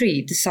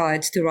country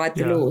decides to write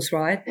the laws,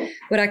 right?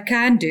 What I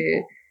can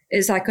do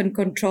is I can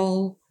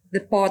control the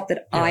part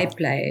that I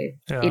play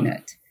in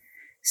it.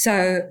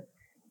 So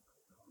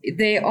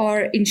there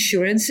are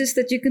insurances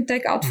that you can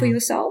take out for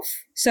yourself.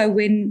 So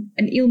when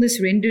an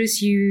illness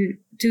renders you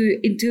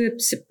into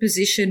a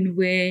position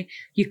where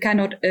you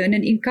cannot earn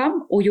an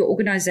income, or your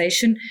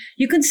organization,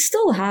 you can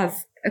still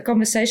have a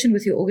conversation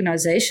with your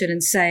organization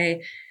and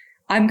say,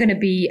 I'm not going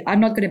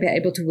to be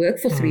able to work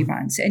for 3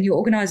 months. And your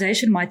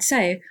organization might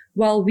say,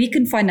 well, we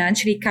can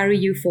financially carry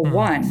you for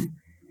 1.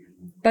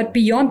 But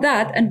beyond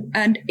that,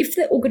 and if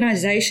the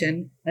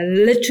organization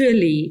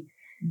literally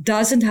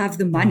doesn't have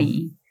the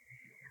money,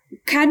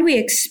 can we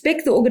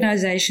expect the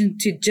organization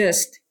to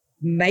just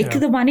make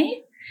the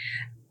money?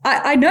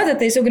 I know that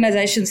there's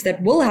organizations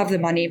that will have the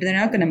money, but they're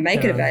not going to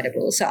make it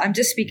available. So I'm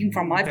just speaking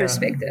from my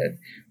perspective.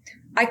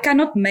 I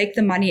cannot make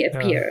the money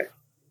appear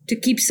to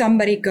keep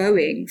somebody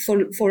going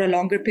for a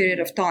longer period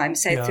of time,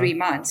 say 3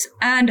 months,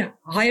 and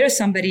hire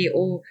somebody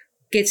or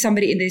get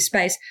somebody in their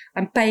space.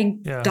 I'm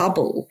paying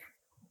double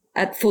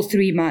for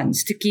 3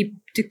 months to keep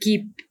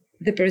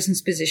the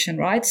person's position,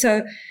 right?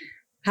 So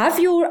have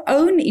your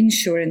own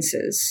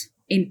insurances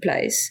in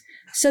place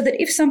so that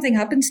if something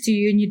happens to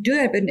you and you do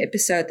have an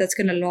episode that's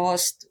going to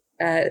last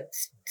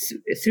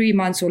 3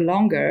 months or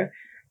longer,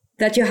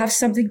 that you have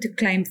something to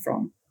claim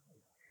from.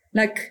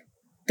 Like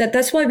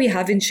that's why we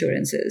have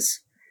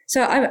insurances.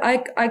 So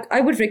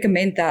I would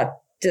recommend that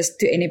just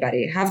to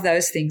anybody, have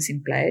those things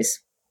in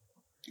place.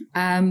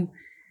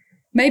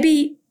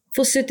 Maybe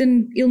for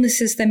certain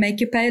illnesses, they make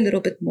you pay a little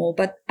bit more,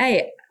 but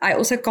I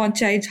also can't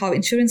change how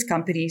insurance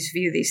companies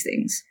view these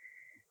things.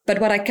 But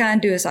what I can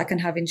do is I can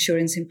have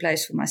insurance in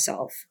place for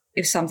myself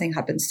if something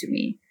happens to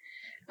me.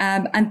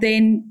 And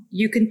then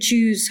you can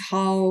choose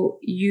how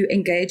you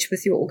engage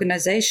with your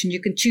organization.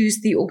 You can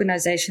choose the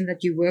organization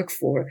that you work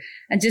for.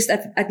 And just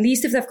at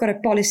least if they've got a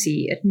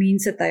policy, it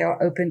means that they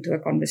are open to a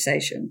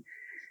conversation.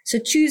 So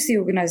choose the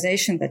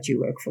organization that you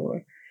work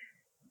for.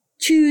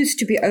 Choose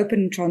to be open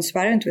and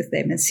transparent with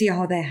them and see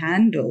how they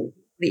handle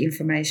the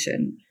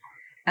information.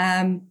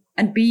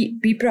 And be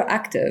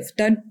proactive.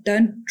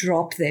 Don't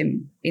drop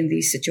them in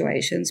these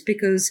situations,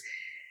 because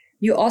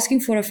you're asking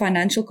for a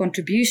financial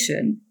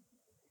contribution,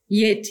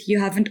 yet you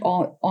haven't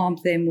armed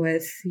them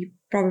with, he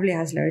probably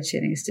has load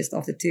shedding, it's just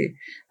after 2.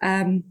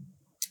 And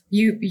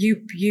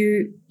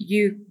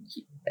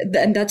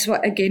that's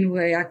what, again,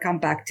 where I come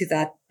back to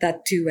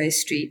that two-way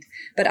street.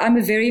 But I'm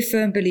a very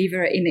firm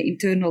believer in the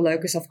internal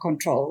locus of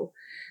control.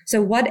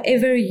 So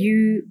whatever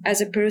you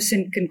as a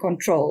person can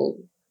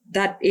control,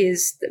 that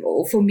is,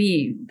 or for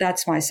me,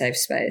 that's my safe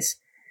space.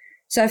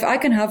 So if I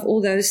can have all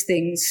those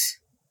things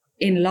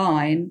in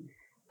line,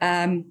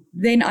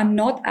 then I'm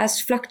not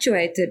as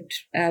fluctuated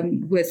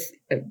with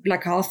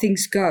like how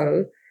things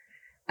go.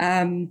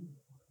 I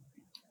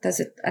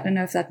don't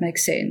know if that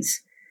makes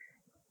sense.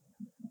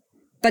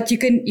 But you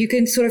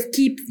can sort of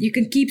keep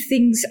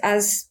things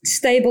as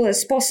stable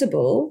as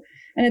possible,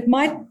 and it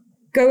might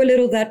go a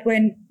little that way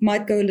and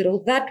might go a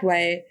little that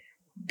way.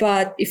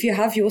 But if you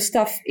have your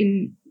stuff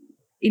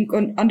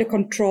under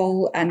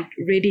control and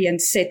ready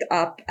and set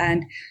up,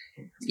 and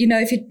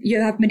if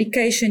you have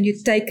medication, you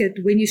take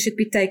it when you should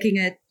be taking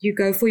it, you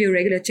go for your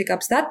regular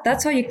checkups.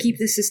 That's how you keep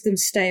the system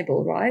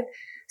stable, right?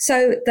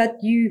 So that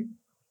you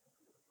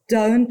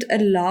don't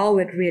allow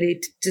it really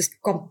to just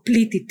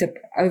completely tip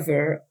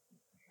over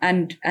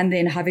and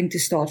then having to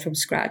start from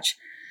scratch.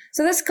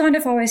 So that's kind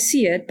of how I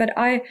see it, but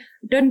I'm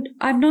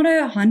not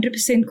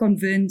 100%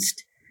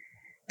 convinced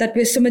that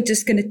we're somehow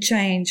just going to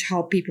change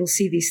how people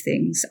see these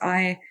things.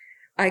 I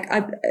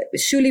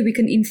surely we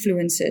can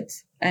influence it,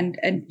 and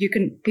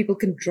people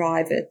can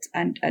drive it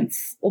and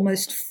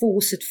almost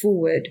force it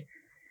forward.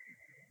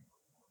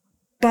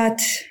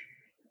 But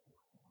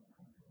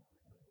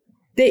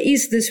there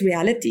is this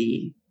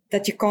reality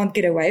that you can't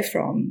get away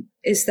from,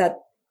 is that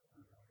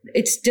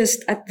it's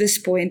just at this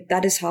point,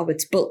 that is how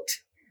it's built.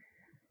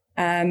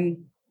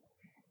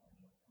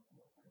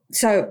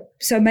 So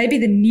maybe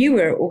the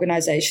newer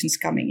organizations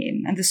coming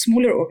in and the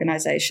smaller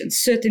organizations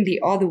certainly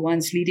are the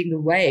ones leading the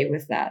way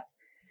with that.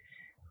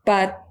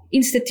 But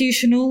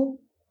institutional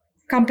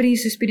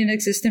companies who's been in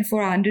existence for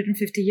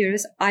 150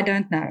 years, I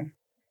don't know.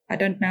 I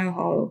don't know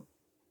how.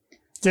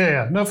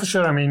 Yeah, no, for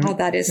sure. I mean, how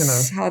that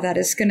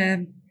is going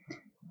to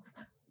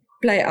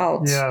play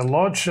out. Yeah,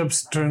 large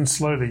ships turn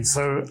slowly.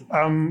 So,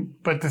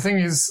 but the thing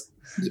is,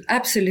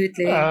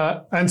 absolutely.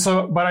 But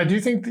I do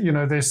think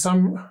that, there's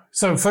some.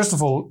 So first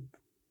of all,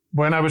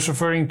 when I was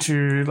referring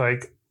to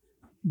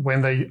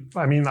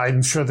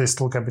I'm sure there's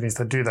still companies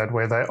that do that,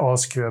 where they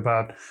ask you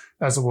about,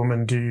 as a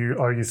woman,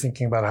 are you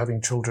thinking about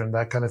having children,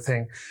 that kind of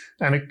thing,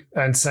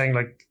 and saying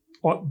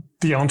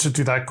the answer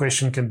to that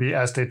question can be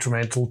as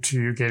detrimental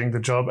to you getting the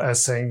job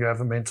as saying you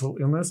have a mental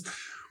illness.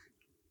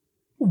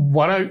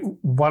 What I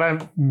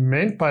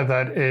meant by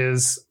that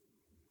is,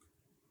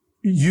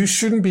 you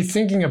shouldn't be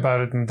thinking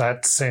about it in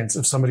that sense.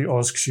 If somebody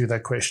asks you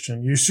that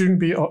question, you shouldn't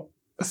be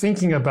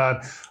thinking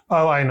about,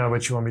 oh, I know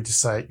what you want me to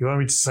say. You want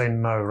me to say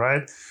no,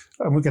 right?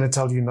 And we're going to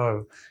tell you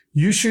no.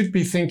 You should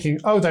be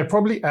thinking, oh, they're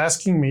probably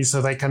asking me so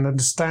they can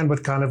understand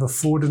what kind of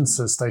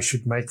affordances they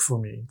should make for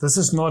me. This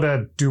is not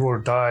a do or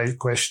die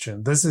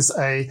question. This is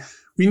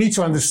we need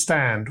to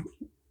understand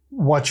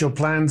what your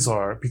plans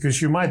are,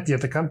 because you might be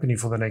at the company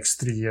for the next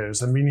 3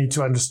 years, and we need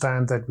to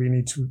understand that we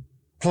need to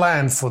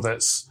plan for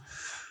this.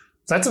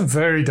 That's a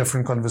very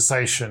different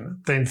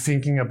conversation than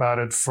thinking about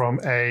it from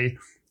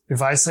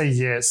if I say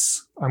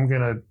yes, I'm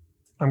gonna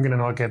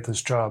not get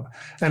this job.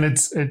 And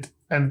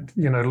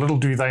little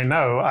do they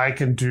know, I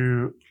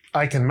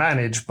can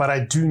manage, but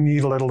I do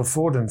need a little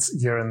affordance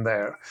here and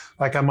there.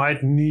 Like I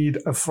might need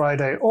a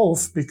Friday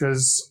off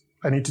because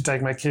I need to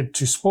take my kid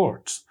to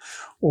sport,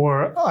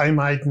 or I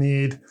might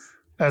need,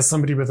 as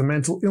somebody with a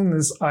mental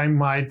illness, I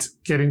might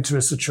get into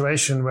a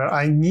situation where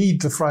I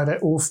need the Friday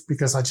off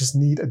because I just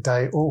need a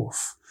day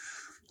off.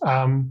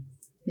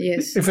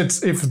 Yes.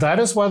 If that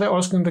is why they're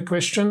asking the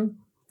question,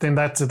 then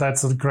that's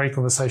a great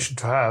conversation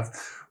to have.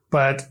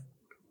 But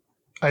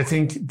I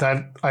think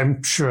that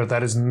I'm sure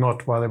that is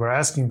not why they were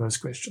asking those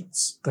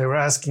questions. They were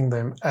asking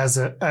them as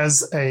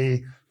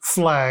a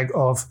flag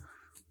of,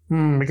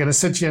 we're going to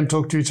sit here and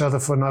talk to each other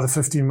for another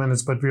 15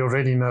 minutes, but we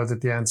already know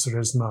that the answer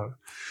is no.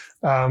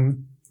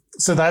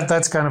 So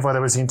that's kind of what I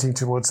was hinting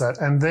towards that.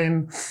 And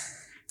then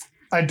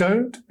I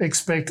don't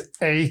expect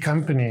a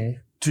company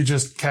to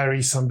just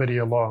carry somebody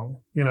along.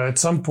 At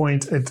some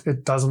point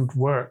it doesn't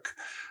work.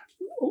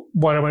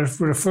 What I was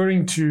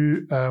referring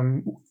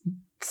to,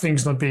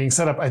 things not being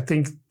set up, I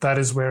think that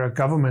is where a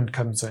government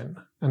comes in.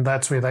 And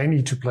that's where they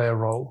need to play a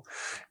role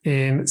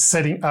in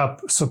setting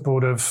up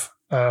supportive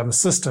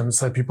systems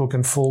that people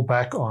can fall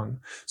back on,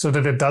 so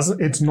that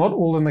it's not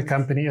all in the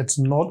company. It's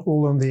not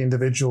all on the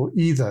individual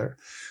either.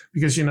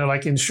 Because,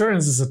 like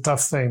insurance is a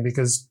tough thing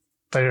because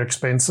they're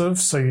expensive.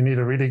 So you need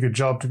a really good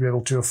job to be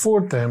able to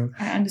afford them.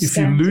 I understand,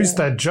 if you lose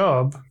that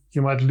job,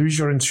 you might lose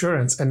your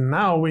insurance. And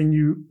now when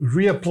you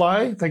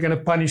reapply, they're going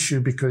to punish you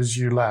because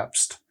you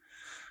lapsed.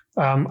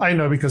 I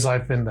know because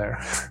I've been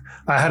there.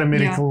 I had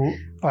medical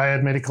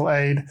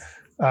aid.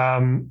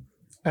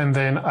 And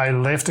then I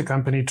left the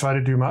company, tried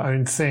to do my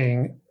own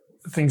thing.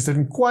 Things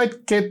didn't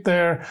quite get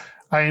there.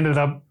 I ended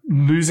up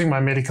losing my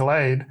medical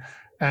aid.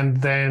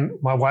 And then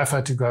my wife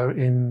had to go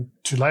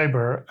into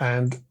labor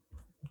and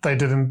they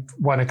didn't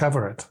want to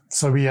cover it.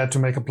 So we had to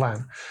make a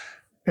plan.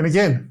 And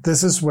again,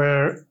 this is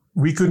where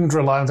we couldn't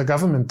rely on the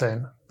government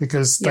then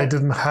because they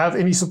didn't have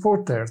any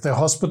support there. The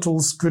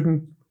hospitals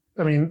couldn't,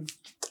 I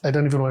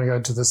don't even want to go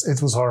into this.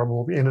 It was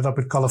horrible. We ended up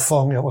at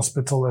California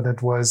Hospital and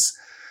it was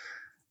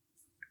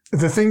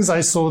the things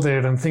I saw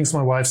there and things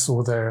my wife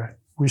saw there.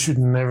 You should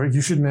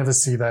never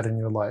see that in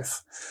your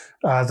life.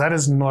 That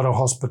is not a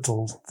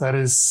hospital. That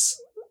is,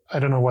 I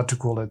don't know what to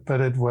call it,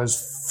 but it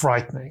was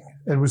frightening.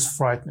 It was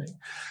frightening.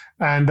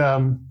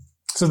 And,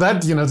 so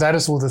that, that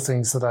is all the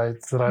things that I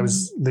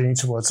was leaning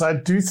towards. So I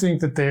do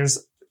think that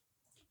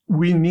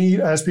we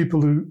need, as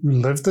people who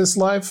live this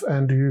life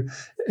and who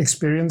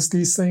experience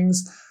these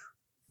things,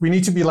 we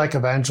need to be like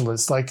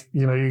evangelists. Like,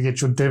 you get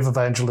your dev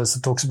evangelist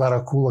that talks about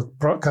how cool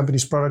a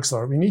company's products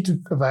are. We need to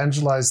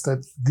evangelize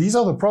that these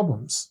are the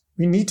problems.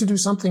 We need to do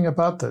something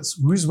about this.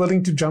 Who's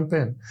willing to jump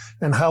in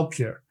and help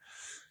here?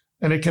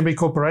 And it can be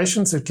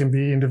corporations, it can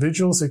be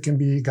individuals, it can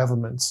be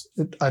governments.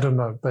 I don't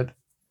know, but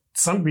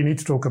we need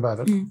to talk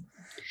about it.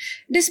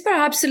 There's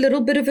perhaps a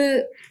little bit of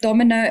a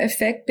domino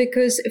effect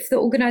because if the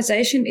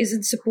organization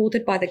isn't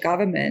supported by the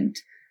government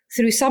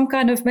through some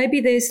kind of, maybe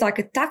there's like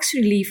a tax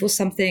relief or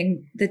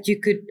something that you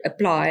could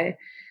apply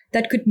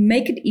that could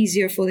make it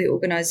easier for the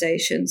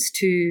organizations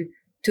to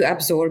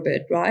absorb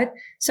it, right?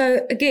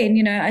 So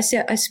again, I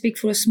speak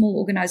for a small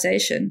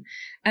organization.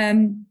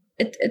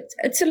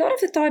 It's a lot of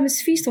the time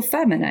is feast or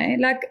famine, eh?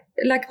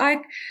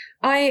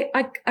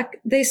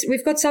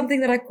 We've got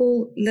something that I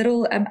call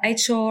little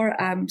HR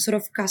sort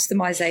of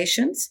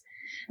customizations.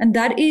 And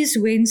that is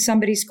when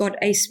somebody's got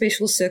a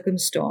special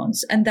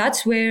circumstance. And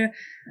that's where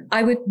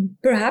I would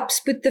perhaps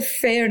put the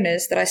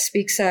fairness that I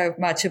speak so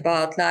much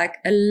about, like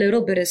a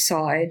little bit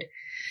aside,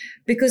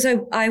 because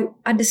I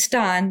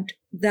understand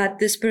that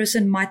this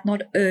person might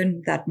not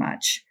earn that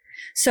much.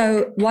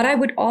 So what I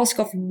would ask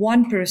of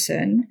one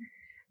person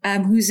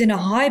who's in a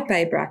high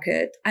pay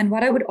bracket and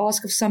what I would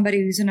ask of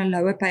somebody who's in a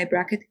lower pay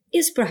bracket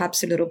is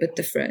perhaps a little bit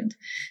different.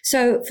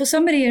 So for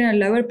somebody in a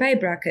lower pay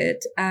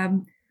bracket,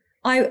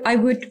 I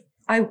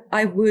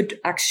would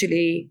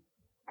actually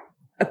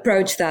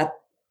approach that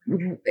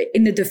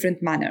in a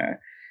different manner,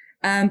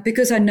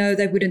 because I know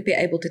they wouldn't be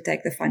able to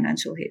take the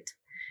financial hit.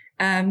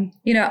 I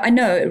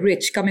know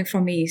Rich coming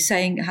from me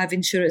saying have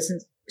insurance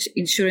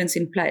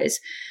in place,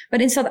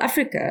 but in South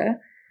Africa,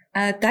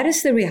 that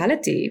is the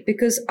reality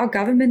because our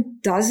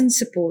government doesn't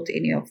support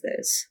any of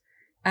this.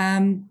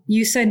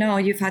 You say no,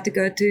 you've had to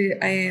go to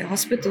a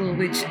hospital,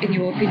 which in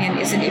your opinion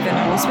isn't even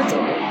a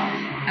hospital.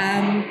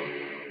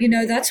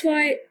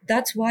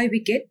 That's why we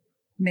get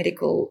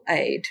medical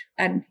aid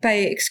and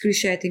pay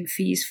excruciating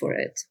fees for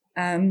it.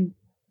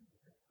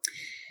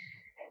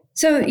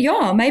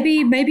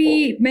 Maybe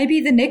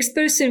the next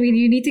person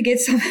you need to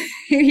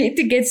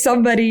get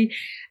somebody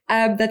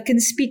that can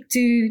speak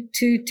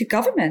to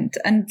government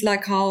and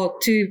like how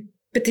to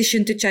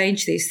petition to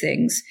change these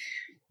things.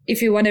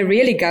 If you want to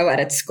really go at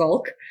it,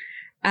 skulk.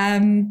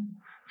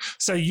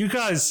 So you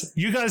guys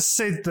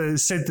said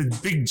the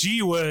big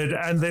G word,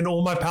 and then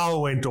all my power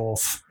went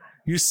off.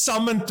 You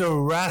summoned the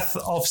wrath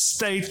of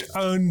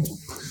state-owned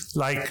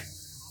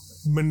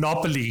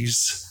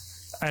monopolies,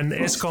 and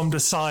Eskom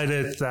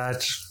decided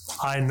that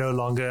I no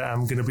longer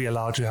am going to be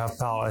allowed to have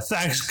power.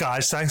 Thanks,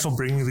 guys. Thanks for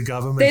bringing the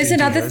government. There's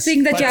another this.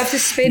 thing that you have to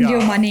spend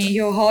your money,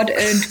 your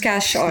hard-earned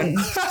cash on,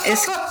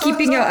 is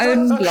keeping your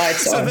own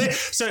lights on.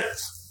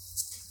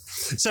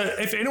 So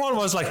if anyone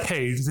was like,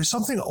 hey, there's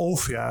something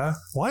off here,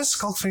 why is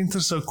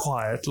Skalkventer so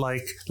quiet?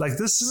 Like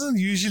this isn't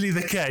usually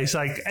the case.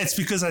 It's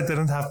because I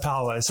didn't have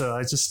power, so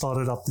I just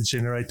started up the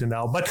generator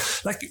now. But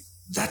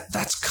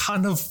that's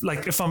kind of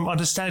if I'm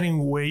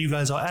understanding where you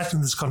guys are at in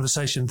this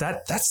conversation,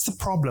 that's the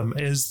problem,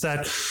 is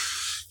that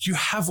you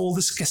have all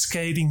this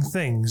cascading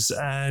things,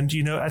 and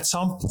at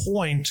some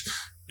point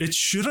it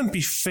shouldn't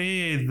be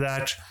fair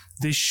that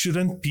there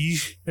shouldn't be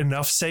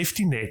enough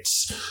safety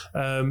nets,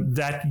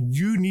 that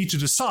you need to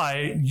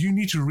decide. You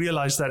need to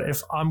realize that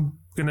if I'm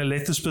going to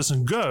let this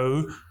person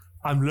go,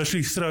 I'm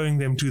literally throwing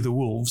them to the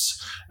wolves.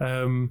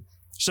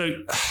 So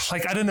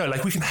I don't know,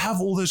 we can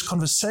have all those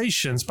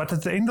conversations, but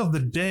at the end of the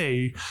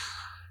day,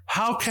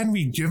 how can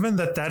we, given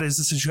that is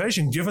the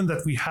situation, given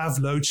that we have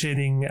load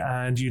shedding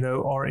and,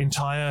 our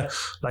entire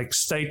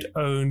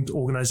state-owned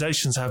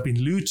organizations have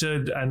been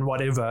looted and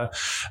whatever,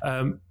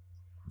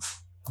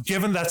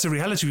 given that's a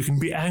reality, we can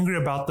be angry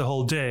about the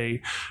whole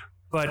day,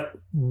 but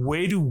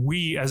where do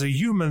we as a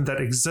human that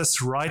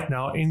exists right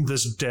now in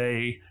this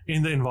day,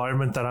 in the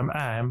environment that I'm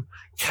in,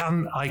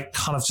 can I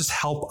kind of just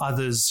help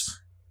others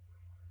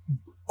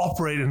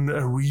operate in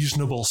a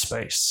reasonable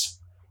space?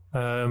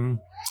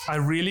 I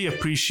really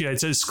appreciate,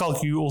 so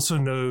Skalk, you also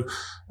know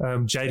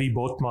JD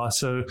Botma,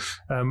 so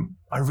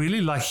I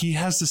really he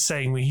has the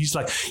saying where he's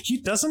he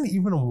doesn't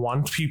even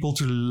want people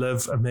to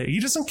live,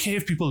 he doesn't care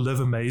if people live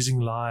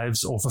amazing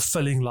lives or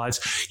fulfilling lives,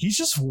 he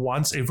just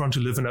wants everyone to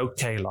live an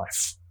okay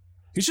life.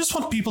 He just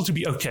wants people to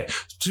be okay.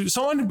 To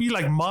someone to be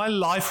my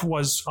life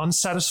was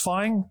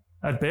unsatisfying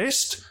at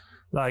best,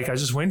 I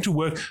just went to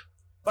work,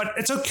 but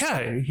it's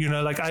okay,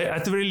 I,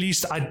 at the very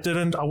least, I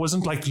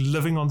wasn't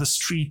living on the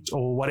street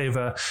or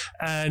whatever.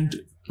 And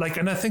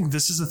and I think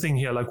this is the thing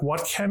here,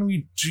 what can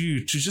we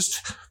do to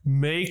just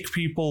make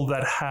people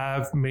that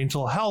have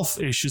mental health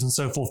issues and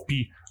so forth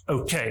be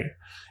okay?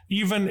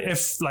 Even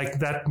if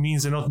that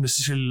means they're not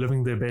necessarily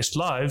living their best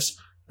lives,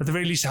 at the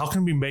very least, how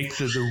can we make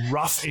the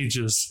rough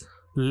edges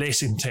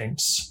less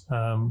intense?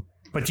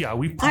 But yeah,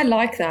 I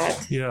like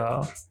that.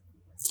 Yeah.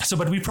 So,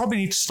 but we probably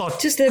need to start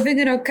just living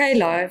an okay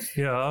life.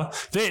 Yeah.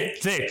 There.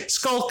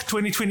 Skalk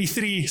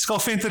 2023,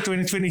 Skalkventer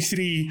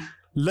 2023.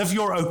 Live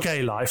your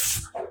okay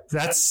life.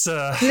 That's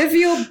live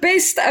your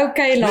best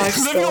okay life.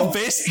 Live your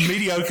best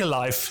mediocre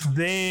life.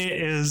 There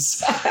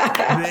is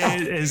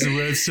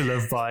words to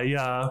live by.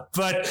 Yeah.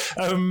 But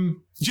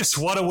just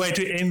what a way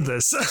to end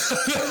this.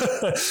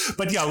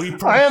 But yeah,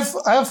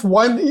 I have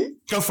one.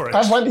 Go for it.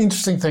 I have one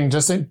interesting thing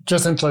just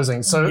in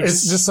closing. So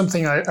it's just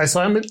something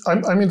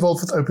I'm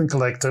involved with Open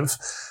Collective,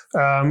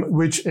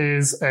 which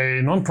is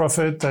a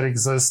nonprofit that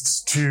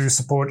exists to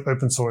support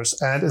open source,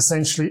 and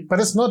essentially, but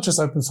it's not just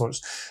open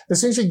source.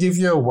 Essentially, give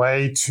you a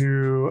way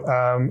to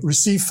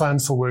receive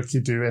funds for work you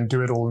do and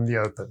do it all in the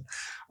open.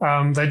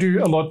 They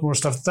do a lot more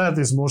stuff than that.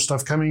 There's more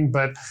stuff coming.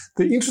 But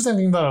the interesting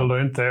thing that I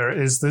learned there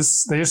is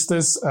this, there's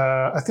this,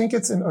 I think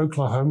it's in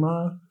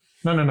Oklahoma.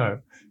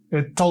 No.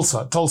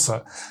 Tulsa.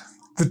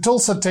 The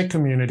Tulsa tech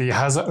community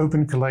has an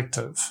open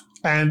collective,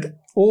 and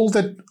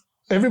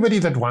everybody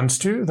that wants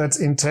to, that's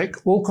in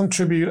tech, will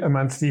contribute a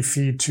monthly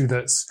fee to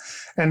this.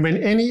 And when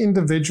any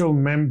individual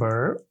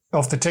member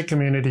of the tech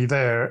community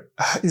there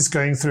is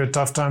going through a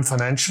tough time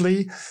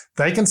financially,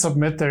 they can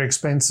submit their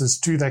expenses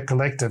to that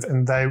collective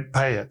and they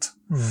pay it.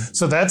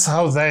 So that's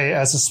how they,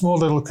 as a small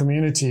little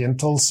community in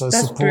Tulsa,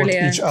 support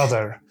each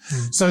other.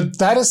 So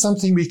that is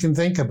something we can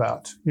think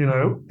about.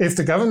 If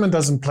the government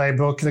doesn't play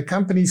book, the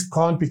companies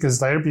can't because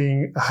they're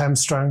being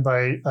hamstrung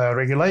by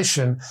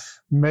regulation.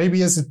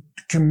 Maybe as a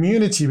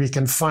community, we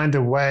can find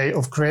a way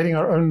of creating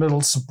our own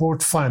little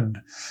support fund,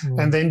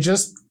 and then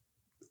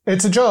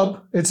it's a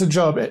job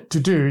to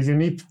do. You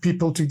need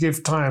people to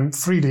give time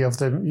freely of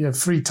them,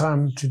 free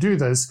time to do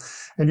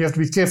this. And you have to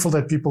be careful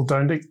that people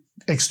don't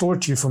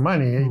extort you for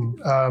money.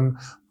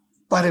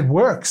 But it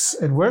works.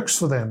 It works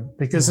for them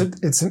because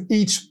it's in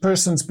each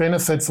person's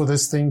benefit for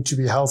this thing to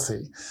be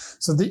healthy.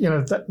 So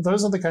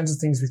those are the kinds of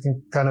things we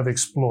can kind of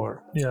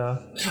explore. Yeah.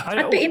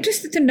 I'd be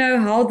interested to know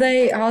how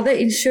they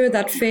ensure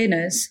that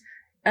fairness.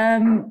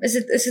 Is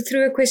it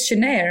through a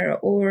questionnaire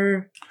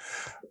or?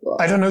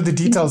 I don't know the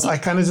details. I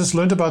kind of just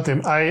learned about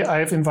them.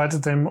 I've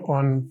invited them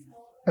on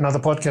another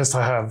podcast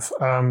I have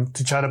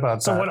to chat about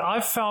that. So what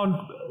I've found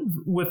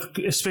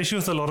especially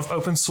with a lot of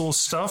open source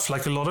stuff,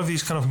 a lot of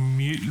these kind of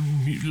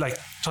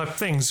type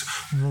things,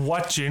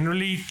 what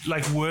generally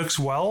works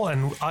well,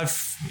 and I've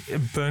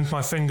burnt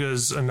my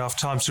fingers enough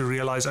times to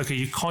realize, okay,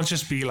 you can't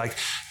just be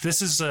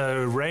this is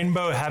a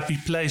rainbow happy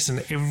place and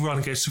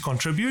everyone gets to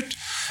contribute.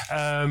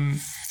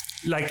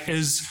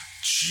 Is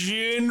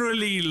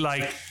generally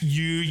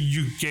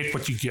you get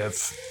what you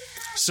give.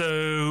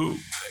 So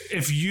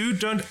if you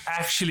don't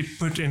actually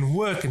put in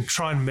work and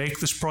try and make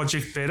this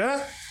project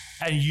better,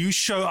 and you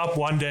show up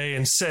one day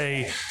and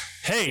say,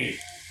 hey,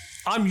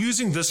 I'm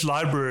using this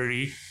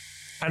library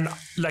and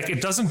like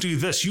it doesn't do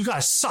this, you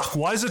guys suck,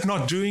 why is it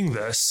not doing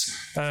this?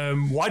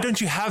 Why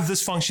don't you have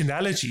this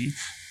functionality?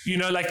 You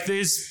know, like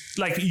there's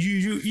like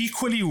you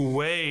equally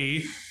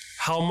weigh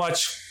how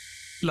much,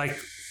 like,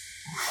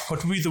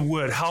 what would be the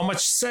word? How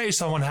much say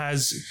someone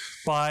has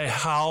by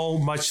how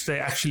much they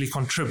actually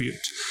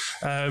contribute.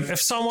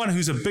 If someone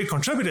who's a big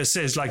contributor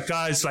says, like,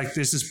 guys, like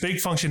there's this big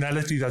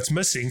functionality that's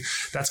missing,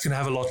 that's going to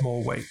have a lot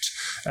more weight.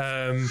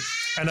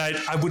 And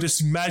I would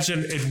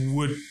imagine it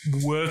would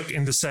work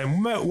in the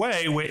same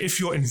way, where if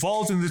you're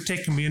involved in the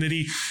tech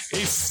community,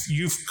 if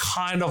you've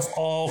kind of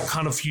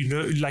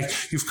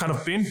you've kind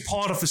of been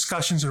part of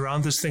discussions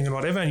around this thing and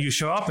whatever, and you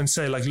show up and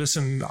say, like,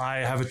 listen, I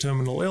have a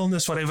terminal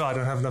illness, whatever, I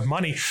don't have enough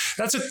money.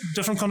 That's a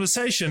different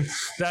conversation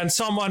than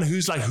someone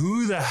who's like,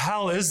 who the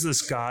hell is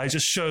this guy?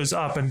 Just shows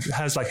up and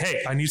has like,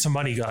 hey, I need some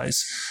money,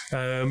 guys.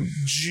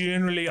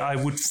 Generally, I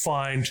would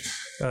find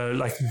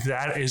like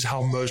that is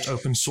how most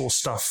open source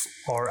stuff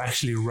are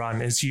actually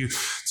run. It's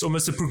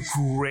almost a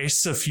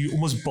progressive, you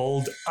almost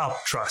build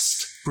up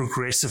trust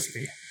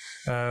progressively.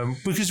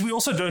 Because we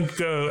also don't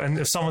go, and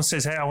if someone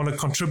says, hey, I want to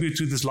contribute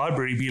to this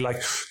library, be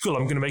like, cool,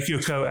 I'm going to make you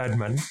a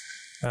co-admin.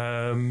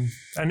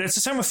 And it's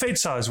the same with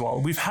FedSA as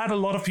well. We've had a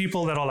lot of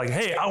people that are like,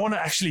 hey, I want to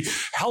actually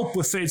help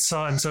with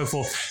FedSA and so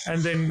forth.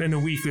 And then in a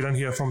week, we don't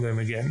hear from them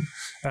again.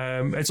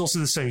 It's also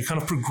the same. You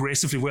kind of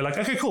progressively, we're like,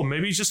 okay, cool.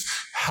 Maybe just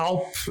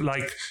help,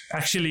 like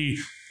actually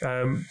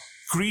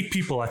greet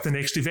people at the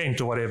next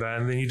event or whatever.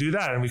 And then you do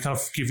that. And we kind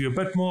of give you a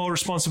bit more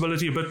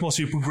responsibility, a bit more.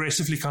 So you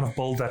progressively kind of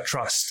build that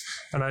trust.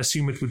 And I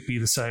assume it would be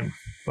the same.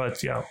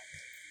 But yeah.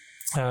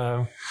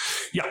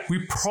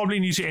 We probably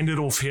need to end it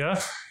off here.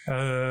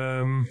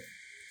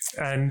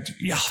 And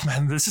yeah,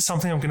 man, this is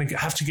something I'm going to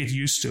have to get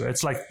used to.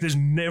 It's like there's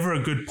never a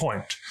good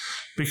point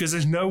because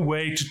there's no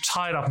way to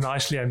tie it up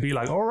nicely and be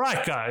like, all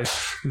right, guys,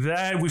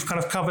 there we've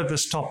kind of covered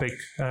this topic.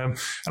 And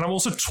I'm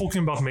also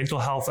talking about mental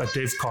health at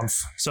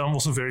DevConf. So I'm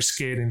also very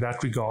scared in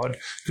that regard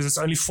because it's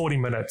only 40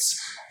 minutes.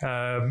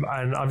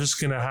 And I'm just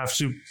going to have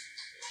to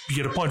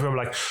get a point where I'm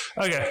like,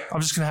 okay,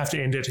 I'm just going to have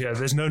to end it here.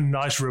 There's no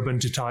nice ribbon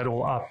to tie it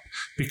all up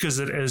because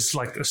it is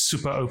like a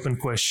super open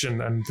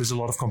question and there's a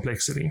lot of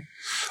complexity.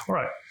 All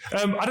right.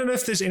 I don't know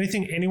if there's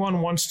anything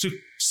anyone wants to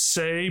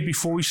say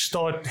before we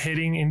start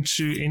heading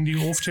into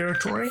ending off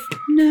territory.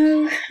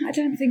 No, I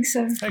don't think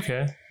so.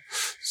 Okay.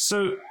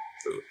 So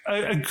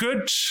I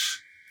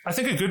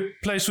think a good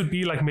place would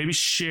be like maybe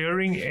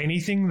sharing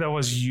anything that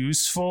was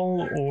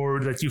useful or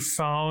that you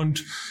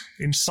found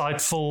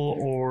insightful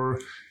or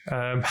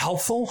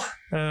helpful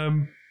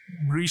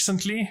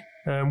recently,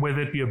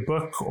 whether it be a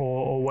book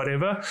or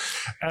whatever.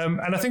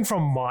 And I think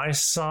from my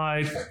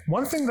side,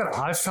 one thing that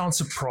I found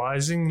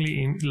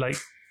surprisingly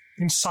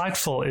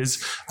insightful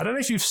is, I don't know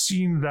if you've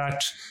seen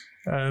that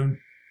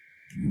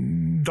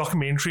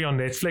documentary on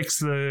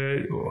Netflix,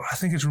 I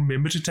think it's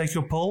Remember to Take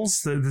Your Pills,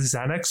 the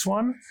Xanax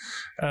one.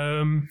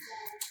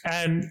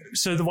 And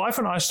so the wife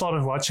and I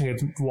started watching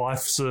it.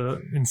 Wife's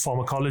in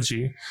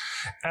pharmacology.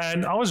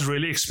 And I was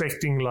really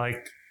expecting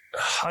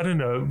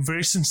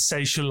very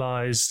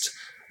sensationalized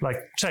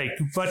take.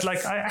 But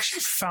I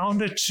actually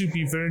found it to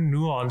be very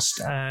nuanced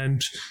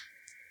and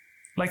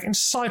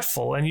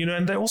insightful. And,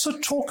 and they also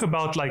talk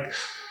about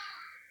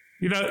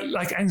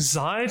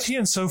anxiety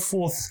and so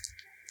forth.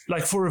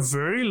 For a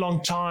very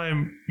long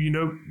time,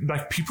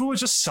 people were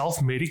just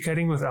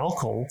self-medicating with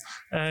alcohol.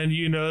 And,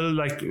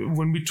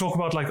 when we talk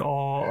about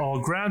our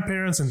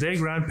grandparents and their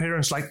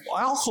grandparents,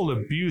 alcohol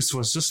abuse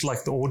was just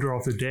the order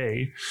of the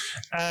day.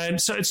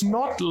 And so it's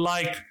not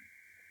like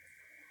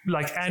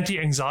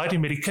anti-anxiety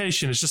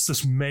medication is just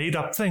this made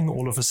up thing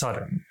all of a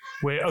sudden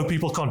where,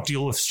 people can't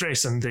deal with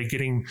stress and they're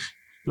getting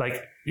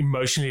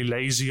emotionally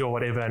lazy or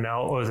whatever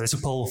now, there's a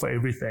pill for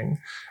everything.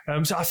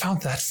 So I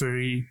found that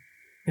very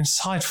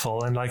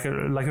insightful and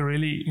a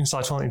really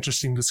insightful and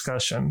interesting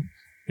discussion.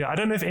 Yeah, I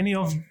don't know if any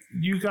of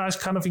you guys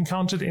kind of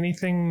encountered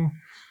anything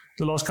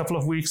the last couple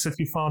of weeks that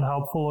you found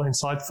helpful or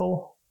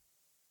insightful.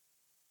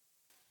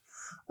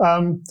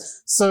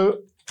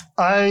 So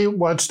I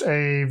watched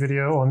a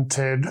video on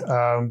TED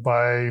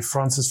by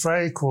Francis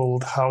Frey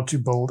called How to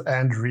Build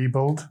and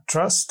Rebuild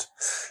Trust.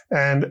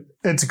 And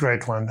it's a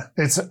great one.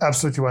 It's an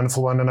absolutely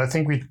wonderful one. And I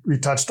think we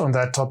touched on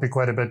that topic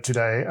quite a bit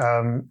today.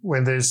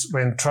 When there's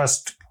no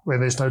trust,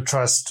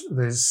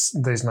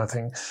 there's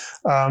nothing.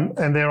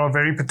 And there are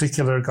very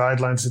particular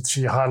guidelines that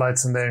she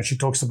highlights in there. And she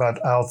talks about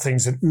how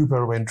things at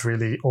Uber went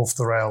really off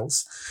the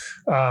rails,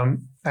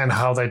 and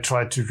how they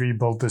tried to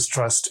rebuild this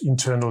trust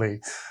internally.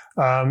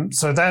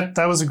 So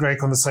that was a great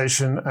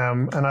conversation.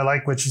 And I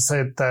like what she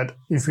said, that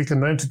if we can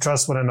learn to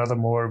trust one another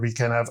more, we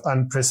can have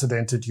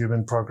unprecedented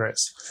human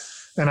progress.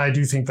 And I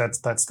do think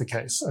that's the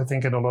case. I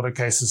think in a lot of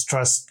cases,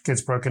 trust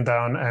gets broken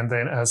down, and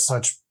then as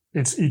such,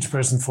 it's each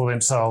person for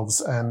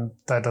themselves, and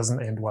that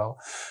doesn't end well.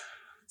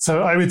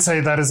 So I would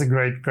say that is a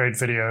great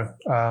video,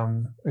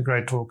 a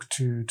great talk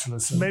to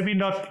listen. Maybe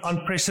not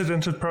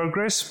unprecedented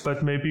progress,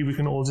 but maybe we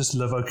can all just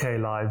live okay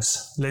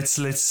lives. Let's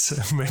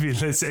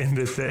end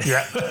it there.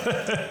 Yeah.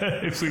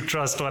 If we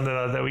trust one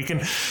another, we can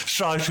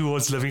strive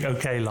towards living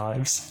okay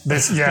lives.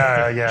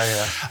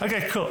 Yeah.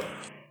 Okay, cool.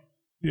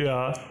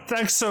 Yeah.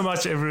 Thanks so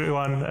much,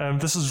 everyone.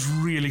 This was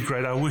really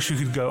great. I wish we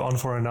could go on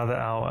for another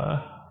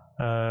hour.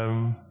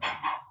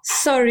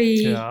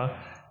 Sorry.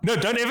 Yeah. No,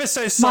 don't ever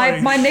say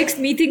sorry. My next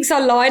meetings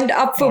are lined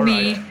up for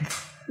me.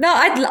 No,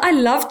 I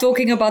love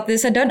talking about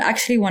this. I don't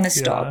actually want to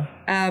stop.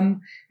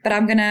 But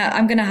I'm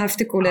gonna have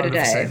to call it 100%. A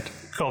day.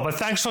 Cool. But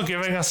thanks for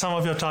giving us some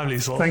of your time,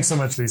 Liesel. Thanks so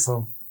much,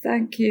 Liesel.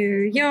 Thank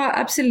you. Yeah,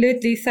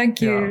 absolutely.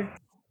 Thank you. Yeah.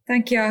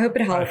 Thank you. I hope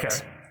it helped.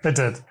 Okay. It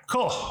did.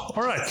 Cool.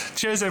 All right.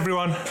 Cheers,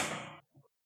 everyone.